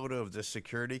still photo of the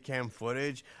security cam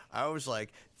footage, I was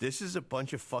like, this is a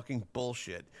bunch of fucking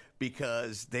bullshit,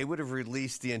 because they would have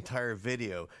released the entire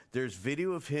video. There's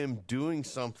video of him doing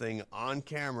something on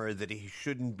camera that he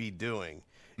shouldn't be doing.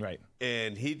 Right.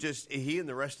 And he and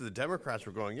the rest of the Democrats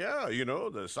were going, yeah,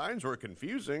 the signs were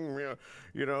confusing.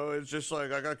 It's just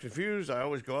like, I got confused. I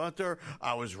always go out there.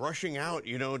 I was rushing out,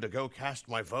 to go cast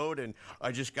my vote, and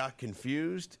I just got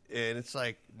confused. And it's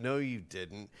like, no, you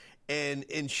didn't.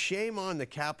 And shame on the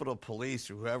Capitol Police,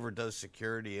 or whoever does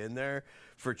security in there,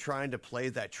 for trying to play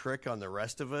that trick on the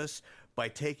rest of us by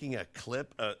taking a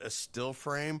clip, a still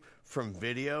frame from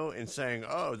video, and saying,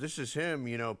 oh, this is him,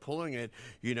 pulling it,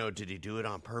 did he do it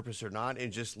on purpose or not?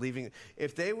 And just leaving.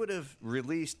 If they would have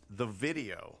released the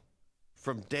video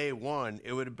from day one,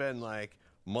 it would have been like,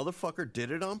 motherfucker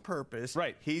did it on purpose.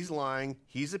 Right. He's lying.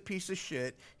 He's a piece of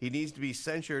shit. He needs to be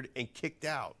censured and kicked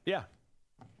out. Yeah.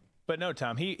 But no,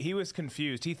 Tom, he was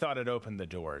confused. He thought it opened the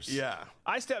doors. Yeah.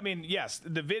 Yes,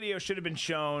 the video should have been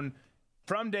shown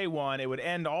from day one. It would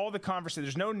end all the conversation.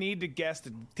 There's no need to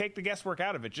take the guesswork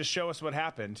out of it. Just show us what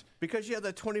happened. Because you had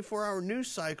that 24-hour news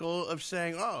cycle of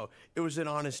saying, oh, it was an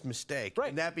honest mistake. Right.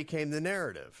 And that became the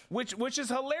narrative. Which is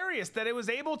hilarious that it was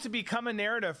able to become a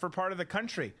narrative for part of the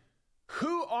country.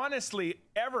 Who honestly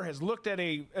ever has looked at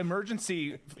a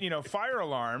emergency, fire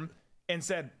alarm and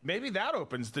said, maybe that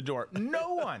opens the door?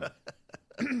 No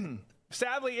one.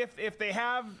 Sadly, if they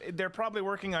have, they're probably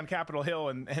working on Capitol Hill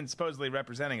and supposedly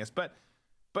representing us. But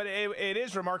it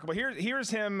is remarkable. Here's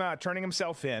him turning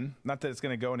himself in. Not that it's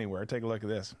going to go anywhere. Take a look at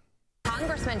this.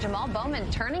 Congressman Jamal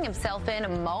Bowman turning himself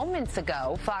in moments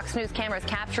ago. Fox News cameras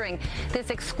capturing this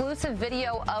exclusive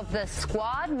video of the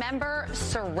squad member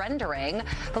surrendering.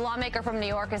 The lawmaker from New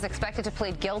York is expected to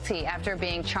plead guilty after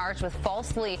being charged with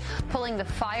falsely pulling the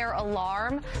fire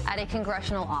alarm at a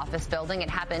congressional office building. It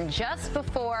happened just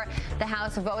before the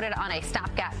House voted on a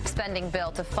stopgap spending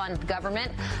bill to fund the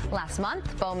government. Last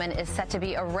month, Bowman is set to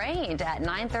be arraigned at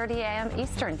 9:30 a.m.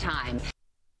 Eastern time.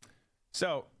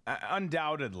 So,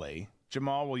 undoubtedly,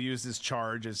 Jamal will use this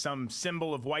charge as some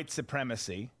symbol of white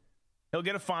supremacy. He'll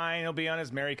get a fine. He'll be on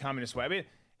his merry communist way. I mean,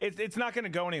 it's not going to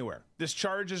go anywhere. This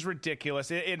charge is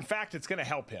ridiculous. In fact, it's going to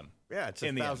help him. Yeah, it's a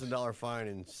 $1,000 fine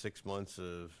and 6 months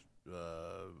of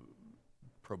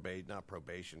not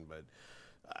probation, but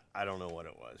I don't know what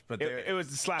it was. But it was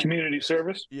the slap. Community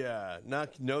service? Yeah,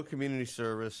 no community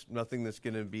service, nothing that's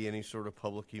going to be any sort of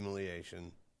public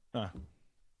humiliation.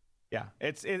 Yeah,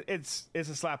 it's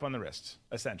a slap on the wrist,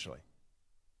 essentially.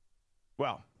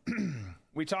 Well,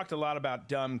 we talked a lot about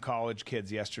dumb college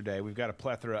kids yesterday. We've got a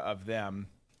plethora of them.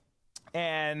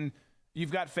 And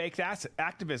you've got fake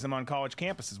activism on college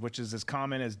campuses, which is as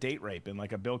common as date rape in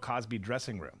like a Bill Cosby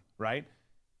dressing room, right?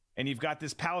 And you've got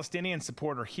this Palestinian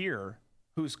supporter here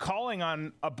who's calling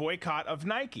on a boycott of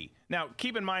Nike. Now,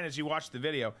 keep in mind as you watch the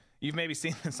video, you've maybe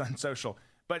seen this on social,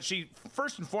 but she,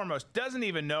 first and foremost, doesn't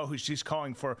even know who she's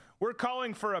calling for. We're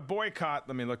calling for a boycott.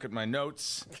 Let me look at my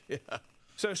notes. Yeah.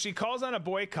 So she calls on a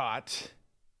boycott,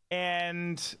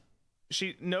 and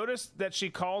she noticed that she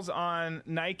calls on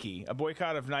Nike, a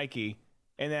boycott of Nike,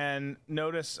 and then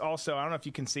notice also, I don't know if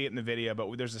you can see it in the video,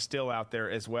 but there's a still out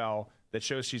there as well that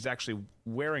shows she's actually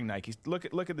wearing Nikes. Look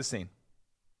at the scene.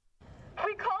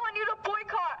 We call on you to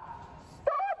boycott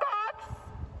Starbucks.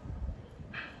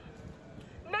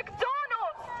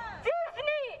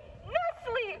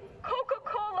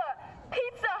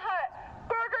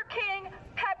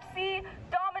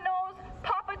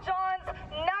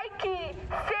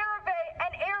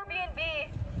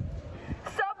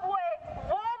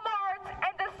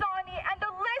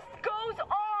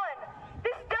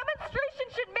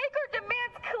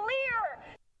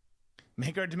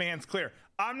 Make our demands clear.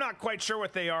 I'm not quite sure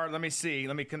what they are. Let me see.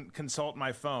 Let me consult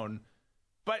my phone.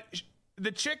 But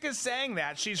the chick is saying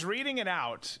that. She's reading it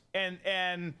out,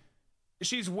 and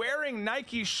she's wearing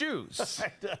Nike shoes.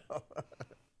 I know.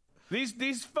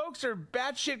 These folks are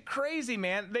batshit crazy,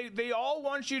 man. They all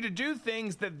want you to do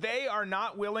things that they are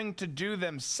not willing to do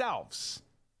themselves.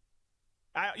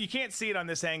 You can't see it on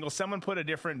this angle. Someone put a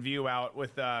different view out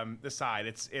with the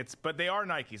side. But they are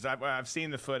Nikes. I've seen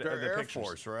the footage. They're the Air pictures.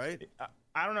 Force, right?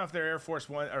 I don't know if they're Air Force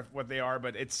One or what they are,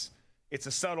 but it's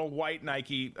a subtle white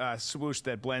Nike swoosh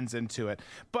that blends into it.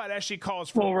 But as she calls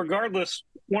for, well, regardless,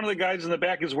 one of the guys in the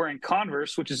back is wearing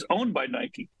Converse, which is owned by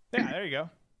Nike. Yeah, there you go.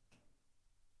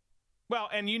 Well,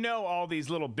 and all these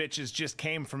little bitches just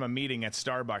came from a meeting at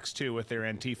Starbucks, too, with their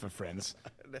Antifa friends.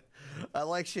 I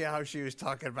like how she was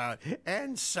talking about,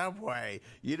 and Subway.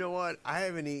 You know what? I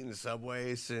haven't eaten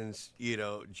Subway since,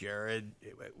 Jared,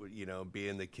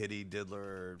 being the kitty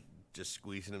diddler, just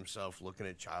squeezing himself, looking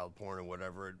at child porn or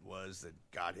whatever it was that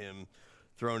got him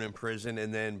thrown in prison,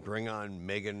 and then bring on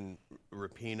Megan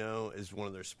Rapinoe as one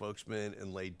of their spokesmen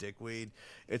and lay dickweed.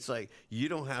 It's like, you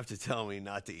don't have to tell me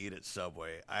not to eat at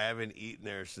Subway. I haven't eaten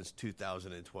there since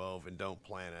 2012 and don't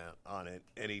plan on it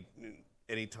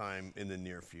any time in the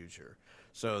near future.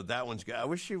 So that one's good. I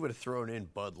wish she would have thrown in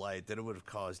Bud Light. Then it would have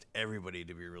caused everybody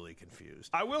to be really confused.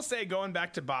 I will say, going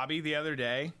back to Bobby the other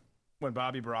day, when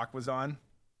Bobby Brock was on,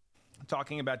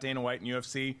 talking about Dana White and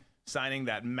UFC signing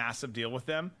that massive deal with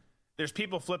them, there's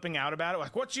people flipping out about it.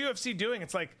 Like, what's UFC doing?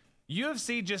 It's like,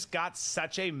 UFC just got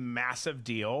such a massive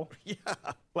deal. Yeah.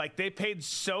 Like, they paid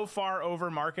so far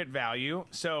over market value.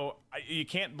 So you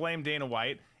can't blame Dana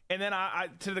White. And then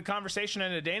to the conversation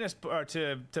and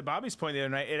to Bobby's point the other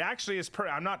night, it actually is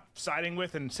I'm not siding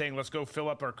with and saying, let's go fill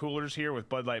up our coolers here with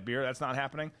Bud Light beer. That's not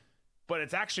happening. But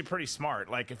it's actually pretty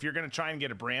smart. Like, if you're going to try and get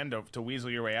a brand to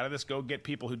weasel your way out of this, go get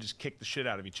people who just kick the shit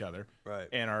out of each other. Right.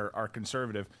 And are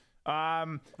conservative.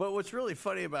 But what's really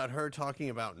funny about her talking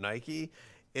about Nike,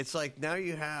 it's like now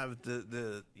you have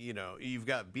you've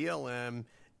got BLM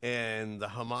and the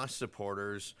Hamas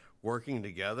supporters working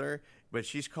together, but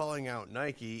she's calling out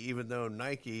Nike, even though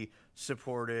Nike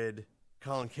supported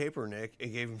Colin Kaepernick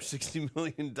and gave him $60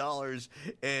 million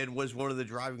and was one of the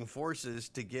driving forces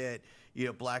to get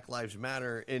Black Lives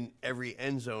Matter in every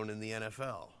end zone in the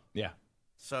NFL. Yeah.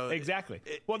 So exactly.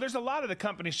 Well, there's a lot of the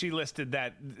companies she listed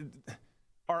that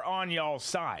are on y'all's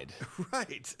side.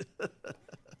 Right.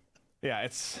 Yeah,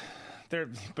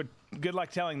 but good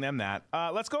luck telling them that.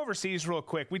 Let's go overseas real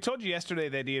quick. We told you yesterday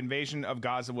that the invasion of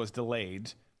Gaza was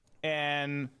delayed,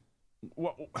 and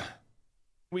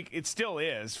it still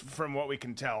is, from what we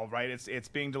can tell, right? It's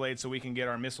being delayed so we can get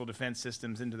our missile defense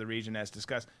systems into the region as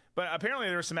discussed. But apparently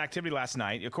there was some activity last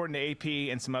night. According to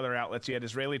AP and some other outlets, you had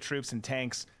Israeli troops and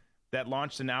tanks that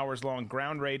launched an hours-long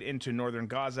ground raid into northern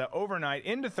Gaza overnight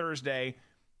into Thursday,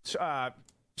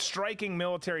 striking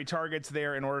military targets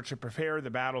there in order to prepare the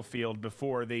battlefield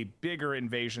before the bigger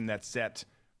invasion that's set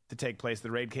to take place.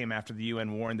 The raid came after the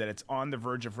UN warned that it's on the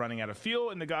verge of running out of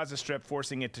fuel in the Gaza Strip,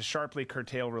 forcing it to sharply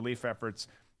curtail relief efforts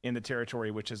in the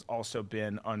territory, which has also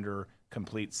been under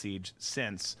complete siege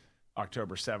since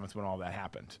October 7th when all that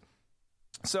happened.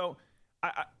 So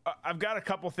I've got a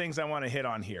couple things I want to hit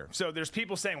on here. So there's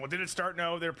people saying, well, did it start?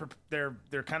 No,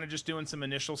 they're kind of just doing some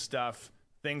initial stuff.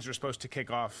 Things are supposed to kick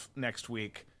off next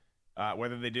week.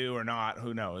 Whether they do or not,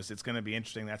 who knows? It's going to be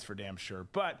interesting, that's for damn sure.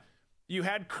 But you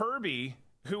had Kirby,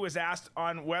 who was asked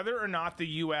on whether or not the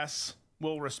U.S.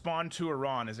 will respond to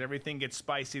Iran as everything gets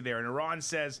spicy there. And Iran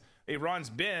says Iran's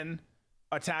been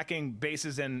attacking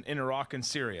bases in Iraq and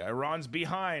Syria. Iran's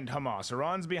behind Hamas.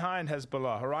 Iran's behind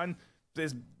Hezbollah. Iran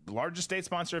is the largest state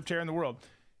sponsor of terror in the world.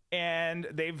 And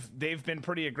they've been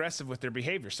pretty aggressive with their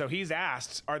behavior. So he's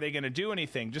asked, are they going to do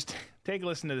anything? Just take a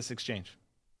listen to this exchange.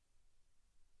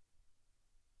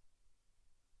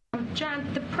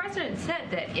 John, the president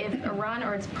said that if Iran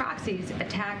or its proxies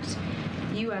attacked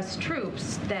U.S.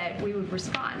 troops, that we would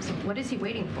respond. So what is he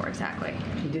waiting for exactly?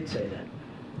 He did say that.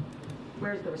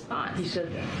 Where's the response? He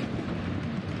said that.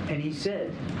 And he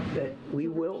said that we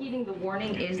will. Repeating the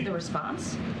warning is the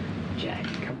response?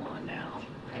 Jackie, come on now.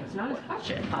 It's not a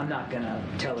question. I'm not going to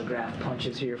telegraph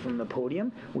punches here from the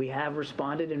podium. We have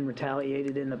responded and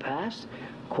retaliated in the past,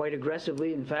 quite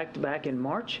aggressively, in fact, back in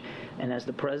March. And as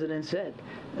the president said,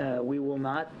 we will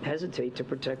not hesitate to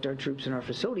protect our troops and our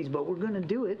facilities, but we're going to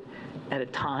do it at a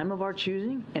time of our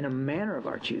choosing, in a manner of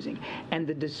our choosing. And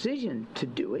the decision to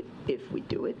do it, if we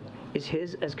do it, is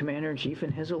his as commander-in-chief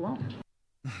and his alone.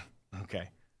 Okay.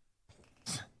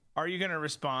 Are you going to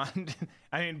respond?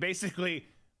 I mean, basically,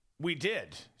 we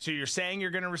did. So you're saying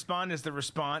you're going to respond as the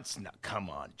response? No, come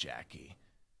on, Jackie.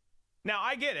 Now,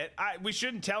 I get it. We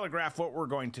shouldn't telegraph what we're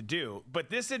going to do, but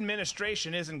this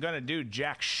administration isn't going to do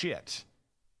jack shit.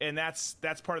 And that's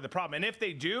part of the problem. And if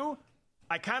they do,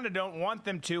 I kind of don't want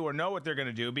them to or know what they're going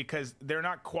to do because they're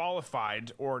not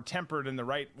qualified or tempered in the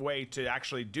right way to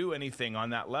actually do anything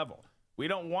on that level. We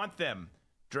don't want them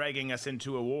dragging us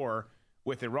into a war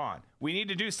with Iran. We need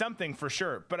to do something for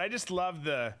sure. But I just love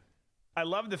the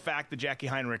fact that Jackie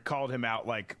Heinrich called him out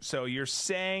like, so you're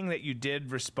saying that you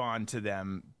did respond to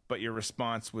them, but your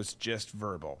response was just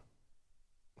verbal.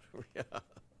 Yeah.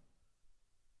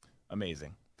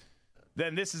 Amazing.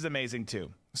 Then this is amazing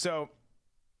too. So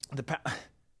the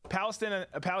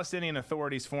Palestinian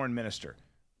Authority's foreign minister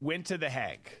went to The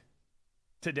Hague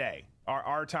today,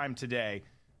 our time today.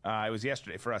 It was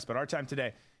yesterday for us, but our time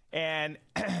today, and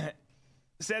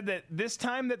said that this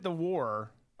time that the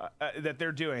war that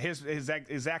they're doing, his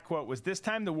exact quote was, "This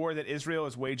time the war that Israel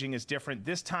is waging is different.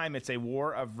 This time it's a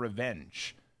war of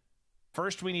revenge.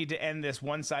 First, we need to end this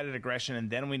one-sided aggression, and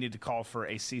then we need to call for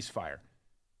a ceasefire."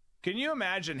 Can you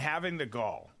imagine having the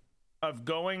gall of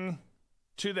going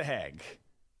to The Hague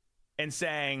and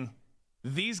saying,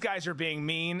 these guys are being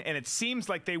mean, and it seems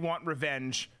like they want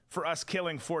revenge for us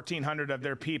killing 1,400 of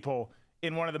their people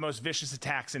in one of the most vicious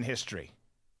attacks in history?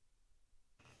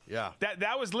 Yeah.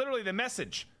 That was literally the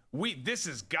message. This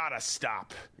has got to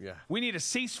stop. Yeah. We need a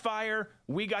ceasefire.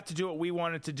 We got to do what we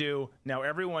wanted to do. Now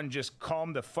everyone just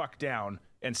calm the fuck down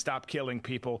and stop killing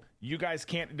people. You guys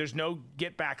can't, there's no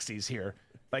get backsies here.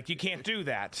 Like, you can't do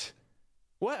that.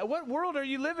 What world are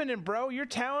you living in, bro? Your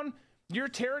town, your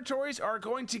territories are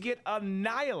going to get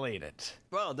annihilated.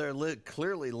 Well, they're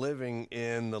clearly living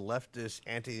in the leftist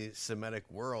anti-Semitic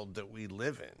world that we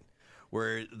live in,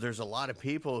 where there's a lot of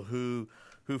people who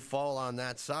fall on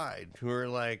that side, who are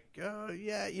like, oh,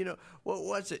 yeah, what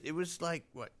was it? It was like,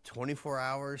 24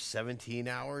 hours, 17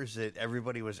 hours that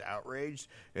everybody was outraged.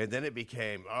 And then it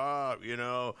became,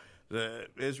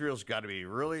 Israel's got to be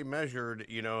really measured,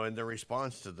 in the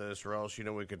response to this, or else,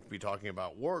 we could be talking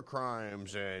about war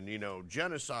crimes and,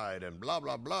 genocide and blah,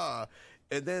 blah, blah.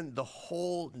 And then the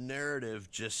whole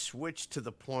narrative just switched to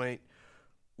the point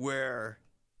where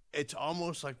it's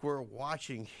almost like we're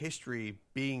watching history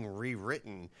being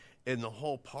rewritten, and the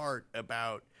whole part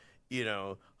about,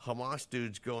 Hamas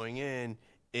dudes going in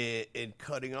and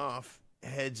cutting off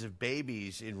heads of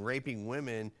babies and raping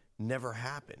women never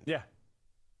happened. Yeah.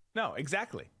 No,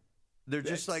 exactly. They're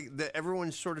just like,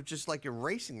 everyone's sort of just like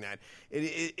erasing that.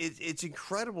 It's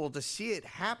incredible to see it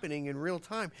happening in real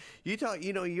time. You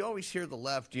always hear the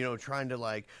left, trying to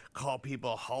like call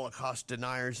people Holocaust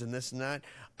deniers and this and that.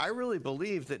 I really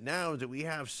believe that now that we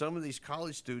have some of these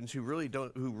college students who really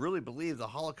believe the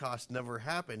Holocaust never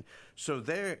happened. So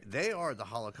they are the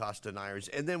Holocaust deniers.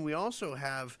 And then we also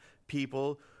have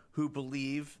people who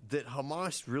believe that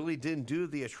Hamas really didn't do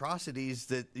the atrocities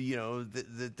that,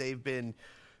 that they've been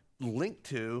linked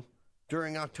to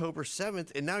during October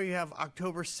 7th. And now you have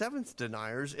October 7th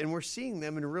deniers, and we're seeing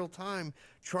them in real time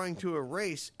trying to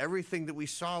erase everything that we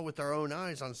saw with our own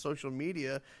eyes on social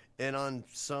media and on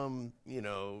some,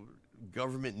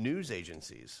 government news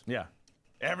agencies. Yeah.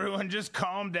 Everyone just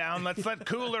calm down. Let's let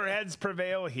cooler heads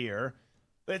prevail here.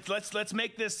 Let's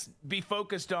make this be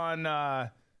focused on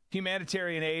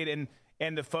humanitarian aid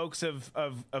and the folks of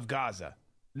Gaza.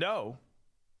 No,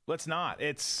 let's not.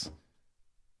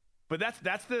 But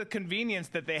that's the convenience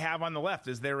that they have on the left,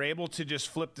 is they're able to just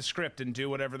flip the script and do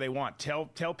whatever they want.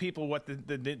 Tell people what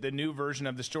the new version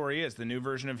of the story is, the new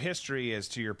version of history is,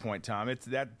 to your point, Tom.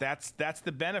 That's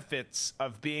the benefits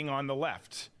of being on the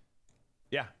left.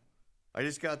 Yeah. I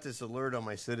just got this alert on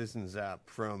my Citizens app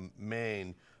from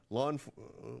Maine.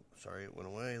 Sorry, it went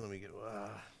away. Let me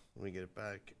get it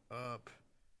back up.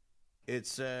 It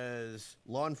says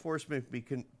law enforcement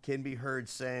can be heard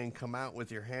saying, "Come out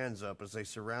with your hands up," as they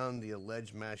surround the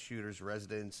alleged mass shooter's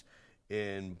residence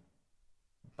in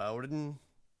Bowden,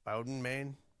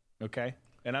 Maine. Okay.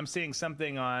 And I'm seeing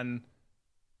something on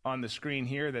the screen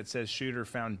here that says shooter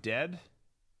found dead.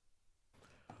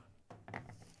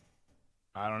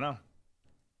 I don't know.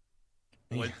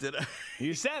 What did I?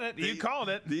 You said it. You called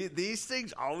it. These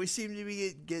things always seem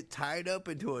to get tied up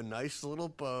into a nice little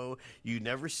bow. You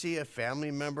never see a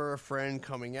family member or friend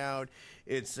coming out.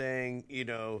 It's saying,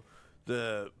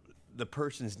 the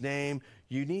person's name.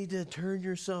 You need to turn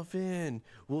yourself in.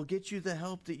 We'll get you the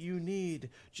help that you need.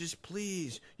 Just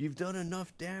please. You've done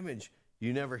enough damage.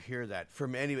 You never hear that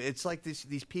from anyone. It's like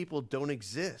these people don't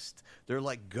exist. They're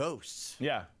like ghosts.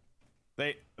 Yeah,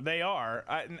 they are.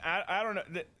 I don't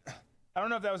know. I don't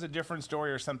know if that was a different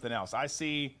story or something else. I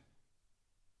see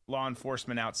law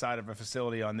enforcement outside of a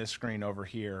facility on this screen over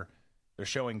here. They're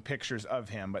showing pictures of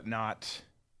him, but not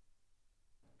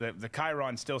The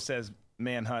Chiron still says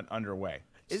manhunt underway.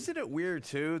 Isn't it weird,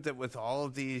 too, that with all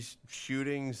of these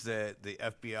shootings that the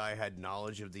FBI had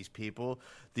knowledge of these people,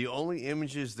 the only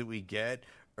images that we get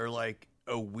are like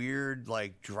a weird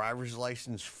like driver's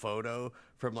license photo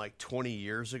from like 20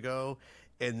 years ago,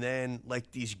 and then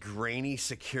like these grainy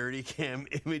security cam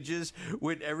images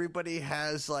when everybody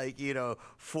has like, 4K,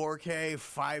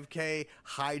 5K,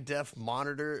 high def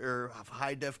monitor or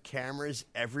high def cameras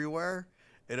everywhere.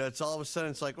 And it's all of a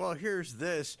sudden, it's like, well, here's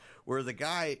this, where the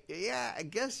guy, I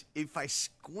guess if I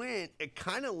squint, it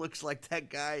kind of looks like that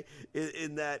guy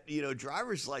in that,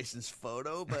 driver's license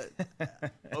photo. But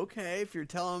okay, if you're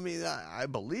telling me that, I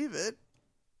believe it.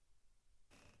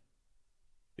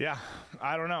 Yeah,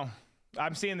 I don't know.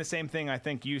 I'm seeing the same thing I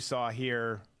think you saw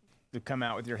here to come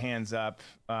out with your hands up.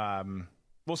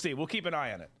 We'll see. We'll keep an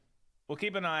eye on it. We'll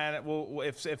keep an eye on it. We'll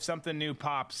if something new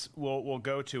pops, we'll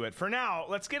go to it. For now,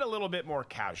 let's get a little bit more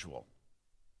casual.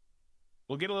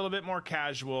 We'll get a little bit more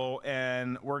casual,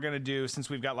 and we're going to do, since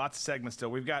we've got lots of segments still,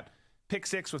 we've got Pick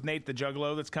Six with Nate the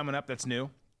Juggalo that's coming up. That's new.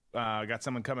 Got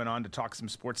someone coming on to talk some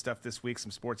sports stuff this week,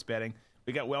 some sports betting.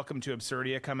 We got Welcome to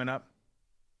Absurdia coming up.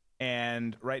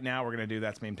 And right now, we're going to do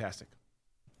That's Meme-tastic.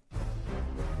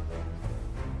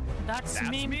 That's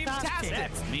meme-tastic.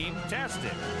 That's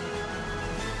meme-tastic.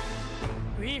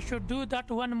 We should do that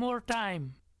one more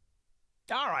time.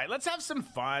 All right, let's have some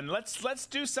fun. Let's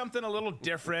do something a little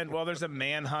different. Well, there's a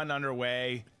manhunt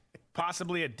underway,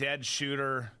 possibly a dead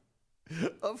shooter.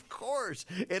 Of course.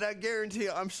 And I guarantee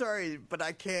you, I'm sorry, but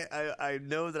I can't. I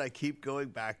know that I keep going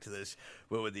back to this.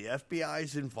 But when the FBI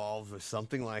is involved with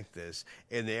something like this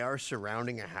and they are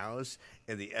surrounding a house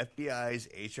and the FBI's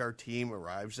HR team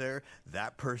arrives there,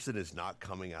 that person is not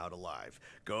coming out alive.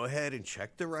 Go ahead and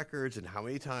check the records and how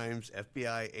many times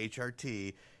FBI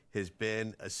HRT has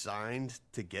been assigned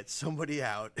to get somebody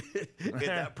out and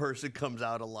that person comes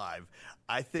out alive.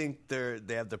 I think they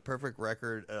have the perfect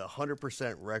record,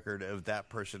 100% record of that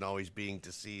person always being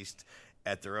deceased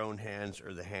at their own hands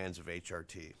or the hands of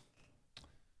HRT.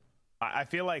 I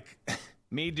feel like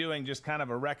me doing just kind of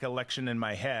a recollection in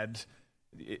my head,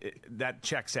 that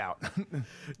checks out.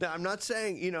 Now, I'm not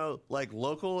saying, like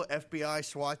local FBI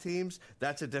SWAT teams,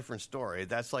 that's a different story.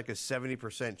 That's like a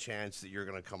 70% chance that you're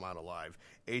going to come out alive.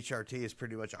 HRT is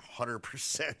pretty much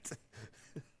 100%.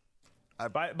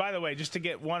 By the way, just to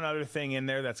get one other thing in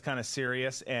there that's kind of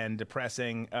serious and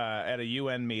depressing, at a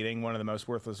UN meeting, one of the most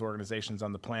worthless organizations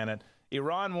on the planet,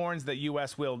 Iran warns that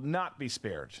U.S. will not be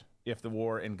spared if the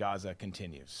war in Gaza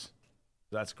continues.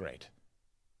 That's great.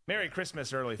 Merry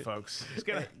Christmas early, folks.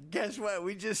 Guess what?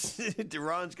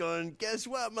 Iran's going, guess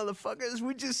what, motherfuckers?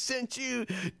 We just sent you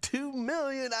 2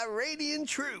 million Iranian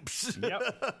troops. Yep.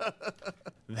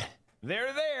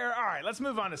 They're there. All right, let's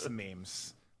move on to some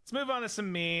memes.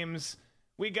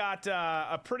 We got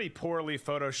a pretty poorly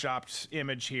photoshopped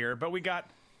image here, but we got...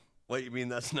 What, you mean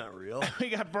that's not real? We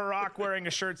got Barack wearing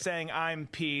a shirt saying, I'm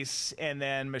peace, and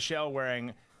then Michelle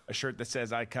wearing a shirt that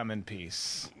says, I come in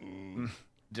peace.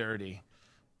 Dirty.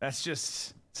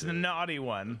 It's a naughty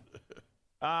one.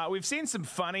 We've seen some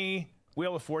funny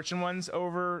Wheel of Fortune ones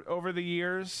over the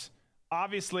years.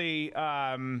 Obviously,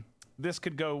 this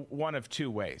could go one of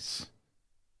two ways.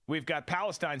 We've got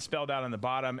Palestine spelled out on the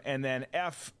bottom, and then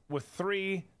F with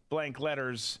 3 blank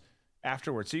letters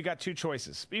afterwards. So you got 2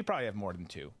 choices. You probably have more than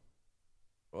 2.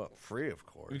 Well, free, of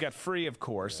course. We've got free, of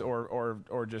course, yeah.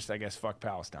 or just, I guess, fuck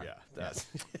Palestine. Yeah,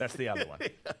 that's the other one.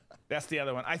 That's the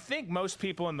other one. I think most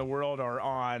people in the world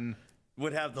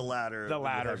would have the latter. The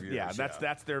latter, yours,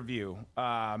 that's their view.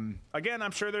 Again,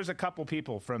 I'm sure there's a couple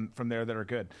people from there that are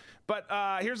good. But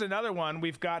here's another one.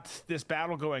 We've got this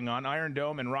battle going on, Iron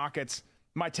Dome and rockets.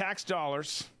 My tax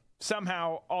dollars,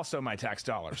 somehow also my tax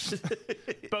dollars.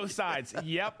 Both sides.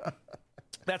 Yep.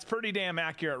 That's pretty damn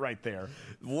accurate right there.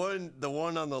 The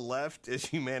one on the left is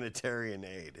humanitarian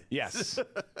aid. Yes,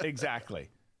 exactly.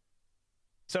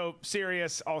 So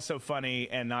serious, also funny,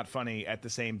 and not funny at the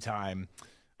same time.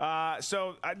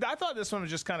 So I thought this one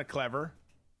was just kind of clever.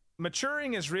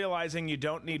 Maturing is realizing you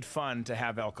don't need fun to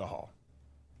have alcohol.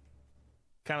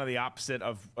 Kind of the opposite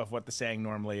of what the saying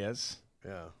normally is.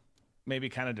 Yeah. Maybe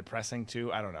kind of depressing,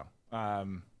 too. I don't know.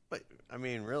 But, I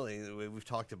mean, really, we've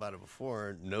talked about it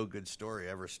before. No good story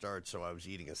ever starts, so I was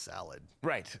eating a salad.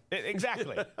 Right.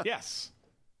 Exactly. Yes.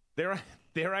 There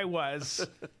I was.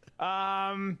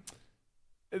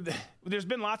 There's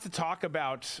been lots of talk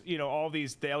about, all the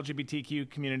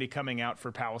LGBTQ community coming out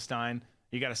for Palestine.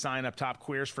 You got to sign up top,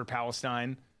 Queers for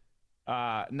Palestine.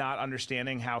 Not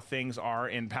understanding how things are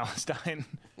in Palestine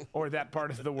or that part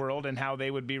of the world and how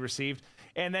they would be received.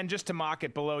 And then just to mock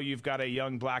it below, you've got a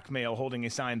young black male holding a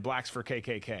sign, Blacks for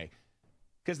KKK.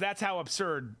 because that's how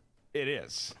absurd it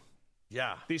is.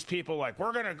 Yeah. These people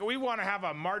we want to have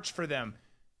a march for them.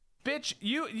 Bitch,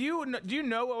 do you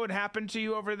know what would happen to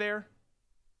you over there?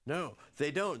 No,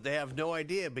 they don't. They have no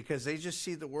idea because they just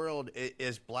see the world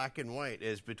as black and white,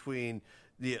 as between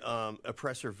the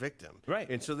oppressor victim. Right.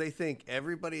 And so they think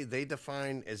everybody they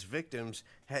define as victims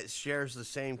shares the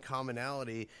same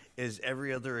commonality as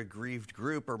every other aggrieved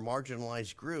group or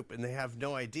marginalized group. And they have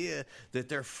no idea that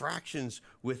they're fractions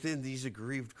within these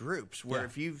aggrieved groups. Where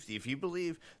if you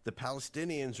believe the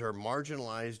Palestinians are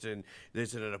marginalized and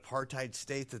there's an apartheid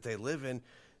state that they live in,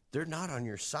 they're not on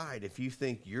your side if you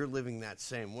think you're living that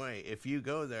same way. If you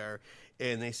go there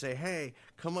and they say, hey,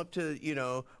 come up to,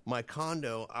 my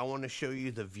condo, I want to show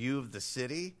you the view of the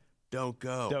city, don't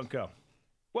go. Don't go.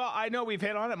 Well, I know we've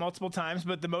hit on it multiple times,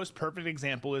 but the most perfect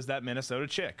example is that Minnesota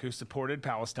chick who supported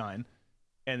Palestine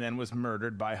and then was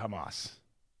murdered by Hamas.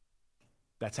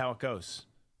 That's how it goes.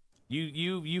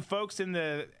 You folks in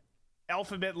the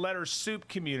alphabet letter soup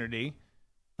community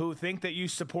who think that you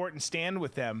support and stand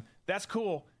with them, that's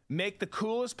cool. Make the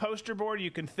coolest poster board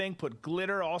you can think, put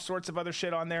glitter, all sorts of other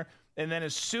shit on there. And then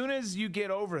as soon as you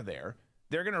get over there,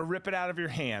 they're going to rip it out of your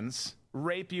hands,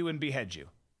 rape you, and behead you.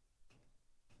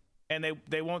 And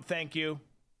they won't thank you.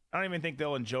 I don't even think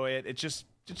they'll enjoy it. It's just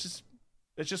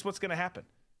what's going to happen.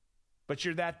 But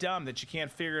you're that dumb that you can't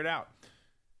figure it out.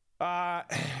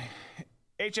 HMM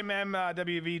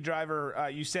WV driver,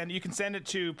 you can send it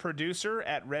to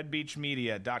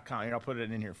producer@redbeachmedia.com. Here, I'll put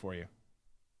it in here for you.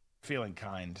 Feeling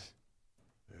kind.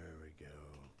 There we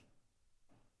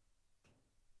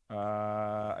go.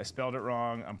 I spelled it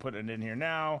wrong. I'm putting it in here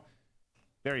now.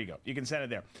 There you go. You can send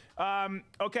it there.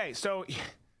 Okay, so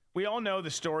we all know the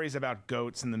stories about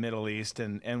goats in the Middle East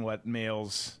and what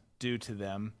males do to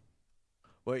them.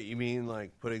 What, you mean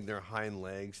like putting their hind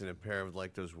legs in a pair of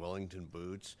like those Wellington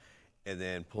boots and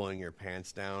then pulling your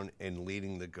pants down and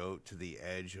leading the goat to the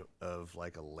edge of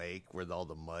like a lake where all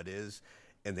the mud is?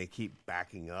 And they keep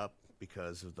backing up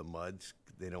because of the mud.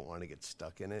 They don't want to get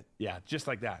stuck in it. Yeah, just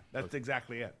like that. That's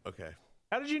exactly it. Okay.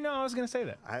 How did you know I was going to say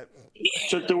that?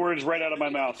 Took the words right out of my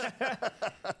mouth.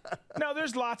 No,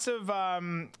 there's lots of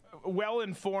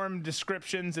well-informed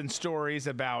descriptions and stories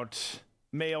about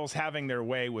males having their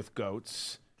way with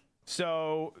goats.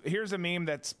 So here's a meme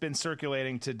that's been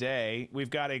circulating today. We've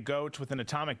got a goat with an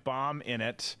atomic bomb in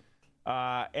it,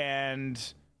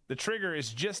 and the trigger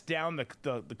is just down the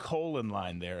colon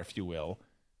line there, if you will.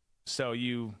 So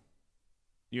you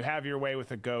have your way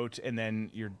with a goat, and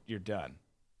then you're done.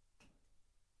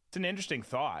 It's an interesting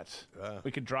thought.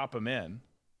 We could drop them in.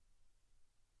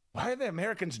 Why are the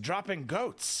Americans dropping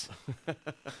goats?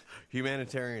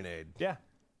 Humanitarian aid. Yeah.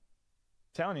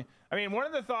 Telling you. I mean, one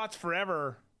of the thoughts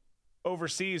forever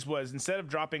overseas was instead of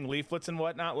dropping leaflets and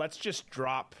whatnot, let's just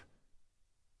drop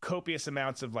copious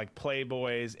amounts of like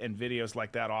Playboys and videos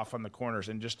like that off on the corners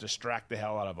and just distract the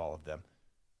hell out of all of them.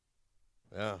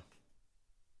 Yeah.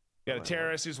 Got a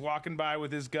terrorist who's walking by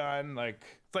with his gun. Like,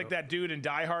 it's like that dude in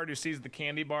Die Hard who sees the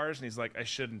candy bars and he's like, I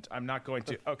shouldn't. I'm not going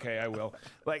to. Okay, I will.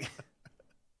 Like,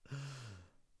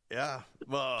 yeah.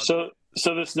 Well, so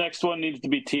this next one needs to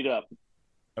be teed up.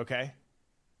 Okay.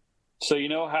 So you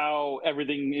know how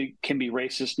everything can be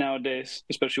racist nowadays,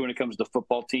 especially when it comes to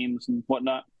football teams and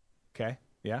whatnot? Okay.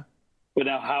 Yeah. But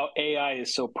now how AI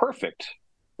is so perfect,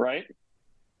 right?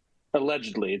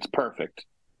 Allegedly, it's perfect.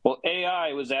 Well,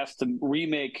 AI was asked to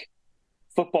remake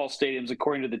football stadiums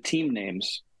according to the team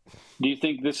names. Do you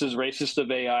think this is racist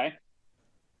of AI?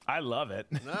 I love it.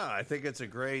 No, I think it's a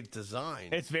great design.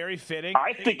 It's very fitting.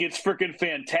 I think it's freaking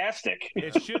fantastic.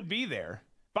 It should be there.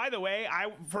 By the way,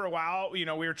 for a while, we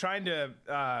were trying to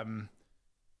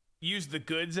use the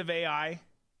goods of AI.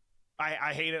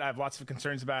 I hate it. I have lots of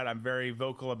concerns about it. I'm very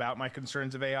vocal about my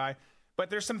concerns of AI. But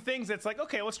there's some things that's like,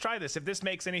 okay, let's try this. If this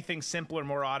makes anything simpler,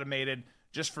 more automated,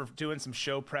 just for doing some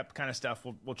show prep kind of stuff,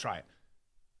 we'll try it.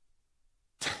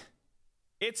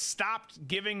 It stopped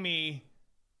giving me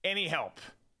any help.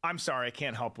 I'm sorry, I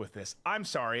can't help with this. I'm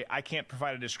sorry, I can't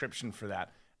provide a description for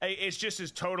that. It's just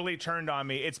as totally turned on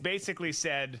me. It's basically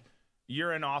said,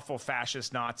 you're an awful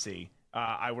fascist Nazi.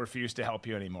 I refuse to help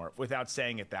you anymore, without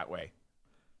saying it that way.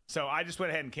 So I just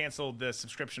went ahead and canceled the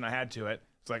subscription I had to it.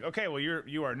 It's like, okay, well,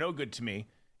 you are no good to me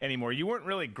anymore. You weren't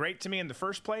really great to me in the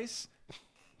first place,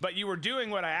 but you were doing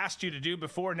what I asked you to do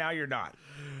before. Now you're not.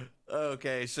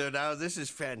 Okay, so now this is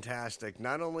fantastic.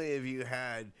 Not only have you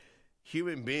had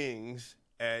human beings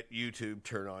at YouTube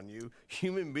turn on you,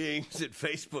 human beings at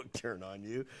Facebook turn on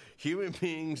you, human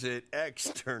beings at X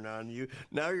turn on you,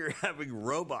 now you're having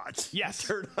robots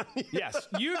turn on you. Yes,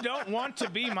 you don't want to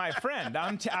be my friend.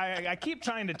 I keep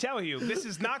trying to tell you, this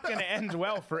is not going to end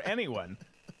well for anyone.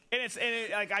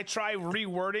 like I try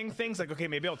rewording things like, okay,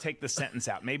 maybe I'll take the sentence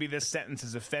out. Maybe this sentence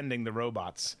is offending the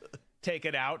robots. Take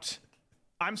it out.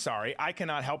 I'm sorry, I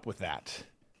cannot help with that.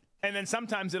 And then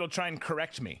sometimes it'll try and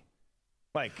correct me.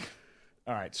 Like,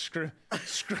 all right, screw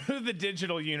the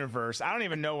digital universe. I don't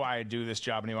even know why I do this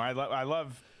job anymore. I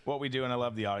love what we do, and I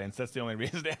love the audience. That's the only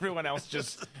reason. Everyone else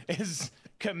just is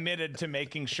committed to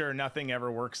making sure nothing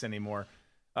ever works anymore.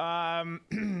 Here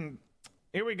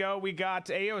we go. We got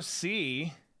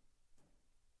AOC,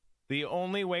 the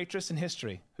only waitress in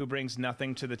history who brings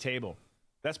nothing to the table.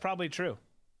 That's probably true.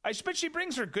 But she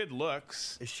brings her good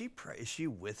looks. Is she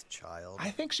with child? I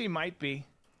think she might be.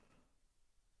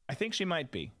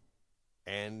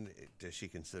 And does she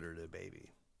consider it a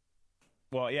baby?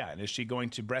 Well, yeah. And is she going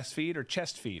to breastfeed or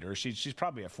chest feed? Or she's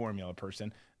probably a formula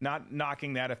person. Not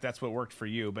knocking that if that's what worked for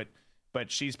you,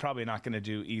 but she's probably not going to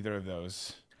do either of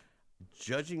those.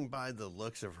 Judging by the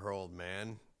looks of her old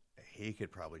man, he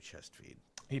could probably chest feed.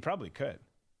 He probably could,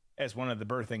 as one of the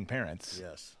birthing parents.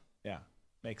 Yes. Yeah.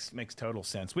 Makes total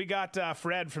sense. We got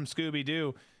Fred from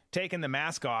Scooby-Doo taking the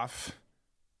mask off.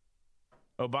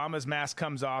 Obama's mask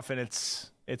comes off, and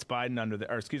it's Biden under there.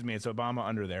 Or excuse me, it's Obama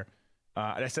under there.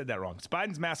 I said that wrong. It's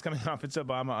Biden's mask coming off. It's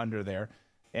Obama under there.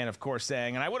 And, of course,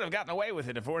 saying, and I would have gotten away with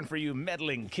it if it weren't for you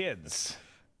meddling kids.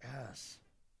 Yes.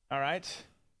 All right.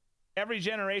 Every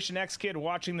Generation X kid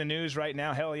watching the news right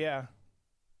now, hell yeah.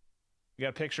 We got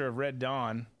a picture of Red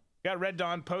Dawn. Got a Red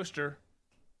Dawn poster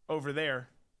over there.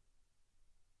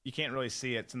 You can't really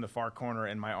see it. It's in the far corner,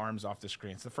 and my arm's off the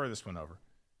screen. It's the furthest one over.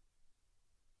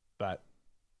 But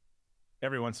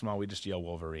every once in a while, we just yell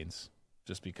Wolverines,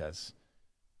 just because.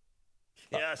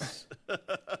 Yes.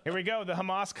 Here we go. The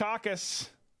Hamas caucus.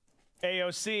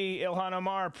 AOC, Ilhan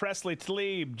Omar, Presley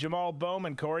Tlaib, Jamal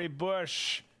Bowman, Cori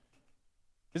Bush.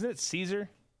 Isn't it Caesar?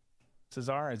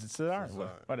 Cesar? Is it Cesar?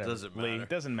 Whatever. Doesn't matter. Lee.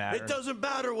 Doesn't matter. It doesn't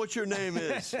matter what your name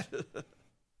is.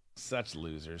 Such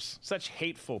losers. Such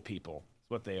hateful people. That's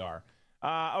what they are.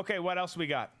 Okay, what else we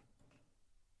got?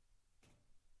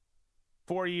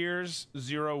 4 years,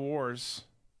 0 wars.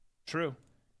 True.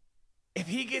 If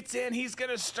he gets in, he's going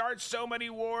to start so many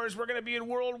wars. We're going to be in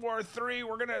World War III.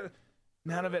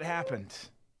 None of it happened.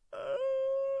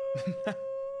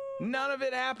 None of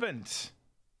it happened.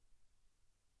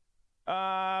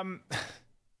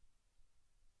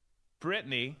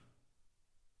 Brittany,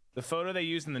 the photo they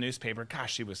used in the newspaper,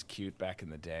 gosh, she was cute back in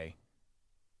the day.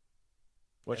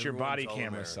 What your body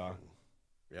camera saw.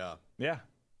 Yeah. Yeah.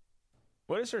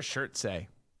 What does her shirt say?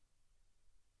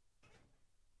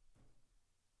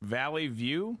 Valley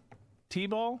View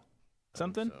T-ball?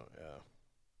 Something? So,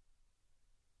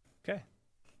 yeah. Okay.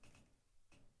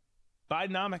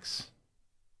 Bidenomics.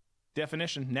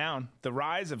 Definition, noun. The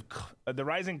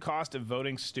rising cost of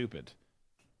voting stupid.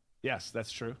 Yes,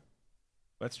 that's true.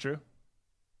 That's true.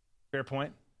 Fair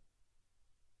point.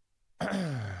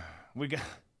 We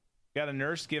got a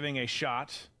nurse giving a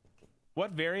shot.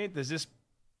 What variant does this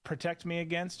protect me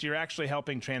against? You're actually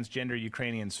helping transgender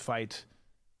Ukrainians fight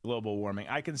global warming.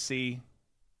 I can see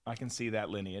that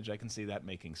lineage. I can see that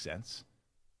making sense.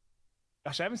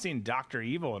 Gosh, I haven't seen Dr.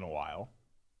 Evil in a while.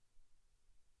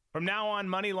 From now on,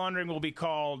 money laundering will be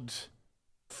called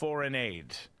foreign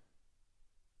aid.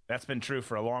 That's been true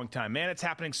for a long time. Man, it's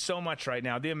happening so much right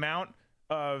now. The amount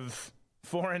of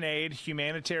foreign aid,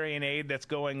 humanitarian aid that's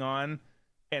going on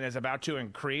and is about to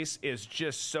increase is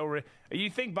just so... You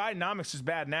think Bidenomics is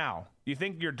bad now. You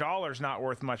think your dollar's not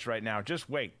worth much right now. Just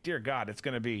wait. Dear God, it's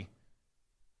going to be...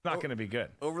 not going to be good.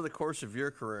 Over the course of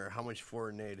your career, how much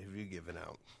foreign aid have you given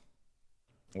out?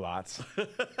 Lots.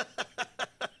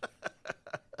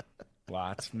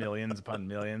 Lots. Millions upon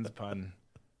millions upon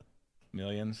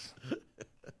millions.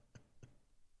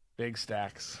 Big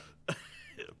stacks.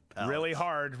 Really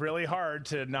hard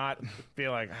to not be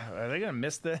like, are they going to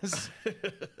miss this?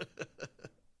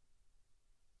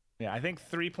 Yeah, I think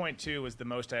 3.2 was the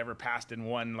most I ever passed in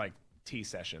one tea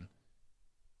session.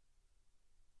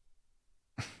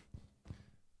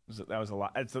 That was a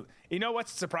lot. You know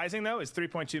what's surprising though is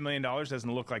 $3.2 million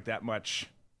doesn't look like that much.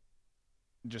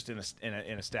 Just in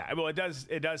a stat. Well, it does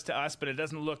to us, but it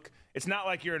doesn't look. It's not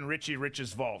like you're in Richie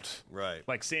Rich's vault, right?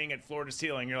 Like seeing it floor to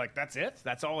ceiling. You're like, that's it.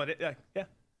 That's all it is.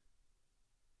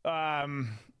 Yeah.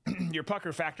 Your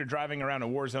pucker factor driving around a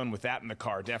war zone with that in the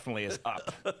car definitely is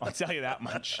up. I'll tell you that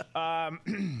much.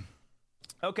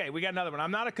 Okay, we got another one. I'm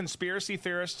not a conspiracy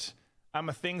theorist. I'm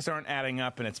a things aren't adding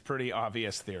up and it's pretty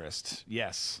obvious theorist.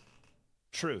 Yes.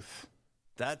 Truth.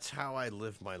 That's how I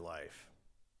live my life.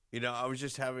 You know, I was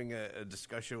just having a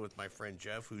discussion with my friend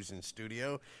Jeff, who's in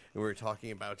studio, and we were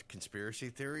talking about conspiracy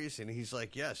theories, and he's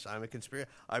like, yes, I'm a conspiracy.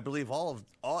 I believe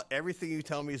everything you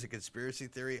tell me is a conspiracy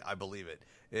theory. I believe it.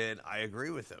 And I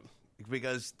agree with him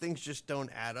because things just don't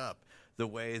add up the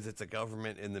way that the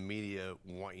government and the media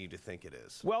want you to think it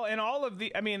is. Well, and all of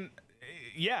the, I mean,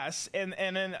 yes, and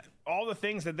then all the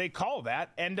things that they call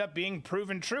that end up being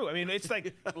proven true. I mean, it's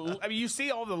like, I mean, you see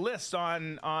all the lists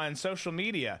on social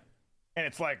media. And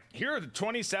it's like, here are the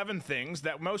 27 things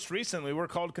that most recently were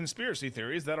called conspiracy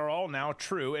theories that are all now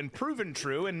true and proven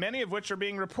true, and many of which are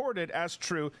being reported as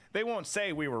true. They won't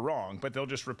say we were wrong, but they'll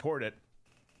just report it.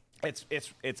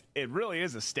 It really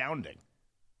is astounding.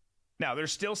 Now,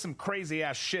 there's still some crazy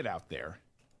ass shit out there.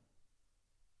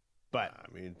 But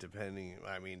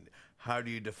I mean, how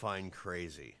do you define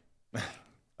crazy?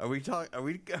 Are we going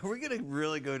to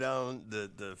really go down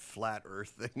the flat Earth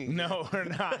thing? No, we're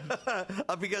not.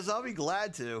 Because I'll be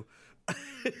glad to.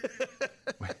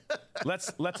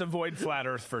 Let's avoid flat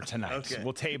Earth for tonight. Okay.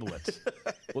 We'll table it.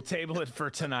 We'll table it for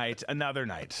tonight, another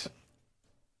night.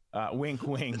 Wink,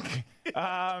 wink.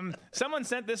 Someone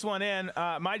sent this one in.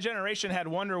 My generation had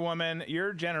Wonder Woman.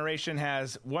 Your generation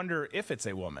has Wonder If It's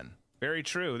a Woman. Very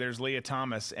true. There's Leah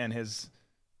Thomas and his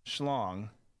schlong.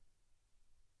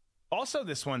 Also,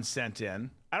 this one sent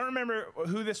in. I don't remember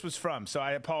who this was from, so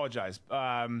I apologize.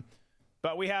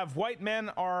 But we have white men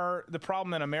are the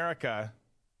problem in America.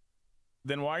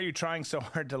 Then why are you trying so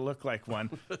hard to look like one?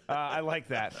 I like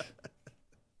that.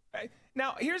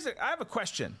 Now, I have a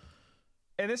question,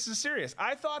 and this is serious.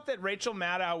 I thought that Rachel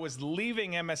Maddow was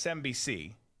leaving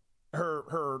MSNBC,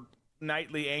 her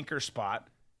nightly anchor spot,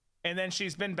 and then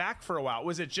she's been back for a while.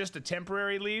 Was it just a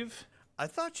temporary leave? I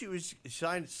thought she was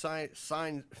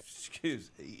signed.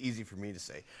 Easy for me to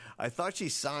say. I thought she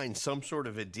signed some sort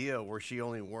of a deal where she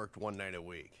only worked one night a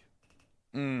week.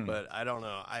 But I don't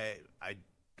know. I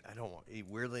don't.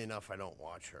 Weirdly enough, I don't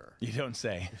watch her. You don't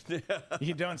say.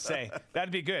 You don't say.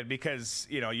 That'd be good because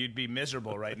you'd be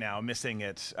miserable right now missing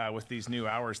it with these new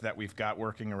hours that we've got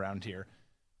working around here.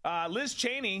 Liz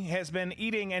Cheney has been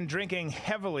eating and drinking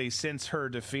heavily since her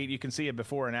defeat. You can see a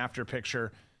before and after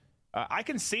picture. I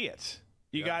can see it.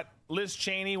 You got Liz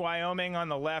Cheney, Wyoming on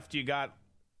the left. You got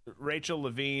Rachel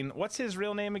Levine. What's his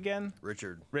real name again?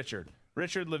 Richard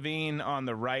Levine on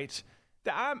the right.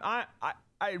 I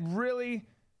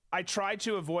try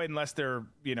to avoid, unless they're,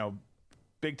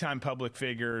 big time public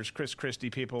figures, Chris Christie,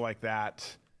 people like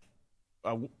that,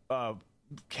 a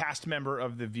cast member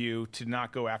of The View, to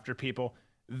not go after people.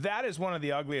 That is one of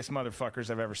the ugliest motherfuckers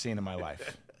I've ever seen in my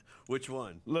life. Which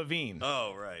one? Levine.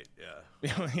 Oh, right.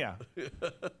 Yeah. Yeah.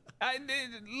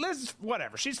 Liz,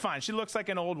 whatever. She's fine. She looks like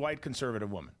an old white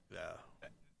conservative woman. Yeah.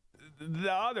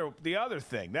 The other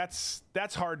thing, that's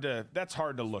hard to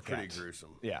look at. Pretty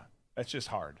gruesome. Yeah. That's just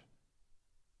hard.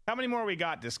 How many more we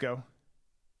got, Disco?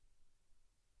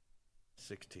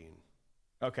 16.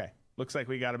 Okay. Looks like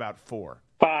we got about 4.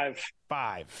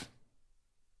 5.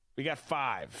 We got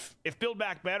 5. If Build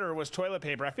Back Better was toilet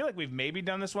paper, I feel like we've maybe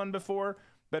done this one before,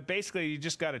 but basically you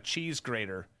just got a cheese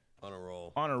grater. On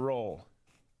a roll.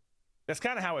 That's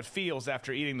kind of how it feels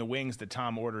after eating the wings that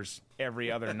Tom orders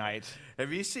every other night.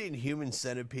 Have you seen Human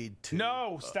Centipede 2?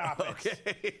 No, stop it.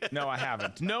 Okay. No, I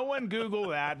haven't. No one Google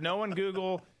that. No one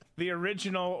Google the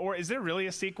original. Or is there really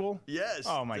a sequel? Yes.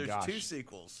 Oh, my gosh. There's 2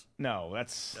 sequels. No,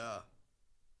 that's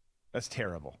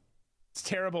terrible. It's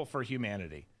terrible for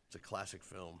humanity. It's a classic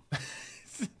film.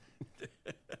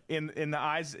 In the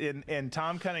eyes, in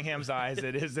Tom Cunningham's eyes,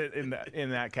 it is in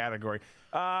that category.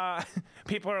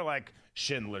 People are like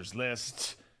Schindler's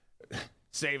List,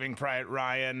 Saving Private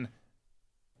Ryan,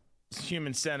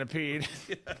 Human Centipede.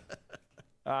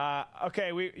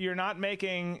 Okay, you're not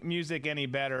making music any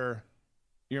better.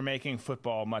 You're making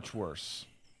football much worse.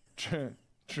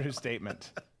 True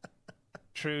statement.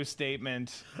 True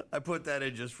statement. I put that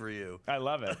in just for you. I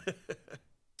love it.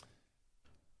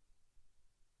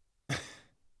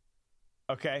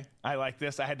 Okay, I like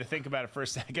this. I had to think about it for a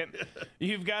second.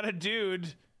 You've got a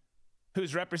dude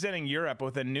who's representing Europe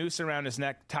with a noose around his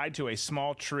neck tied to a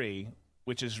small tree,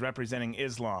 which is representing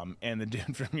Islam, and the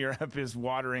dude from Europe is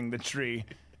watering the tree,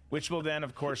 which will then,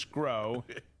 of course, grow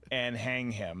and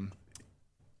hang him.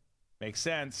 Makes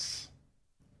sense.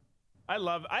 I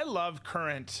love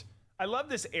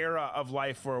this era of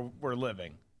life where we're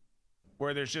living,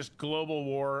 where there's just global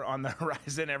war on the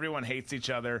horizon. Everyone hates each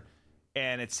other.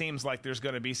 And it seems like there's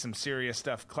going to be some serious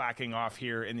stuff clacking off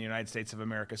here in the United States of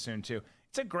America soon, too.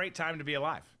 It's a great time to be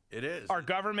alive. It is. Our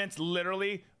government's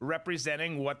literally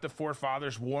representing what the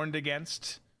forefathers warned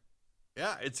against.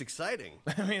 Yeah, it's exciting.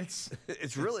 I mean,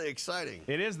 it's really exciting.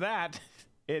 It is that.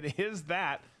 It is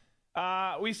that.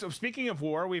 So speaking of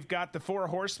war, we've got the 4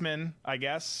 horsemen, I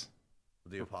guess.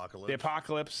 The apocalypse. The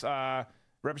apocalypse,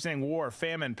 representing war,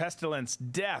 famine, pestilence,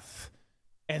 death.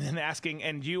 And then asking,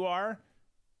 and you are?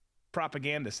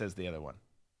 Propaganda, says the other one.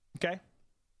 Okay.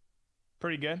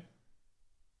 Pretty good.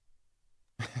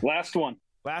 Last one.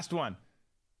 Last one.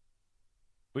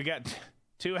 We got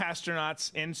 2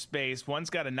 astronauts in space. One's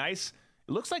got a nice,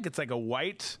 it looks like it's like a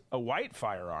white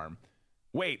firearm.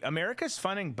 Wait, America's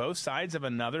funding both sides of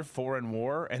another foreign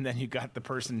war, and then you got the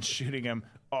person shooting him.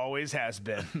 Always has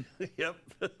been. Yep.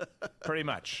 Pretty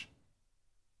much.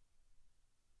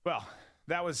 Well,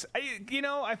 that was,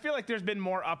 I feel like there's been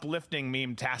more uplifting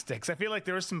meme-tastics. I feel like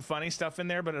there was some funny stuff in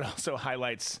there, but it also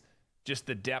highlights just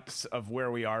the depths of where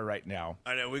we are right now.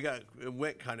 I know, it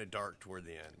went kind of dark toward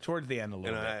the end. Towards the end a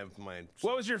little bit. I have mine.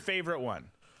 What was your favorite one?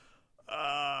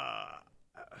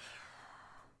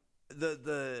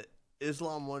 The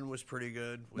Islam one was pretty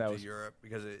good with Europe,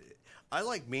 because I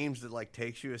like memes that like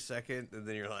takes you a second and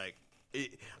then you're like,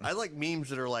 I like memes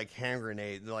that are like hand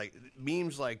grenades, like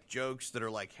memes like jokes that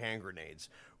are like hand grenades,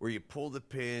 where you pull the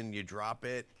pin, you drop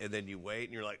it, and then you wait,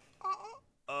 and you're like,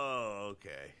 oh,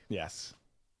 okay. Yes.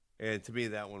 And to me,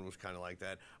 that one was kind of like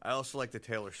that. I also like the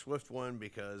Taylor Swift one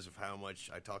because of how much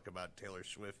I talk about Taylor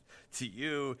Swift to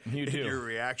you. You do. Your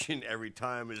reaction every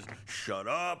time is, shut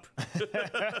up.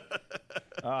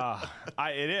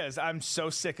 It is. I'm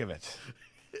so sick of it.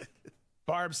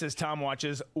 Barb says Tom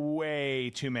watches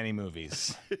way too many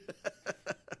movies.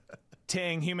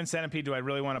 Ting, Human Centipede, do I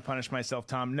really want to punish myself,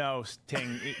 Tom? No,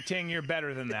 Ting, you're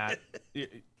better than that.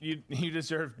 You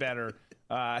deserve better.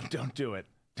 Don't do it.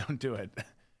 Don't do it.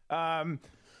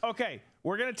 Okay,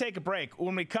 we're going to take a break.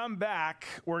 When we come back,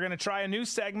 we're going to try a new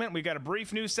segment. We've got a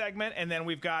brief news segment, and then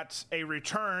we've got a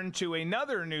return to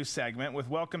another news segment with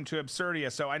Welcome to Absurdia.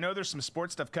 So I know there's some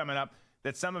sports stuff coming up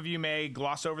that some of you may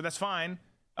gloss over. That's fine.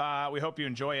 We hope you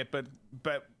enjoy it, but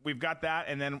we've got that,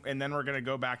 and then we're going to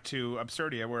go back to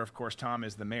Absurdia, where, of course, Tom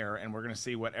is the mayor, and we're going to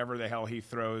see whatever the hell he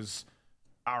throws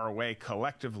our way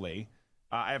collectively.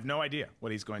 I have no idea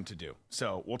what he's going to do.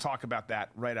 So we'll talk about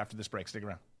that right after this break. Stick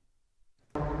around.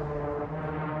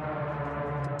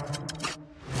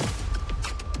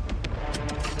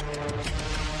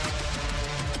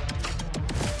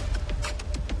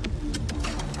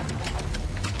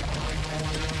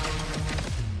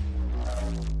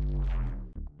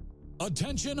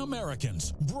 Attention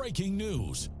Americans, breaking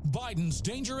news. Biden's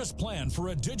dangerous plan for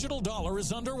a digital dollar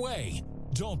is underway.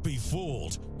 Don't be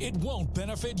fooled. It won't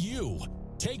benefit you.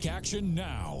 Take action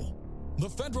now. The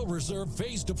Federal Reserve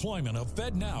phased deployment of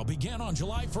FedNow began on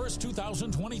July 1st,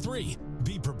 2023.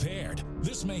 Be prepared.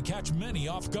 This may catch many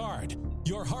off guard.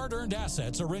 Your hard-earned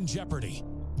assets are in jeopardy.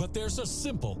 But there's a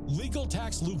simple legal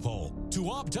tax loophole to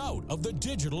opt out of the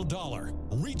digital dollar.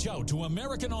 Reach out to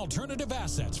American Alternative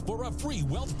Assets for a free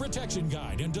wealth protection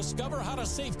guide and discover how to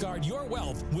safeguard your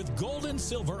wealth with gold and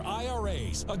silver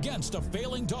IRAs against a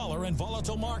failing dollar and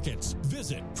volatile markets.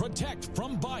 Visit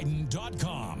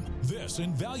protectfrombiden.com. This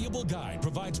invaluable guide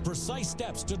provides precise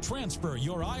steps to transfer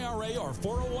your IRA or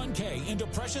 401k into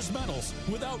precious metals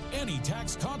without any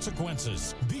tax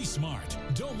consequences. Be smart.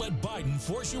 Don't let Biden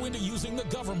force you into using the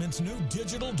government's new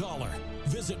digital dollar.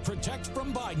 Visit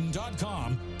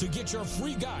protectfrombiden.com to get your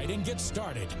free guide and get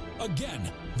started.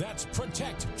 Again, that's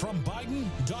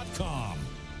protectfrombiden.com.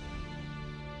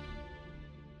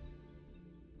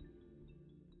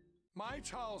 My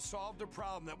Towels solved a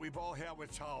problem that we've all had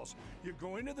with towels. You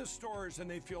go into the stores and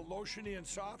they feel lotiony and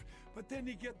soft, but then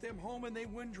you get them home and they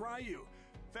wind dry you.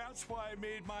 That's why I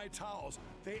made My Towels.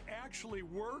 They actually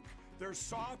work, they're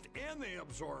soft, and they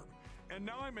absorb. And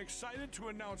now I'm excited to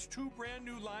announce 2 brand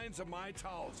new lines of My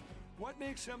Towels. What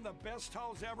makes them the best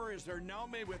towels ever is they're now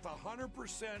made with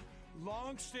 100%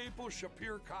 long staple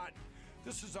Shapir cotton.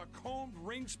 This is a combed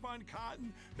ring spun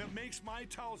cotton that makes My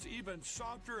Towels even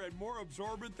softer and more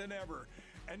absorbent than ever.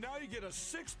 And now you get a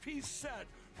 6-piece set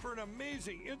for an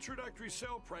amazing introductory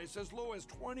sale price as low as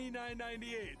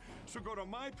 $29.98. So go to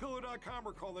mypillow.com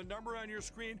or call the number on your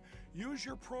screen. Use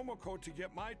your promo code to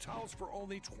get My Towels for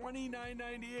only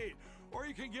 $29.98. Or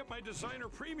you can get my designer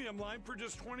premium line for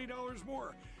just $20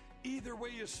 more. Either way,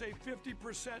 you save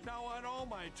 50% now on all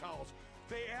My Towels.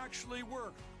 They actually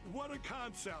work. What a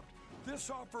concept. This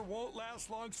offer won't last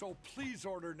long, so please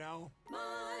order now.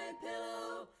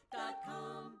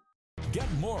 MyPillow.com.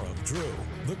 Get more of Drew,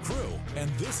 the crew, and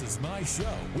This Is My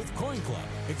Show with Coin Club,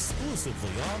 exclusively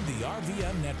on the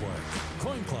RVM network.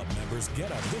 Coin Club members get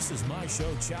a This Is My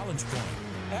Show challenge coin.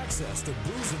 Access to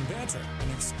Booze and Banter, an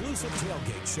exclusive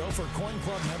tailgate show for Coin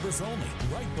Club members only,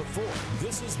 right before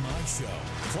This Is My Show.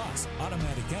 Plus,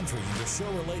 automatic entry into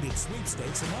show-related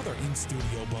sweepstakes and other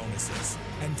in-studio bonuses.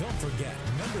 And don't forget,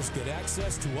 members get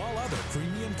access to all other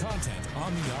premium content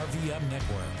on the RVM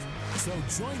network. So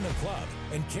join the club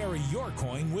and carry your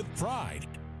coin with pride.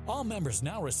 All members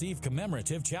now receive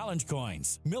commemorative challenge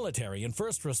coins. Military and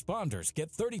first responders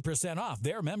get 30% off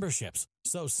their memberships.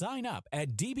 So sign up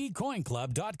at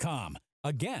dbcoinclub.com.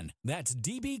 Again, that's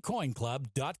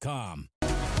dbcoinclub.com.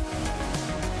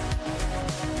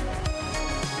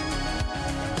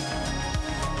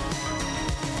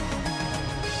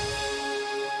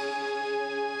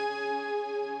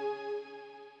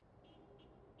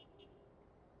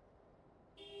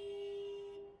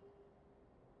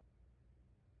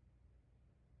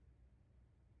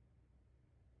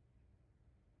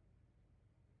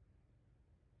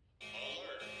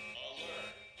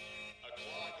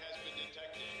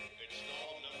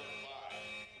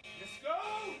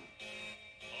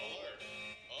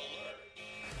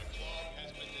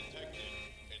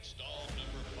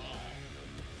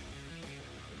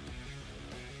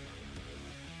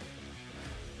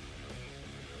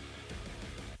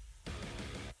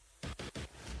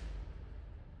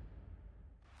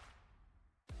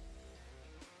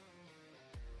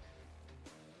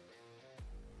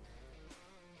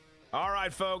 All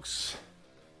right, folks.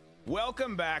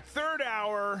 Welcome back. Third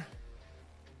hour.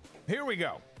 Here we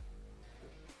go.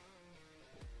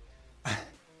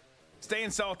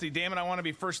 Staying salty. Damn it, I want to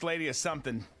be first lady of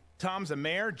something. Tom's a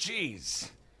mayor?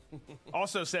 Jeez.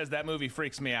 Also says that movie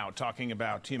freaks me out, talking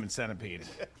about Human Centipede.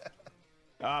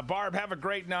 Barb, have a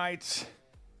great night.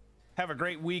 Have a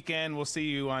great weekend. We'll see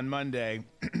you on Monday.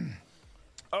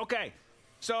 Okay,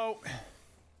 so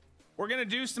we're going to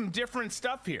do some different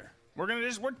stuff here.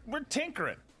 We're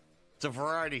tinkering. It's a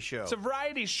variety show. It's a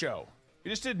variety show.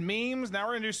 We just did memes. Now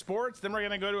we're going to do sports. Then we're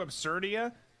going to go to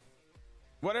Absurdia.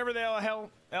 Whatever the hell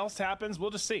else happens,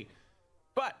 we'll just see.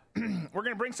 But we're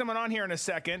going to bring someone on here in a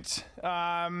second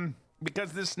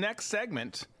because this next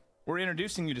segment, we're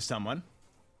introducing you to someone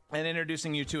and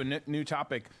introducing you to a new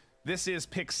topic. This is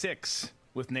Pick 6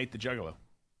 with Nate the Juggalo.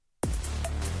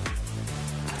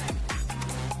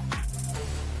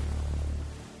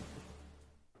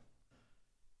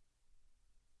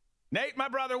 Nate, my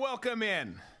brother, welcome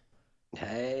in.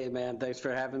 Hey, man. Thanks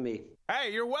for having me.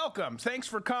 Hey, you're welcome. Thanks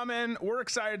for coming. We're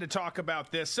excited to talk about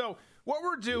this. So what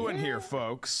we're doing here,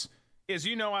 folks, is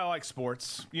I like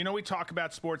sports. We talk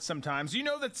about sports sometimes. I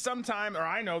know that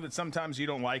sometimes you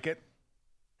don't like it.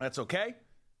 That's okay.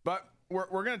 But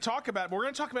we're going to talk about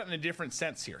it in a different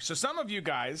sense here. So some of you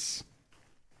guys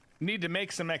need to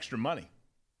make some extra money.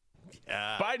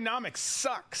 Yeah. Bidenomics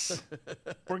sucks.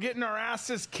 We're getting our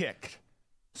asses kicked.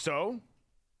 So,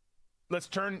 let's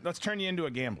turn you into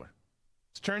a gambler.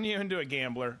 Let's turn you into a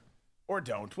gambler, or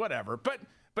don't, whatever. But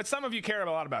some of you care a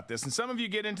lot about this, and some of you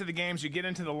get into the games, you get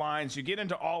into the lines, you get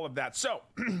into all of that. So,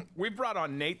 we've brought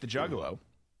on Nate the Juggalo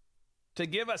to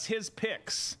give us his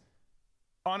picks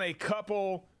on a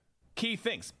couple key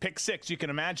things. Pick 6, you can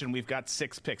imagine we've got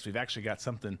 6 picks. We've actually got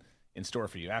something in store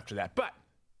for you after that. But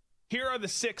here are the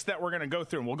 6 that we're going to go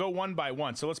through, and we'll go one by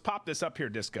one. So, let's pop this up here,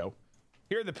 Disco.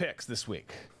 Here are the picks this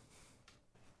week.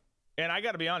 And I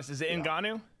got to be honest, is it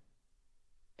Ngannou?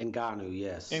 Ngannou,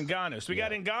 yes. Ngannou. So we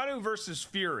got Ngannou versus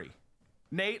Fury.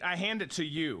 Nate, I hand it to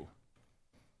you.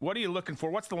 What are you looking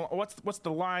for? What's the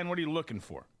line? What are you looking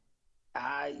for?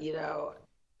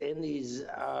 In these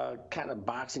kind of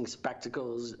boxing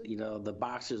spectacles, the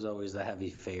boxer's always the heavy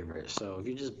favorite. So if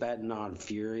you're just betting on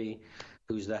Fury,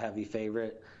 who's the heavy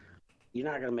favorite, you're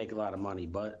not going to make a lot of money,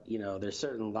 but, there's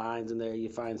certain lines in there. You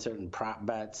find certain prop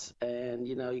bets, and,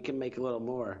 you can make a little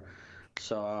more.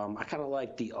 So I kind of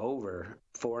like the over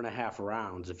 4.5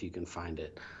 rounds if you can find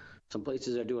it. Some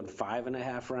places are doing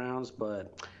 5.5 rounds,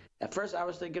 but at first I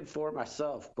was thinking 4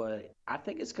 myself, but I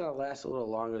think it's going to last a little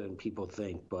longer than people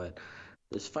think. But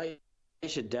this fight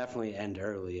should definitely end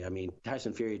early. I mean,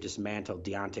 Tyson Fury dismantled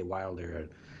Deontay Wilder,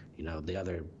 the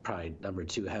other probably number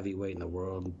 2 heavyweight in the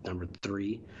world, number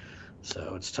 3.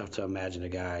 So it's tough to imagine a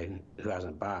guy who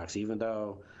hasn't boxed, even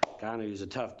though Ngannou's a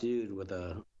tough dude with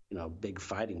a big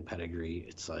fighting pedigree.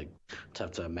 It's like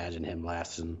tough to imagine him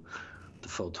lasting the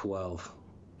full 12.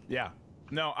 Yeah,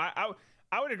 no, I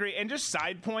would agree. And just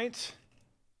side point,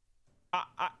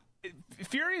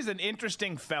 Fury's an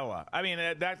interesting fella. I mean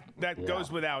that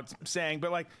goes without saying,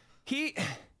 but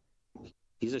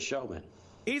he's a showman.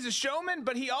 He's a showman,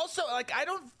 but he also I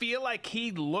don't feel like he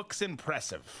looks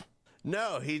impressive.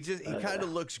 No, he kind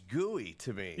of looks gooey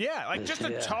to me. Yeah, just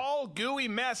a tall, gooey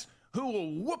mess who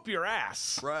will whoop your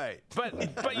ass. Right.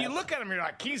 But you look at him, you're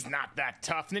like, he's not that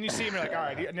tough. And then you see him, you're like, all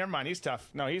right, never mind, he's tough.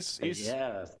 No, he's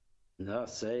yeah. No,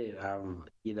 say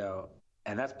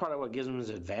and that's part of what gives him his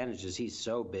advantage is he's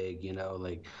so big.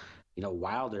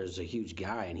 Wilder's a huge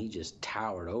guy, and he just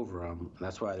towered over him.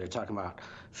 That's why they're talking about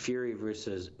Fury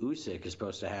versus Usyk is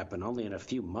supposed to happen only in a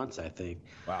few months, I think.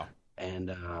 Wow.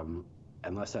 And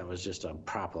unless that was just a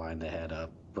prop line they had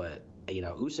up. But,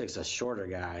 Usyk's a shorter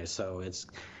guy, so it's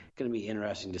going to be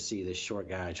interesting to see this short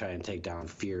guy try and take down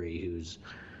Fury, who's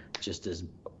just this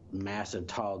massive,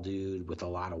 tall dude with a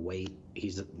lot of weight.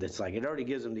 It already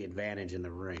gives him the advantage in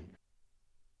the ring.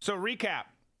 So recap.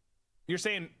 You're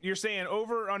saying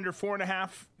over under 4.5,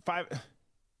 5.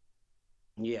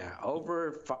 Yeah,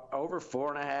 over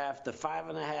 4.5 to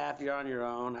 5.5. You're on your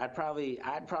own. I'd probably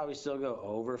still go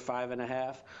over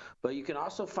 5.5. But you can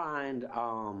also find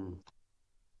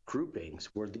groupings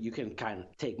where you can kind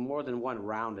of take more than one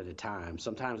round at a time.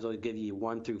 Sometimes they'll give you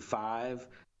 1 through 5,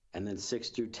 and then 6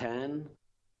 through 10.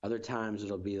 Other times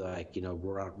it'll be like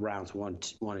rounds 1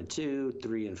 and 2,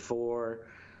 3 and 4.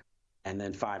 And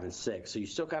then 5 and 6. So you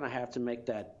still kind of have to make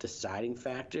that deciding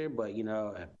factor, but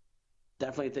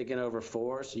definitely thinking over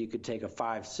 4. So you could take a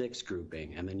 5-6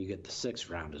 grouping, and then you get the 6th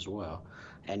round as well,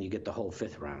 and you get the whole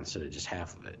 5th round instead of just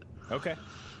half of it. Okay,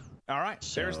 all right.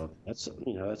 So that's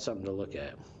something to look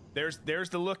at. There's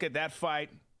the look at that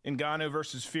fight, Ngannou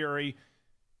versus Fury.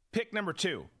 Pick number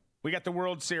 2. We got the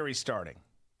World Series starting.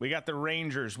 We got the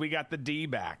Rangers. We got the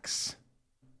D-backs.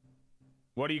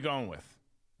 What are you going with?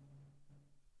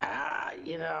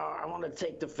 I want to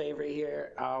take the favorite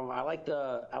here. I like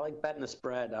betting the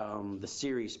spread, the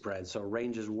series spread. So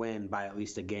Rangers win by at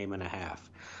least a game and a half.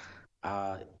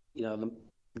 The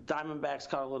Diamondbacks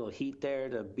caught a little heat there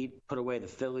to put away the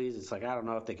Phillies. It's like I don't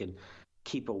know if they could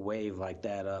keep a wave like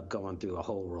that up going through a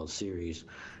whole World Series.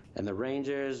 And the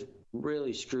Rangers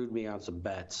really screwed me on some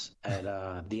bets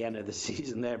at the end of the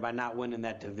season there by not winning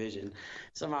that division.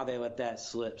 Somehow they let that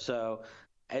slip. So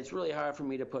it's really hard for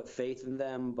me to put faith in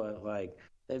them, but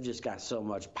they've just got so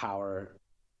much power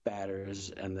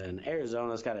batters. And then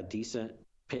Arizona's got a decent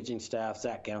pitching staff.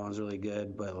 Zach Gallen's really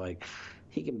good, but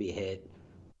he can be hit.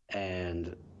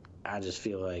 And I just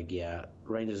feel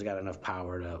Rangers got enough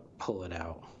power to pull it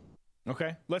out.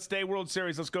 Okay, let's stay World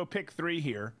Series. Let's go pick 3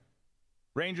 here.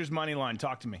 Rangers money line.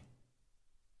 Talk to me.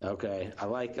 Okay, I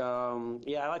like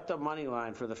the money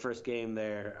line for the first game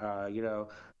there.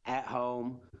 At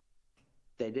home.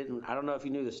 I don't know if you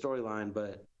knew the storyline,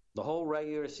 but the whole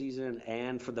regular season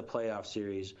and for the playoff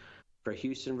series for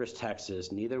Houston versus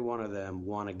Texas, neither one of them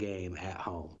won a game at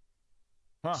home.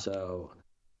 Huh. So,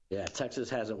 Texas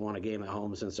hasn't won a game at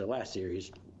home since their last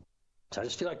series. So I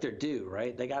just feel like they're due,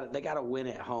 right? They got to win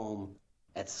at home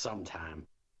at some time.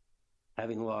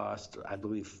 Having lost, I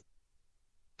believe,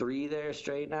 3 there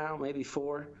straight now, maybe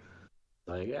 4.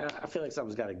 I feel like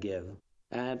something's got to give.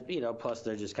 And, plus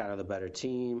they're just kind of the better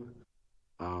team.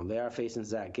 They are facing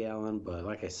Zach Gallen, but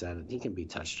like I said, he can be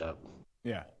touched up.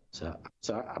 Yeah. So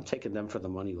I'm taking them for the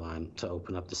money line to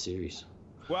open up the series.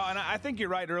 Well, and I think you're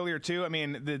right earlier, too. I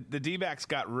mean, the D-backs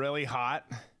got really hot.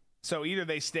 So either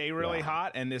they stay really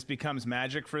hot and this becomes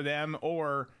magic for them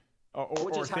or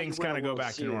things kind of go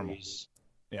back to normal.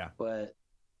 Yeah. But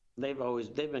they've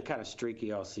been kind of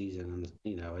streaky all season,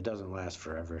 and, it doesn't last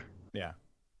forever. Yeah.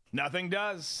 Nothing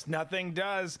does.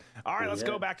 All right, let's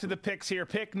go back to the picks here.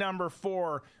 Pick number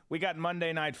 4. We got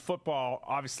Monday Night Football,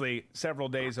 obviously several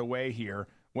days away here.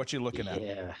 What you looking at?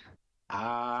 Yeah.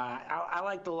 I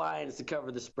like the Lions to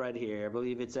cover the spread here. I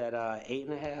believe it's at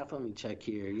 8.5. Let me check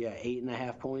here. Yeah,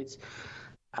 8.5 points.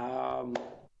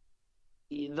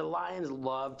 The Lions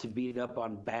love to beat up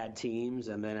on bad teams,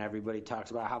 and then everybody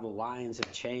talks about how the Lions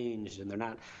have changed, and they're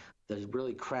not the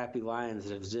really crappy Lions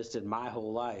that have existed my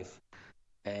whole life.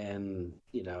 And,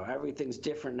 everything's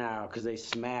different now because they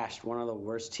smashed one of the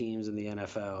worst teams in the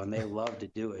NFL, and they love to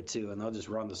do it, too, and they'll just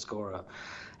run the score up.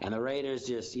 And the Raiders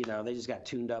just, they just got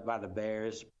tuned up by the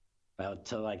Bears to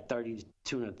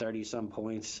 30-some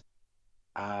points.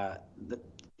 They're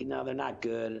not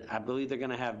good. I believe they're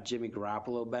going to have Jimmy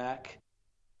Garoppolo back,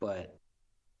 but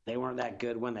they weren't that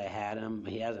good when they had him.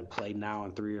 He hasn't played now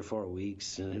in 3 or 4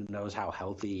 weeks, and who knows how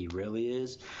healthy he really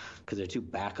is because their 2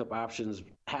 backup options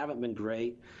haven't been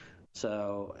great.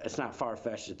 So it's not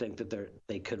far-fetched to think that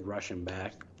they could rush him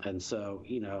back. And so,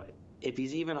 if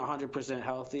he's even 100%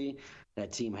 healthy,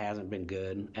 that team hasn't been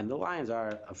good. And the Lions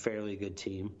are a fairly good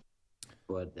team,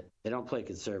 but they don't play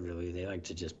conservatively. They like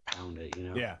to just pound it,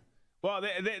 Yeah. Well,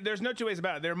 there's no 2 ways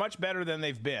about it. They're much better than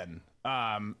they've been.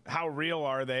 How real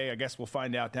are they? I guess we'll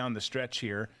find out down the stretch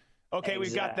here. Okay,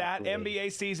 We've got that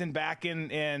NBA season back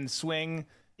in swing.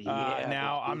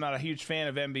 Now, I'm not a huge fan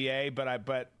of NBA,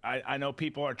 but I know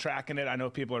people are tracking it. I know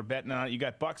people are betting on it. You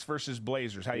got Bucks versus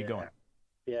Blazers. How you going?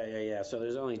 Yeah. So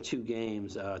there's only 2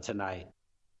 games tonight,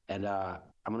 and I'm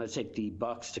going to take the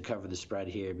Bucks to cover the spread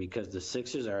here because the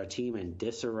Sixers are a team in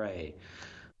disarray.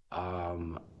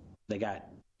 They got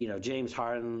James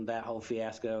Harden, that whole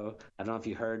fiasco. I don't know if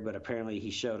you heard, but apparently he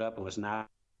showed up and was not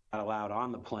allowed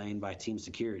on the plane by team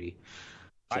security.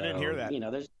 So, I didn't hear that.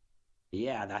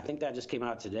 I think that just came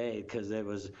out today because it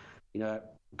was,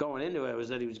 going into it was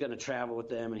that he was going to travel with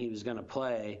them and he was going to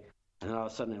play. And then all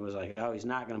of a sudden it was like, oh, he's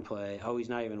not going to play. Oh, he's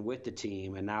not even with the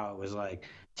team. And now it was like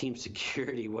team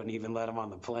security wouldn't even let him on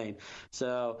the plane.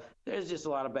 So there's just a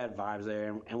lot of bad vibes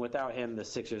there. And without him, the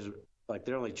Sixers,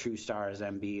 their only true star is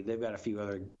Embiid. They've got a few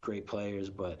other great players,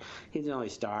 but he's the only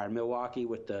star. Milwaukee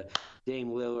with the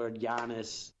Dame Lillard,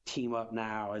 Giannis team up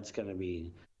now, it's going to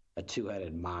be a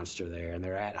 2-headed monster there. And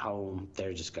they're at home.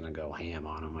 They're just going to go ham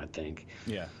on them, I think.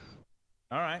 Yeah.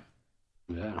 All right.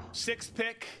 Yeah. 6th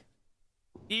pick,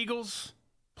 Eagles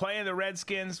playing the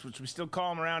Redskins, which we still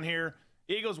call them around here.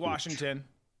 Eagles, Washington.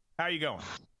 How are you going?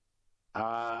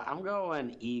 I'm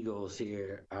going Eagles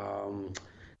here.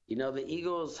 The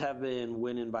Eagles have been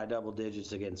winning by double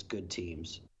digits against good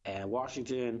teams. And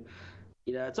Washington,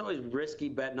 it's always risky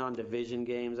betting on division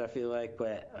games, I feel like.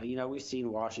 But, we've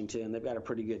seen Washington. They've got a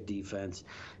pretty good defense.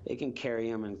 They can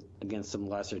carry them against some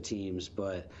lesser teams,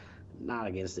 but not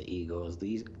against the Eagles.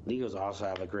 The Eagles also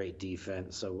have a great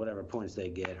defense, so whatever points they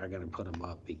get are going to put them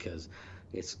up because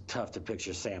it's tough to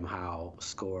picture Sam Howell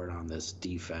scored on this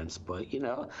defense. But,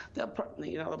 they'll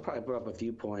probably put up a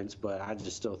few points, but I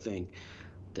just still think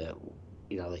that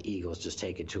the Eagles just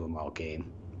take it to them all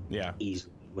game. Yeah, easy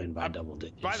win by double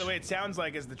digits. By the way, it sounds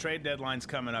like as the trade deadline's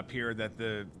coming up here that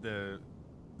the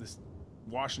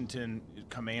Washington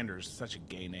Commanders, such a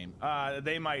gay name,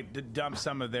 they might dump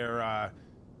some of their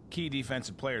key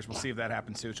defensive players. We'll see if that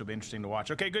happens too, which will be interesting to watch.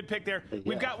 Okay, good pick there. Yeah.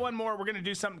 We've got one more. We're going to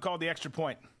do something called the extra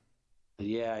point.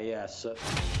 Yeah. So.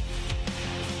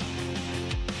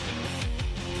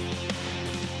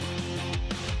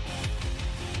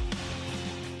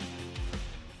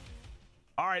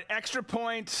 All right, extra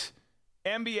point,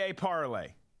 NBA parlay.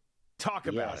 Talk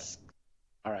about it.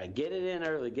 All right, get it in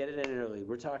early.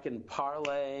 We're talking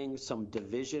parlaying some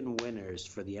division winners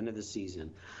for the end of the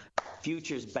season.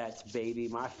 Futures bets, baby,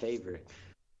 my favorite.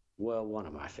 Well, one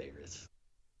of my favorites.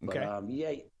 Okay. But,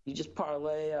 you just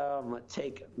parlay,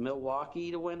 take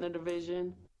Milwaukee to win the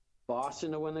division,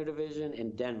 Boston to win their division,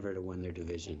 and Denver to win their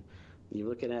division. You're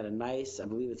looking at a nice, I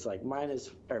believe it's like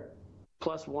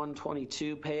plus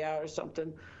 122 payout or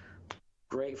something.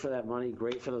 Great for that money,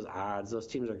 great for those odds. Those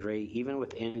teams are great. Even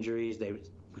with injuries, they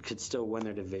could still win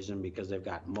their division because they've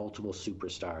got multiple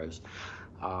superstars.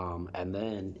 And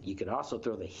then you could also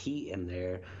throw the Heat in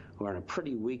there, who are in a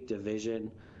pretty weak division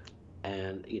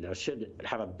and, should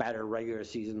have a better regular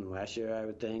season than last year, I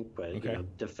would think. But,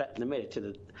 they made it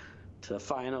to the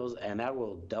finals, and that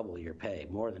will double your pay,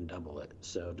 more than double it.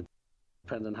 So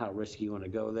depends on how risky you want to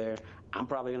go there. I'm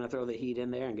probably going to throw the Heat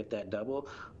in there and get that double.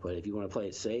 But if you want to play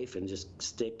it safe and just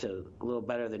stick to a little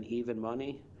better than even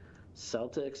money,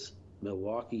 Celtics,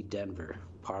 Milwaukee, Denver.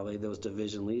 Parlay those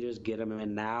division leaders. Get them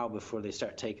in now before they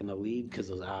start taking the lead because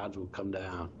those odds will come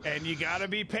down. And you got to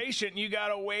be patient. You got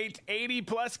to wait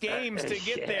 80-plus games to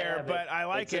get there. But I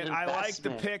like it. I like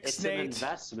the picks, Nate. It's an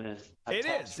investment. It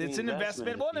is. It's an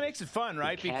investment. Well, and it makes it fun,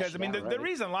 right? Because, the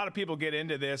reason a lot of people get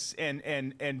into this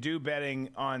and do betting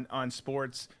on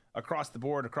sports across the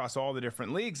board, across all the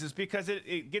different leagues, is because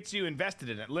it gets you invested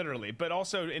in it, literally. But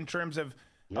also in terms of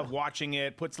watching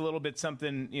it, puts a little bit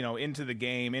something, into the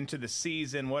game, into the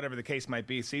season, whatever the case might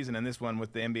be, season in this one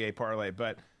with the NBA parlay.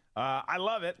 But I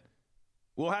love it.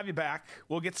 We'll have you back.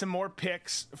 We'll get some more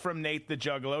picks from Nate the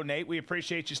Juggalo. Nate, we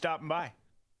appreciate you stopping by.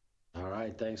 All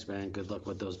right. Thanks, man. Good luck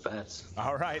with those bets.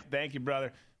 All right. Thank you,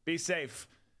 brother. Be safe.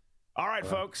 All right,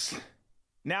 folks.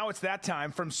 Now it's that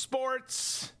time. From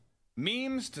sports,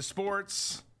 memes to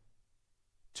sports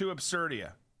to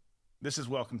Absurdia. This is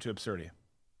Welcome to Absurdia.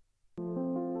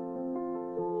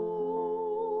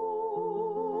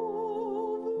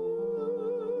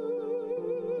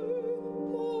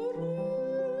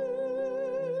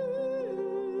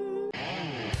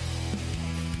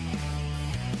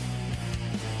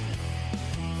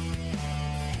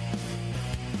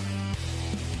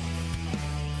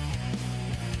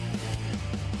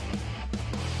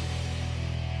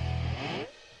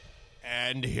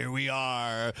 And here we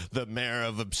are. The mayor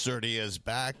of Absurdia is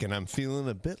back, and I'm feeling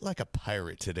a bit like a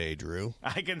pirate today, Drew.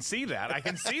 I can see that. I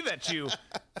can see that you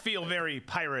feel very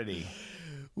piratey.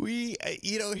 We,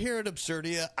 here at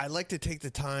Absurdia, I like to take the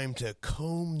time to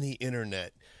comb the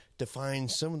internet to find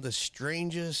some of the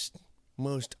strangest,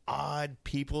 most odd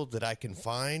people that I can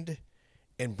find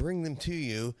and bring them to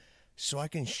you so I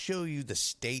can show you the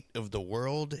state of the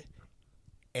world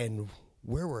and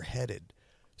where we're headed.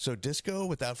 So, Disco,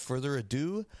 without further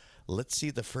ado, let's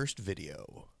see the first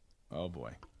video. Oh,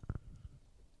 boy.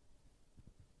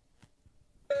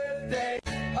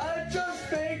 I just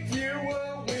baked you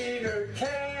a wiener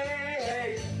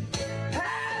cake.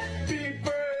 Happy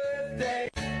birthday.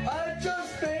 I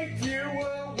just baked you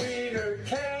a wiener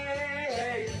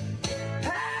cake.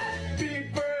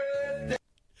 Happy birthday.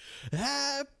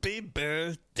 Happy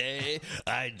birthday.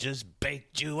 I just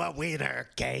baked you a wiener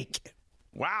cake.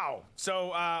 Wow.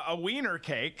 So, a wiener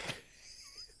cake.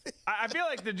 I feel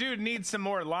like the dude needs some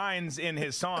more lines in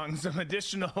his song, some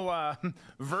additional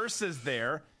verses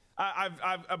there.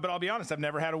 But I'll be honest, I've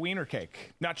never had a wiener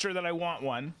cake. Not sure that I want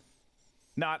one.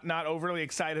 Not overly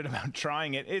excited about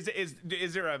trying it. Is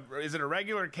it a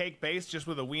regular cake base just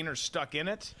with a wiener stuck in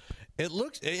it? It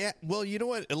looks, yeah. Well, you know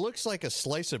what? It looks like a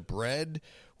slice of bread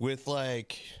with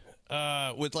like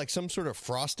some sort of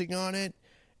frosting on it.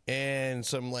 And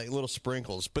some like little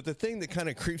sprinkles. But the thing that kind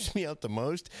of creeps me out the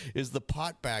most is the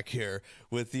pot back here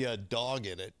with the dog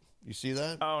in it. You see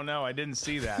that? Oh, no, I didn't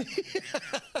see that.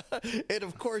 And,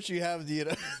 of course, you have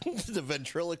the the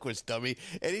ventriloquist dummy.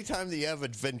 Anytime that you have a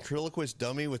ventriloquist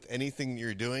dummy with anything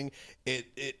you're doing,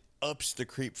 it ups the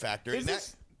creep factor.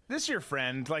 Is this your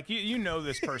friend? Like, you know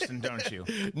this person, don't you?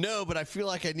 No, but I feel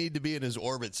like I need to be in his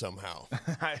orbit somehow.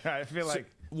 I feel like...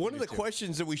 One of the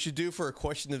questions that we should do for a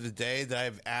question of the day that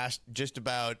I've asked just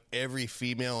about every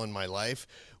female in my life,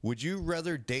 would you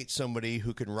rather date somebody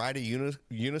who can ride a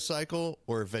unicycle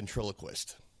or a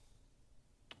ventriloquist?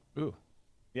 Ooh.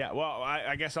 Yeah, well,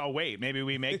 I guess I'll wait. Maybe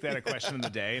we make that a question of the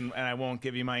day, and I won't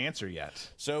give you my answer yet.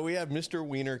 So we have Mr.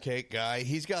 Wiener Cake Guy.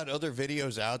 He's got other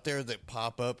videos out there that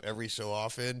pop up every so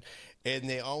often, and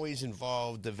they always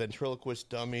involve the ventriloquist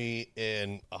dummy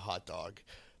and a hot dog.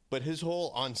 But his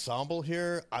whole ensemble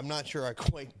here, I'm not sure I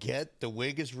quite get. The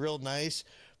wig is real nice,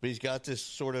 but he's got this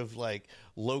sort of like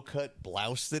low-cut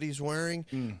blouse that he's wearing.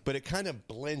 But it kind of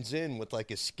blends in with like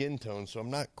his skin tone, so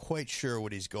I'm not quite sure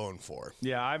what he's going for.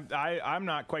 Yeah, I'm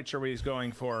not quite sure what he's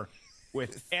going for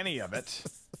with any of it.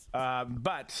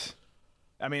 But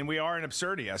I mean, we are in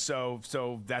Absurdia, so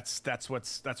that's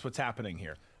what's happening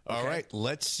here. Okay? All right,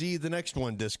 let's see the next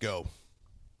one, Disco.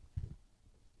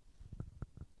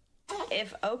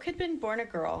 If Oak had been born a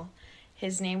girl,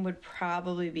 his name would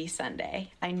probably be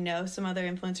Sunday. I know some other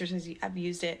influencers have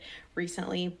used it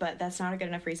recently, but that's not a good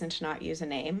enough reason to not use a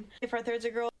name. If our third's a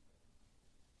girl.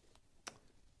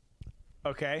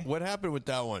 Okay. What happened with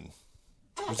that one?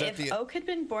 If Oak had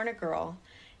been born a girl,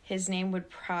 his name would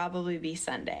probably be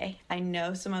Sunday. I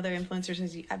know some other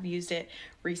influencers have used it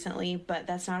recently, but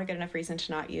that's not a good enough reason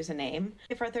to not use a name.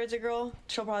 If our third's a girl,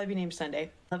 she'll probably be named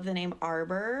Sunday. Love the name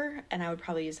Arbor, and I would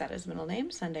probably use that as middle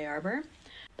name, Sunday Arbor.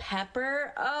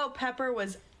 Pepper. Oh, Pepper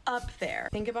was up there.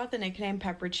 Think about the nickname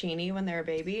Peppercini when they're a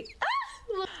baby.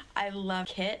 I love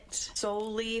Kit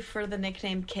solely for the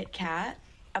nickname Kit Kat.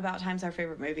 About Time's our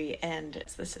favorite movie, and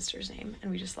it's the sister's name,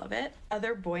 and we just love it.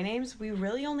 Other boy names, we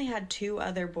really only had 2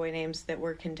 other boy names that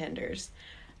were contenders.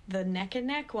 The neck and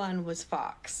neck one was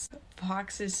Fox.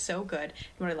 Fox is so good.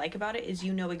 And what I like about it is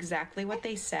you know exactly what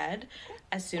they said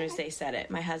as soon as they said it.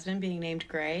 My husband being named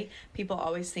Gray, people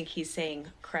always think he's saying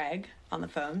Craig on the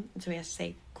phone, and so he has to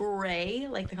say Gray,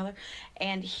 like the color.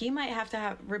 And he might have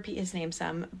to repeat his name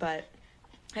some, but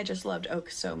I just loved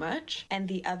Oak so much. And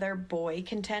the other boy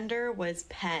contender was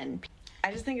Penn.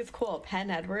 I just think it's cool. Penn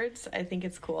Edwards, I think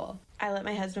it's cool. I let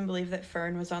my husband believe that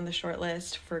Fern was on the short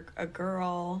list for a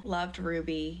girl. Loved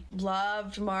Ruby.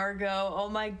 Loved Margot. Oh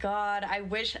my God. I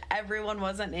wish everyone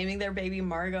wasn't naming their baby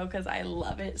Margot because I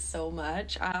love it so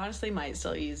much. I honestly might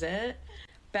still use it.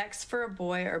 Bex for a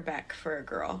boy or Beck for a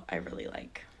girl, I really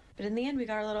like. But in the end, we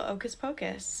got our little Ocus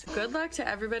Pocus. Good luck to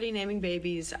everybody naming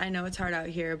babies. I know it's hard out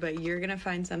here, but you're going to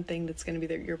find something that's going to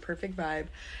be your perfect vibe.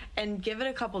 And give it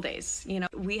a couple days. You know,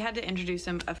 we had to introduce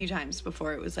him a few times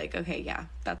before it was like, okay, yeah,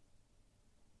 that's...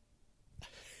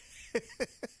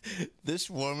 This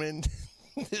woman,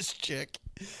 this chick,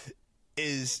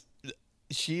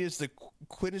 she is the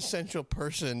quintessential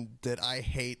person that I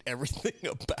hate everything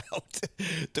about.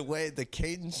 The way, the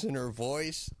cadence in her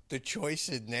voice, the choice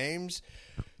in names.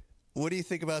 What do you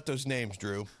think about those names,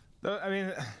 Drew? I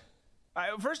mean,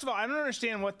 first of all, I don't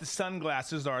understand what the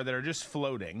sunglasses are that are just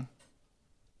floating.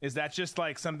 Is that just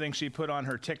like something she put on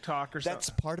her TikTok or something? That's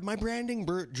part of my branding,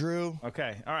 Drew.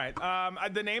 Okay, all right.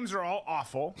 The names are all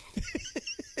awful.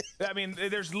 I mean,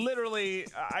 there's literally,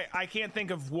 I can't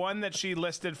think of one that she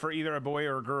listed for either a boy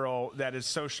or a girl that is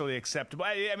socially acceptable.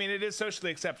 I mean, it is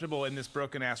socially acceptable in this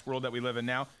broken-ass world that we live in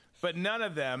now, but none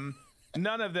of them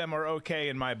are okay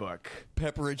in my book.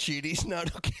 Pepperoncini's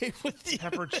not okay with you.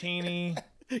 Pepperoncini.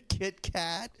 Kit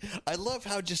Kat. I love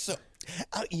how just so...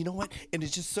 you know what? And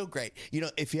it's just so great. You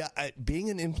know, if you being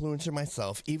an influencer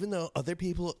myself, even though other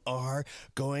people are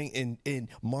going in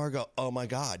Margot, oh my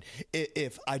God,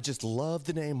 if I just love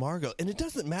the name Margot, and it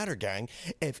doesn't matter, gang,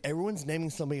 if everyone's naming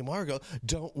somebody Margot,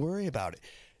 don't worry about it.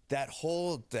 That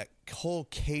whole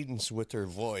cadence with her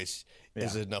voice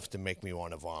is enough to make me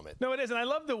want to vomit. No, it is. And I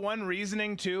love the one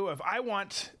reasoning, too, of I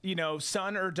want,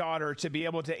 son or daughter to be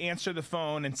able to answer the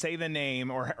phone and say the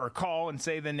name or call and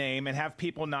say the name and have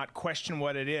people not question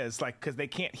what it is, like, because they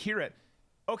can't hear it.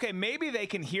 Okay, maybe they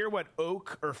can hear what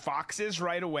oak or fox is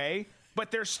right away,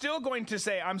 but they're still going to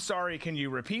say, I'm sorry, can you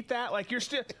repeat that? Like,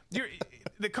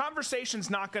 the conversation's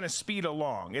not going to speed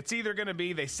along. It's either going to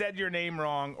be they said your name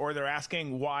wrong or they're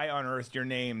asking why on earth you're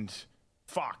named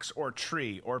fox or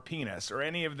tree or penis or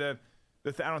any of the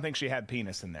I don't think she had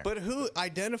penis in there. But who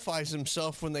identifies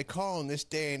himself when they call in this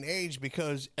day and age,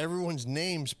 because everyone's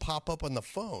names pop up on the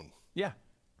phone? Yeah,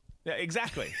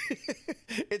 exactly.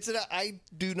 I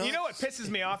do not. You know what pisses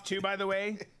me off too, by the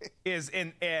way, is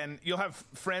and you'll have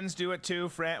friends do it too,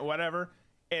 whatever,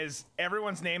 is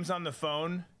everyone's name's on the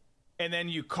phone and then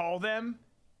you call them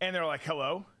and they're like,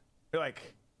 hello? You're like,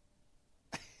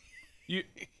 you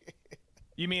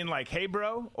mean like, hey,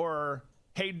 bro? Or,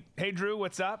 hey, Drew,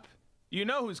 what's up? You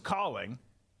know who's calling.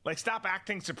 Like, stop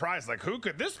acting surprised. Like, who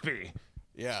could this be?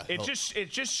 Yeah. It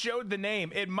just showed the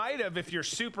name. It might have, if you're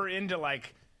super into,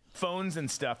 like, phones and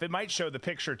stuff, it might show the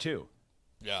picture, too.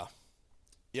 Yeah.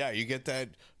 Yeah, you get that,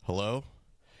 hello?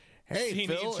 Hey, He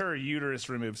Phil. needs her uterus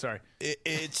removed, sorry.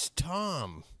 It's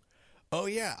Tom. Oh,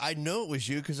 yeah, I know it was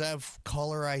you because I have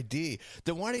caller ID.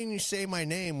 Then why didn't you say my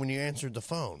name when you answered the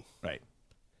phone? Right.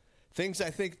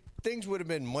 I think things would have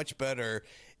been much better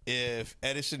if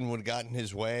Edison would have gotten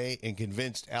his way and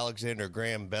convinced Alexander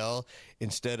Graham Bell,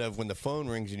 instead of when the phone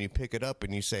rings and you pick it up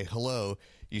and you say hello,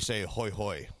 you say hoy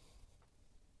hoy.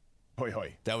 Hoy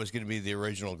hoy. That was going to be the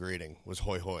original greeting, was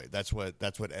hoy hoy. That's what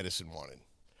Edison wanted.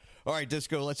 All right,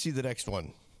 Disco, let's see the next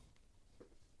one.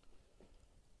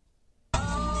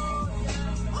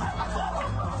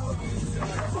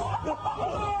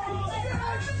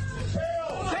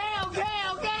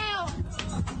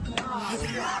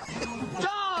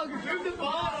 Dog!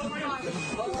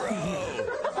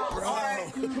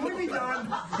 Bro. Can we be done?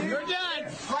 We're done.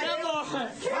 Come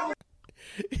on.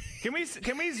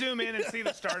 Can we zoom in and see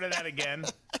the start of that again?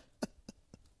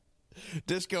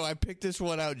 Disco, I picked this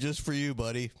one out just for you,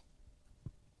 buddy.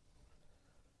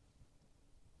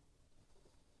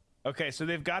 Okay, so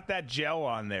they've got that gel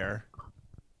on there.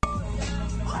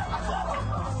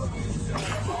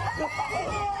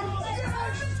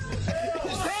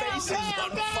 His face is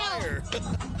on fire.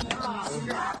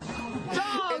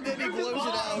 And then he blows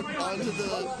it out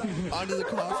onto the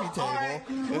coffee table,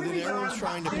 and then everyone's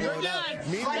trying to blow it out.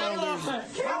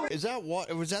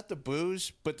 Meanwhile, was that the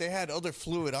booze? But they had other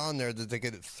fluid on there that they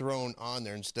could have thrown on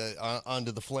there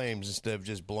onto the flames instead of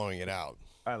just blowing it out.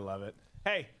 I love it.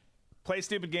 Hey, play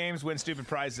stupid games, win stupid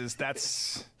prizes.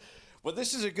 That's... Well,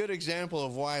 this is a good example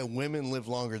of why women live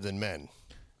longer than men.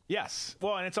 Yes.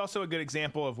 Well, and it's also a good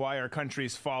example of why our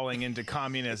country's falling into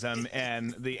communism,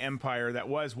 and the empire that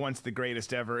was once the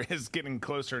greatest ever is getting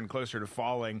closer and closer to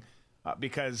falling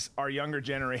because our younger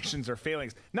generations are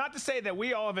failing. Not to say that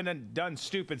we all haven't done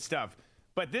stupid stuff,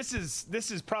 but this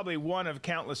is probably one of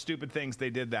countless stupid things they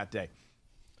did that day.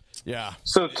 Yeah.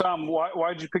 So, Tom,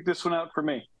 why'd you pick this one out for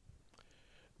me?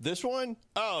 This one?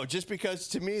 Oh, just because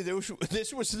to me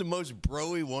this was the most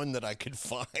bro-y one that I could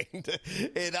find.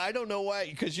 And I don't know why,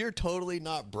 because you're totally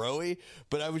not bro-y,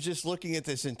 but I was just looking at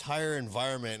this entire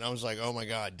environment and I was like, oh my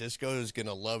God, Disco is going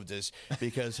to love this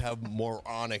because how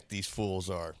moronic these fools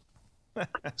are.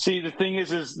 See, the thing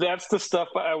is that's the stuff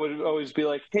I would always be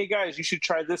like, hey guys, you should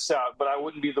try this out, but I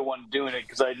wouldn't be the one doing it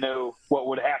because I know what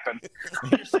would happen.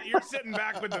 You're sitting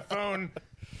back with the phone.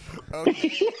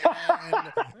 Okay,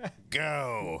 and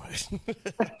go.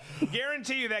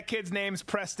 Guarantee you that kid's name's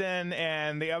Preston,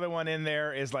 and the other one in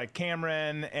there is like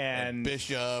Cameron and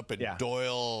Bishop and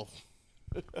Doyle.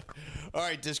 All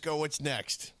right, Disco, what's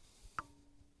next?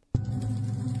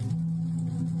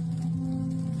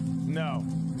 No.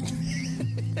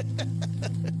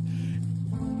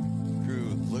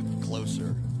 Drew, look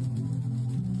closer.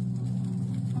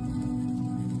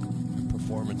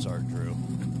 Performance art, Drew.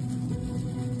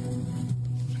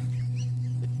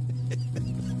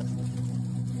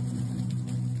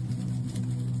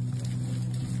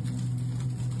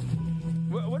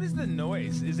 What is the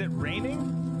noise? Is it raining?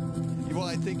 Well,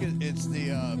 I think it's the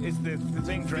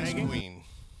thing dragging. Visqueen.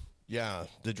 Yeah,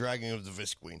 the dragging of the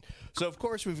Visqueen. So, of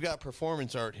course, we've got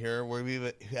performance art here where we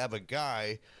have a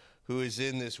guy who is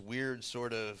in this weird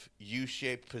sort of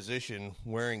U-shaped position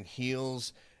wearing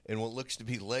heels and what looks to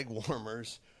be leg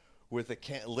warmers with a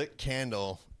lit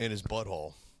candle in his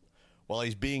butthole while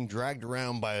he's being dragged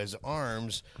around by his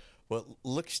arms what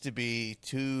looks to be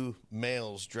two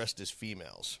males dressed as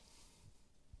females.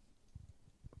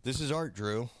 This is art,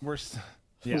 Drew.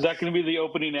 Yeah. Is that going to be the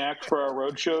opening act for our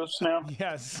road shows now?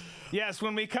 Yes.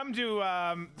 When we come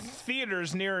to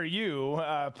theaters near you,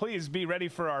 please be ready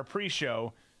for our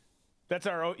pre-show. That's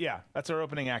our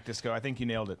opening act, Disco. I think you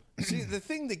nailed it. See, the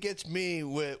thing that gets me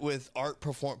with art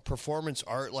performance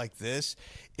art like this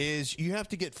is you have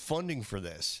to get funding for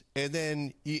this, and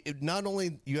then not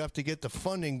only you have to get the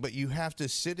funding, but you have to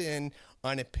sit in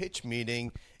on a pitch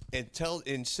meeting and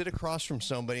sit across from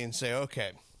somebody and say,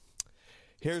 okay,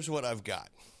 here's what I've got.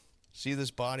 See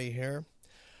this body here?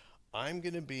 I'm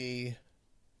going to be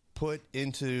put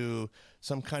into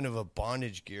some kind of a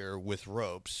bondage gear with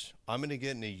ropes. I'm going to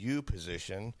get in a U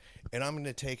position, and I'm going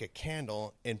to take a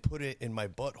candle and put it in my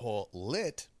butthole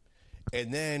lit,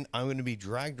 and then I'm going to be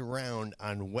dragged around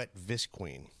on wet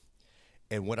Visqueen.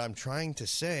 And what I'm trying to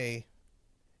say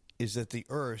is that the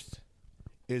earth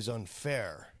is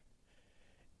unfair,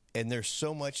 and there's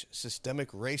so much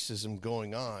systemic racism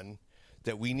going on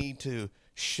that we need to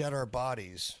shed our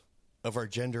bodies of our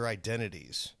gender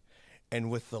identities.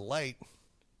 And with the light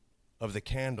of the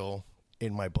candle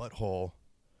in my butthole,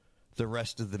 the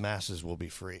rest of the masses will be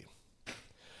free.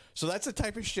 So that's the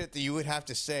type of shit that you would have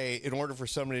to say in order for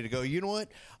somebody to go, you know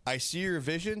what? I see your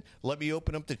vision. Let me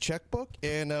open up the checkbook.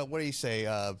 And what do you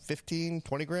say? 15,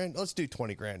 20 grand? Let's do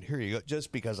 20 grand. Here you go.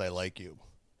 Just because I like you.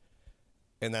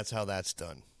 And that's how that's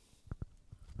done.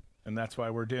 And that's why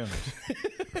we're doomed.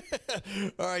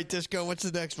 All right, Disco, what's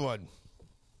the next one?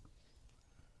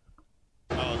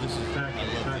 Oh, this is back. I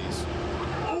love these.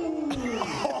 Oh my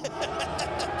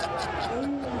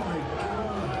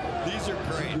God. These are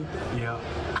great. Yeah.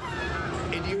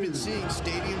 And you've been seeing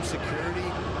stadium security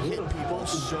hit people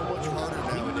so much harder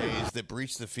nowadays that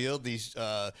breach the field. These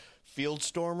field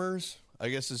stormers, I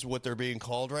guess is what they're being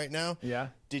called right now. Yeah.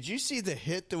 Did you see the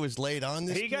hit that was laid on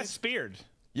this He got speared.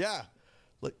 Yeah.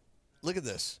 Look at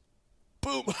this.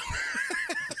 Boom.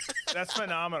 That's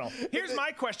phenomenal. Here's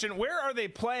my question. Where are they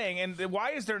playing, and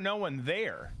why is there no one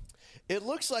there? It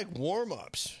looks like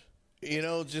warm-ups. You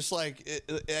know, just like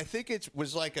I think it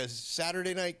was like a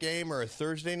Saturday night game or a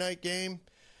Thursday night game.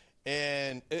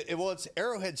 And, it's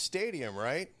Arrowhead Stadium,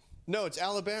 right? No, it's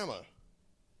Alabama.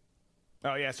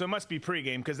 Oh, yeah, so it must be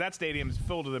pregame because that stadium's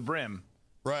full to the brim.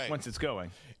 Right. Once it's going.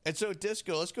 And so,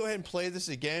 Disco, let's go ahead and play this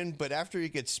again, but after he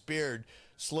gets speared,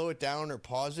 slow it down or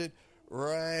pause it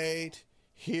right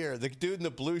here. The dude in the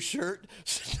blue shirt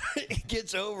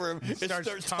gets over him and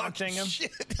starts taunting him.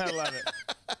 Shit. I love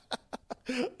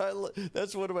it.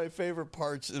 That's one of my favorite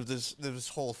parts of this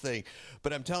whole thing.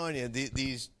 But I'm telling you,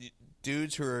 these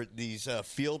dudes who are these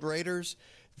field raiders,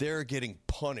 they're getting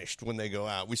punished when they go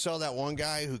out. We saw that one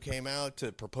guy who came out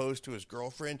to propose to his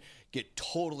girlfriend get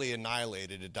totally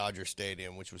annihilated at Dodger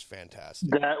Stadium, which was fantastic.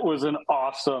 That was an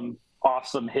awesome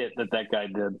hit that guy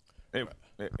did.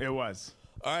 It was.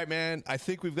 All right, man. I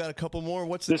think we've got a couple more.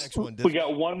 What's the next one? We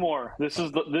got one more. This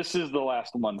is the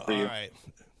last one for you. All right.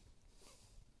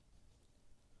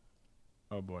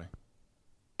 Oh boy.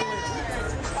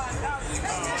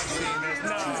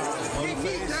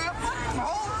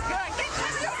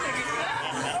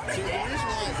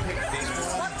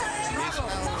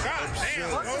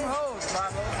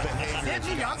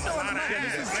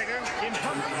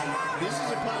 This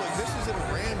is a public. This is a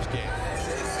Rams game,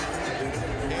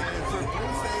 and for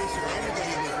Blueface or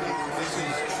anybody that thinks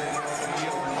this is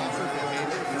proper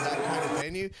behavior for that kind of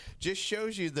venue, just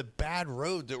shows you the bad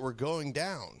road that we're going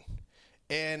down.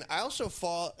 And I also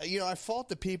fault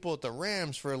the people at the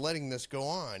Rams for letting this go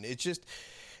on. It's just,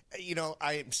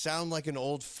 I sound like an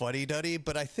old fuddy-duddy,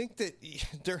 but I think that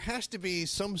there has to be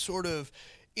some sort of,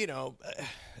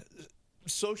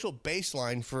 social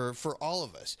baseline for all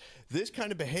of us. This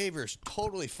kind of behavior is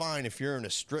totally fine if you're in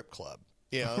a strip club,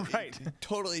 right?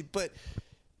 Totally, but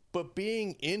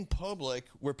being in public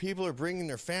where people are bringing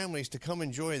their families to come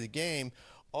enjoy the game,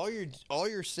 all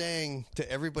you're saying to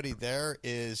everybody there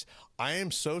is, I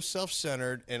am so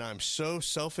self-centered and I'm so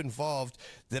self-involved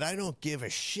that I don't give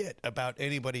a shit about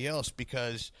anybody else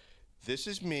because this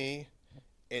is me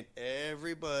and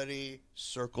everybody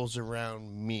circles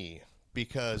around me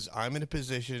because I'm in a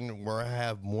position where I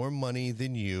have more money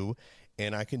than you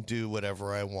and I can do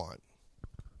whatever I want.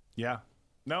 Yeah.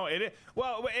 No, it is.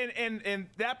 Well, and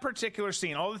that particular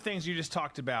scene, all the things you just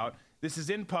talked about, this is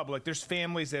in public. There's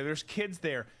families there. There's kids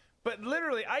there. But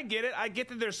literally, I get it. I get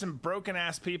that there's some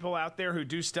broken-ass people out there who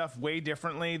do stuff way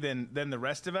differently than the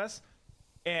rest of us.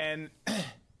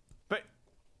 But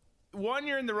one,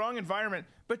 you're in the wrong environment.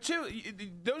 But two,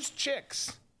 those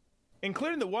chicks,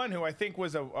 including the one who I think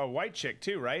was a white chick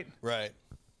too, right? Right.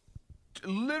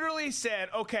 Literally said,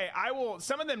 okay, I will.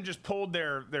 Some of them just pulled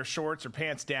their shorts or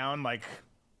pants down, like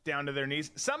down to their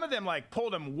knees. Some of them like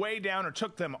pulled them way down or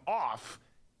took them off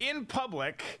in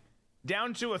public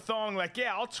down to a thong, like,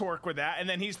 yeah, I'll twerk with that. And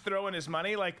then he's throwing his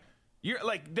money. Like, you're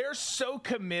like, they're so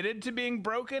committed to being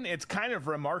broken. It's kind of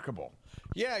remarkable.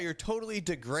 Yeah, you're totally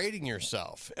degrading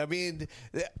yourself. I mean,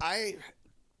 I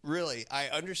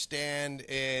understand,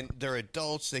 and they're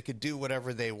adults. They could do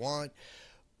whatever they want.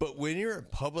 But when you're in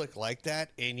public like that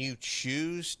and you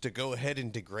choose to go ahead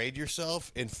and degrade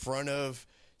yourself in front of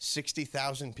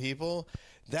 60,000 people,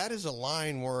 that is a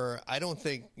line where I don't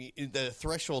think the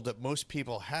threshold that most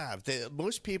people have.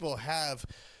 Most people have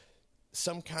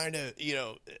some kind of,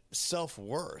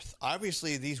 self-worth.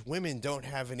 Obviously, these women don't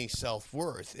have any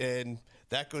self-worth. And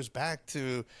that goes back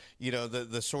to,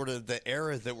 the sort of the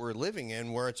era that we're living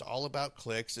in where it's all about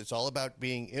clicks. It's all about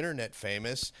being internet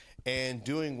famous and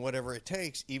doing whatever it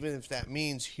takes, even if that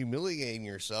means humiliating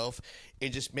yourself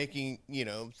and just making,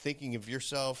 thinking of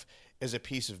yourself as a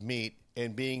piece of meat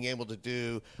and being able to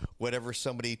do whatever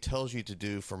somebody tells you to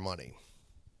do for money.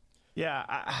 Yeah.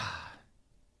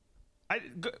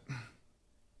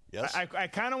 Yes? I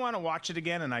kind of want to watch it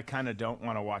again, and I kind of don't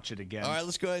want to watch it again. All right,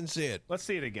 let's go ahead and see it. Let's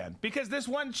see it again. Because this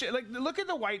one chick, like, look at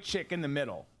the white chick in the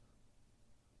middle.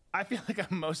 I feel like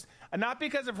I'm not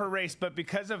because of her race, but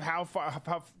because of how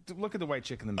look at the white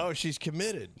chick in the middle. Oh, she's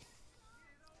committed.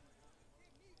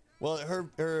 Well,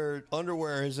 her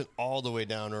underwear isn't all the way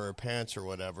down to her pants or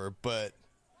whatever, but,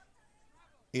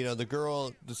 the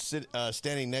girl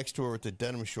standing next to her with the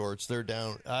denim shorts, they're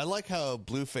down. I like how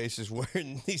Blueface is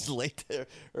wearing these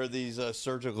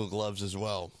surgical gloves as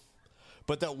well.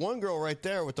 But that one girl right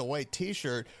there with the white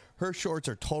T-shirt, her shorts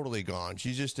are totally gone.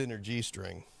 She's just in her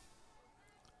G-string.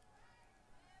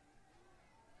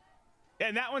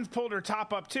 And that one's pulled her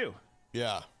top up, too.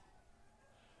 Yeah.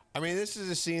 I mean, this is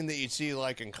a scene that you'd see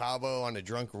like in Cabo on a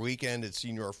drunk weekend at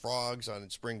Senior Frogs on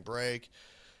spring break.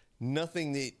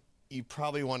 Nothing that you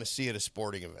probably want to see at a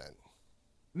sporting event.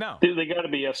 No. Dude, they got to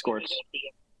be escorts.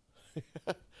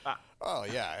 Oh,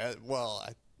 yeah. Well,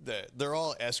 they're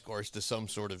all escorts to some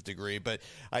sort of degree, but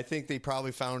I think they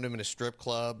probably found him in a strip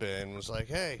club and was like,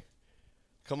 hey,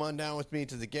 come on down with me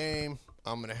to the game.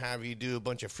 I'm going to have you do a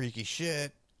bunch of freaky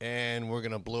shit, and we're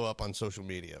going to blow up on social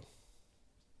media.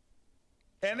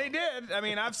 And they did. I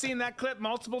mean, I've seen that clip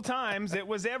multiple times. It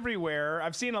was everywhere.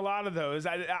 I've seen a lot of those.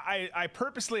 I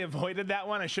purposely avoided that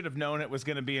one. I should have known it was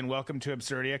going to be in Welcome to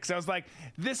Absurdia because I was like,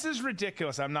 this is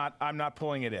ridiculous. I'm not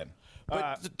pulling it in.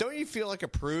 But don't you feel like a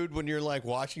prude when you're like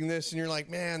watching this and you're like,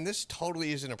 man, this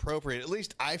totally isn't appropriate? At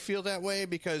least I feel that way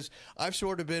because I've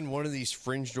sort of been one of these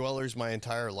fringe dwellers my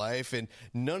entire life, and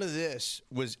none of this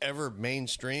was ever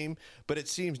mainstream. But it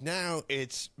seems now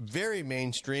it's very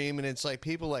mainstream, and it's like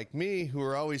people like me who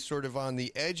are always sort of on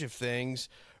the edge of things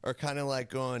are kind of like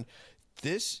going,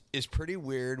 this is pretty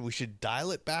weird. We should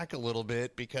dial it back a little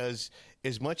bit because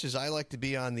as much as I like to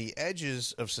be on the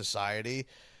edges of society,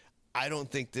 I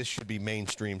don't think this should be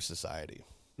mainstream society.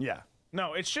 Yeah.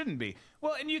 No, it shouldn't be.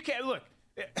 Well, and you can't look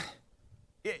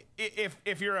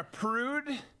if you're a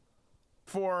prude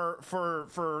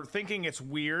for thinking it's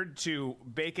weird to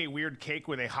bake a weird cake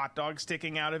with a hot dog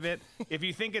sticking out of it, if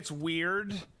you think it's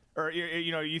weird or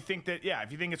you think that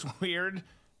if you think it's weird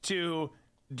to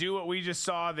do what we just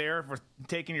saw there for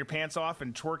taking your pants off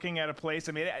and twerking at a place,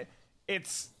 I mean It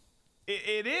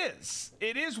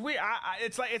is weird.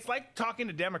 It's like talking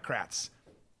to Democrats.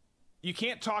 You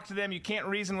can't talk to them. You can't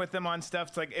reason with them on stuff.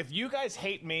 It's like if you guys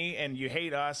hate me and you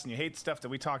hate us and you hate stuff that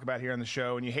we talk about here on the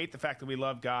show and you hate the fact that we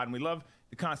love God and we love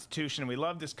the Constitution and we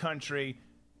love this country,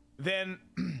 then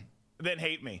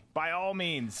hate me. By all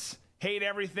means, hate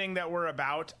everything that we're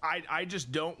about. I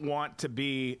just don't want to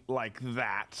be like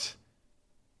that.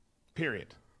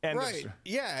 Period. Right.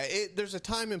 Yeah, there's a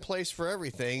time and place for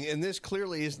everything, and this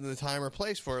clearly isn't the time or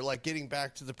place for it, like getting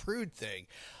back to the prude thing.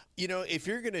 If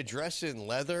you're going to dress in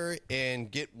leather and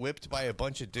get whipped by a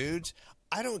bunch of dudes,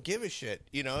 I don't give a shit.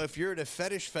 If you're at a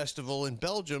fetish festival in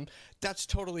Belgium, that's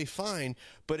totally fine.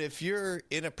 But if you're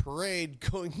in a parade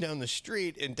going down the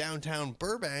street in downtown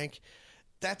Burbank,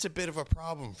 that's a bit of a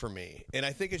problem for me. And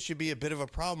I think it should be a bit of a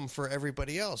problem for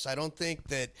everybody else. I don't think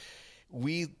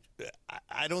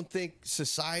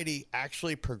society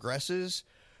actually progresses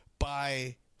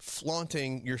by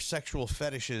flaunting your sexual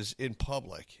fetishes in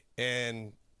public.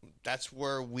 And that's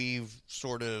where we've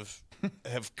sort of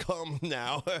have come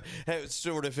now,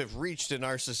 have reached in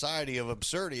our society of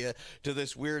absurdia to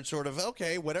this weird sort of,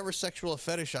 okay, whatever sexual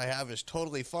fetish I have is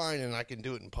totally fine and I can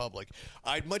do it in public.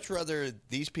 I'd much rather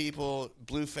these people,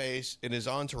 Blueface and his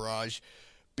entourage,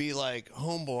 be like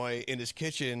homeboy in his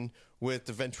kitchen with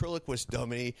the ventriloquist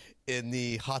dummy in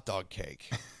the hot dog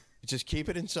cake. Just keep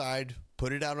it inside,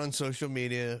 put it out on social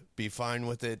media, be fine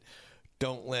with it.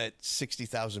 Don't let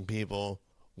 60,000 people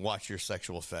watch your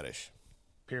sexual fetish.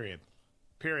 Period.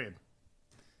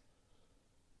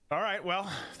 All right,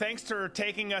 well, thanks for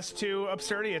taking us to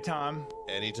Absurdia, Tom.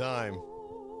 Anytime.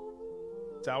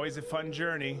 It's always a fun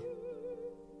journey.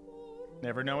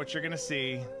 Never know what you're going to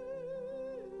see.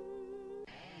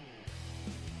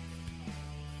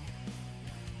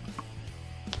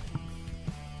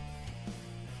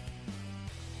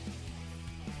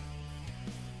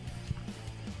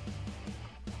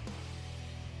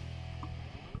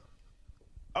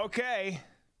 Okay.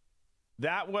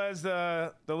 That was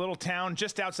the little town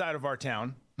just outside of our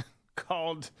town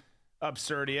called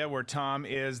Absurdia, where Tom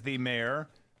is the mayor.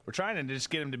 We're trying to just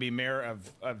get him to be mayor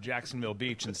of Jacksonville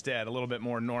Beach instead, a little bit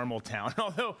more normal town,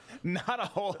 although not a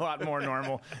whole lot more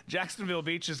normal. Jacksonville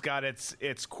Beach has got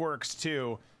its quirks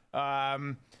too.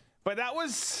 But that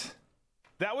was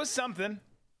something.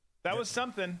 That was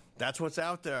something. That's what's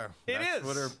out there.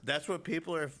 That's what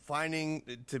people are finding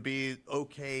to be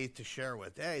okay to share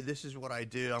with. Hey, this is what I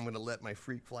do. I'm going to let my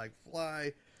freak flag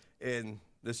fly, and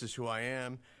this is who I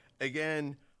am.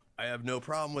 Again, I have no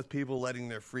problem with people letting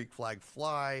their freak flag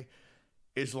fly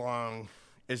as long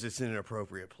as it's in an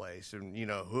appropriate place. And,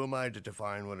 who am I to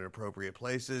define what an appropriate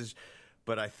place is?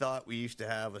 But I thought we used to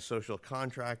have a social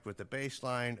contract with the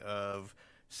baseline of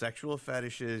sexual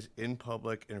fetishes in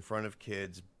public in front of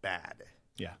kids, bad.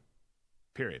 Yeah.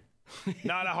 Period.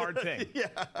 Not a hard thing. Yeah.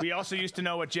 We also used to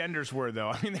know what genders were, though.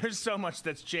 I mean, there's so much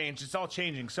that's changed. It's all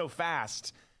changing so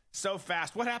fast. So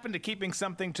fast. What happened to keeping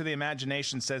something to the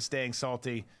imagination, says Staying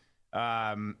Salty.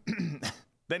 Then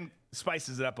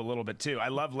spices it up a little bit, too. I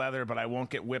love leather, but I won't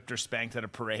get whipped or spanked at a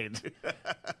parade.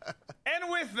 And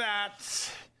with that,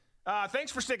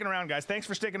 thanks for sticking around, guys. Thanks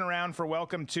for sticking around for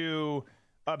Welcome to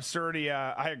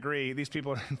Absurdia. I agree. These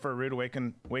people are in for a rude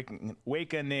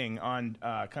awakening on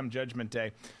come Judgment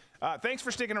Day. Thanks for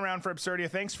sticking around for Absurdia.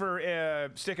 Thanks for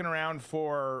sticking around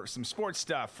for some sports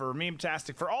stuff, for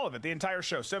Meme-tastic, for all of it, the entire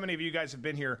show. So many of you guys have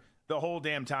been here the whole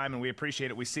damn time, and we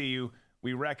appreciate it. We see you,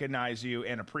 we recognize you,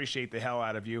 and appreciate the hell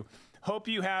out of you. Hope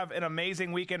you have an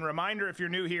amazing weekend. Reminder, if you're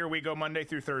new here, we go Monday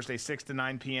through Thursday, 6 to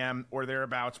 9 p.m. or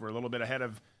thereabouts. We're a little bit ahead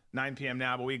of 9 p.m.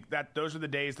 now, but those are the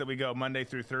days that we go Monday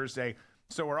through Thursday.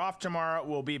 So we're off tomorrow.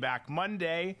 We'll be back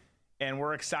Monday, and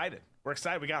we're excited. We're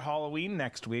excited. We got Halloween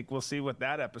next week. We'll see what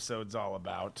that episode's all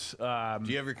about.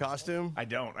 Do you have your costume? I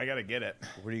don't. I got to get it.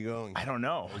 Where are you going? I don't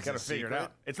know. I got to figure it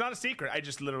out. It's not a secret. I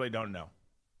just literally don't know.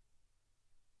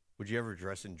 Would you ever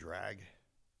dress in drag?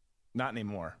 Not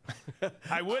anymore.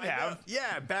 I would have.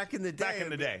 Yeah, back in the day. Back in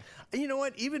the day. You know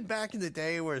what? Even back in the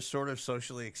day where it's sort of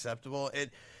socially acceptable,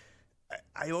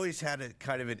 I always had a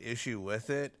kind of an issue with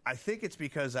it. I think it's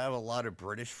because I have a lot of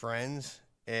British friends,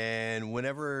 and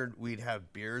whenever we'd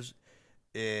have beers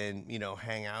and,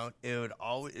 hang out, it would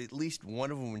always, at least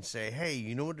one of them would say, hey,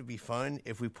 you know what would be fun?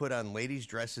 If we put on ladies'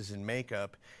 dresses and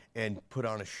makeup and put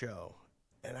on a show.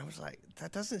 And I was like,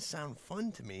 that doesn't sound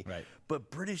fun to me. Right. But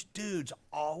British dudes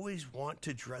always want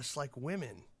to dress like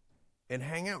women and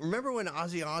hang out. Remember when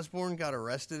Ozzy Osbourne got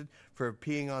arrested for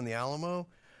peeing on the Alamo?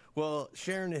 Well,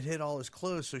 Sharon had hid all his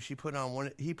clothes, so he put on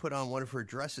one of her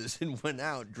dresses and went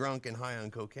out drunk and high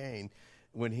on cocaine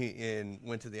when he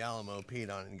went to the Alamo, peed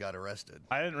on it, and got arrested.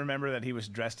 I didn't remember that he was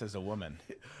dressed as a woman.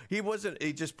 He wasn't.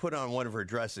 He just put on one of her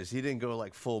dresses. He didn't go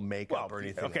like full makeup or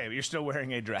anything. Okay, but you're still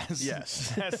wearing a dress.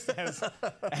 Yes.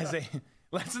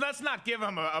 Let's not give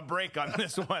him a break on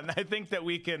this one. I think that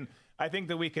we can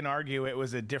argue it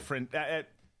was a different.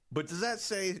 But does that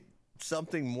say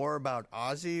something more about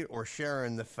Ozzy or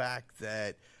Sharon, the fact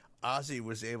that Ozzy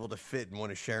was able to fit in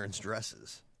one of Sharon's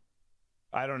dresses?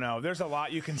 I don't know. There's a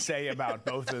lot you can say about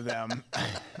both of them.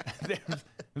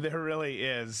 There really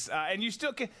is. And you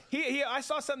still can. I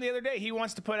saw something the other day. He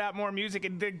wants to put out more music,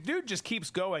 and the dude just keeps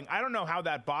going. I don't know how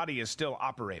that body is still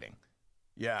operating.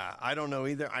 Yeah, I don't know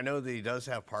either. I know that he does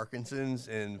have Parkinson's,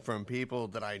 and from people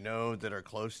that I know that are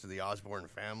close to the Osbourne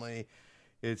family,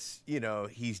 it's,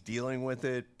 he's dealing with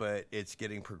it, but it's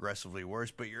getting progressively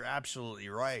worse. But you're absolutely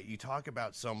right. You talk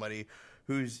about somebody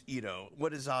who's,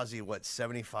 what is Ozzy,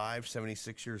 75,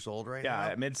 76 years old right now?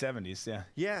 Yeah, mid-70s, yeah.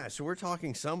 Yeah, so we're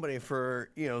talking somebody for,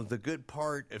 the good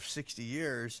part of 60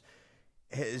 years,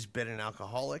 has been an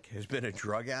alcoholic, has been a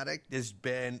drug addict, has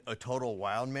been a total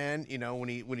wild man. You know, when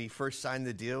he first signed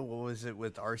the deal, what was it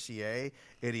with RCA?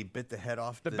 And he bit the head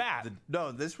off the bat.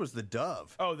 No, this was the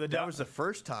dove. Oh, the dove. That was the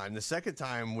first time. The second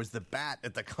time was the bat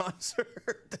at the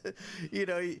concert. You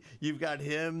know, you've got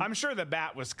him. I'm sure the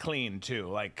bat was clean too.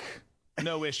 Like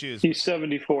no issues. He's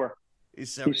 74.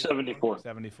 He's 74.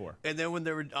 74. And then when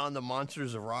they were on the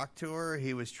Monsters of Rock tour,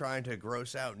 he was trying to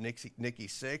gross out Nikki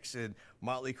Sixx, and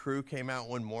Motley Crue came out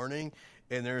one morning,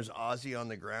 and there's Ozzy on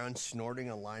the ground snorting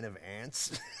a line of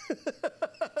ants.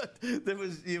 there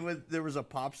was a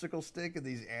popsicle stick, and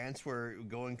these ants were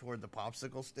going toward the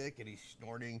popsicle stick, and he's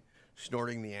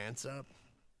snorting the ants up.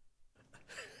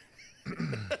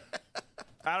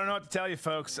 I don't know what to tell you,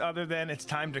 folks, other than it's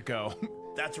time to go.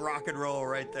 That's rock and roll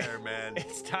right there, man.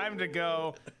 It's time to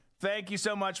go. Thank you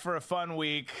so much for a fun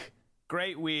week.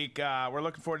 Great week. We're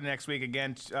looking forward to next week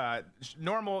again.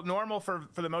 Normal for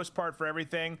the most part for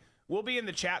everything. We'll be in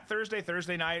the chat Thursday.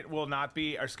 Thursday night will not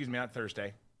be, or excuse me, not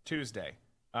Thursday. Tuesday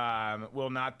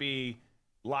will not be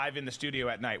live in the studio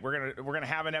at night. We're gonna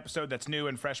have an episode that's new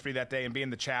and fresh for you that day and be in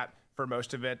the chat for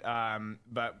most of it.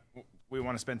 But we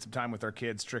want to spend some time with our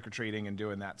kids trick-or-treating and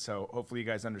doing that. So hopefully you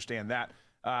guys understand that.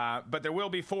 But there will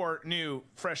be 4 new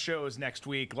fresh shows next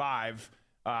week live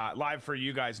for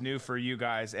you guys, new for you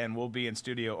guys, and we'll be in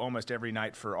studio almost every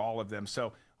night for all of them.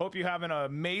 So hope you have an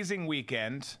amazing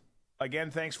weekend. Again,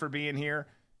 thanks for being here.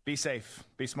 Be safe,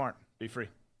 be smart, be free.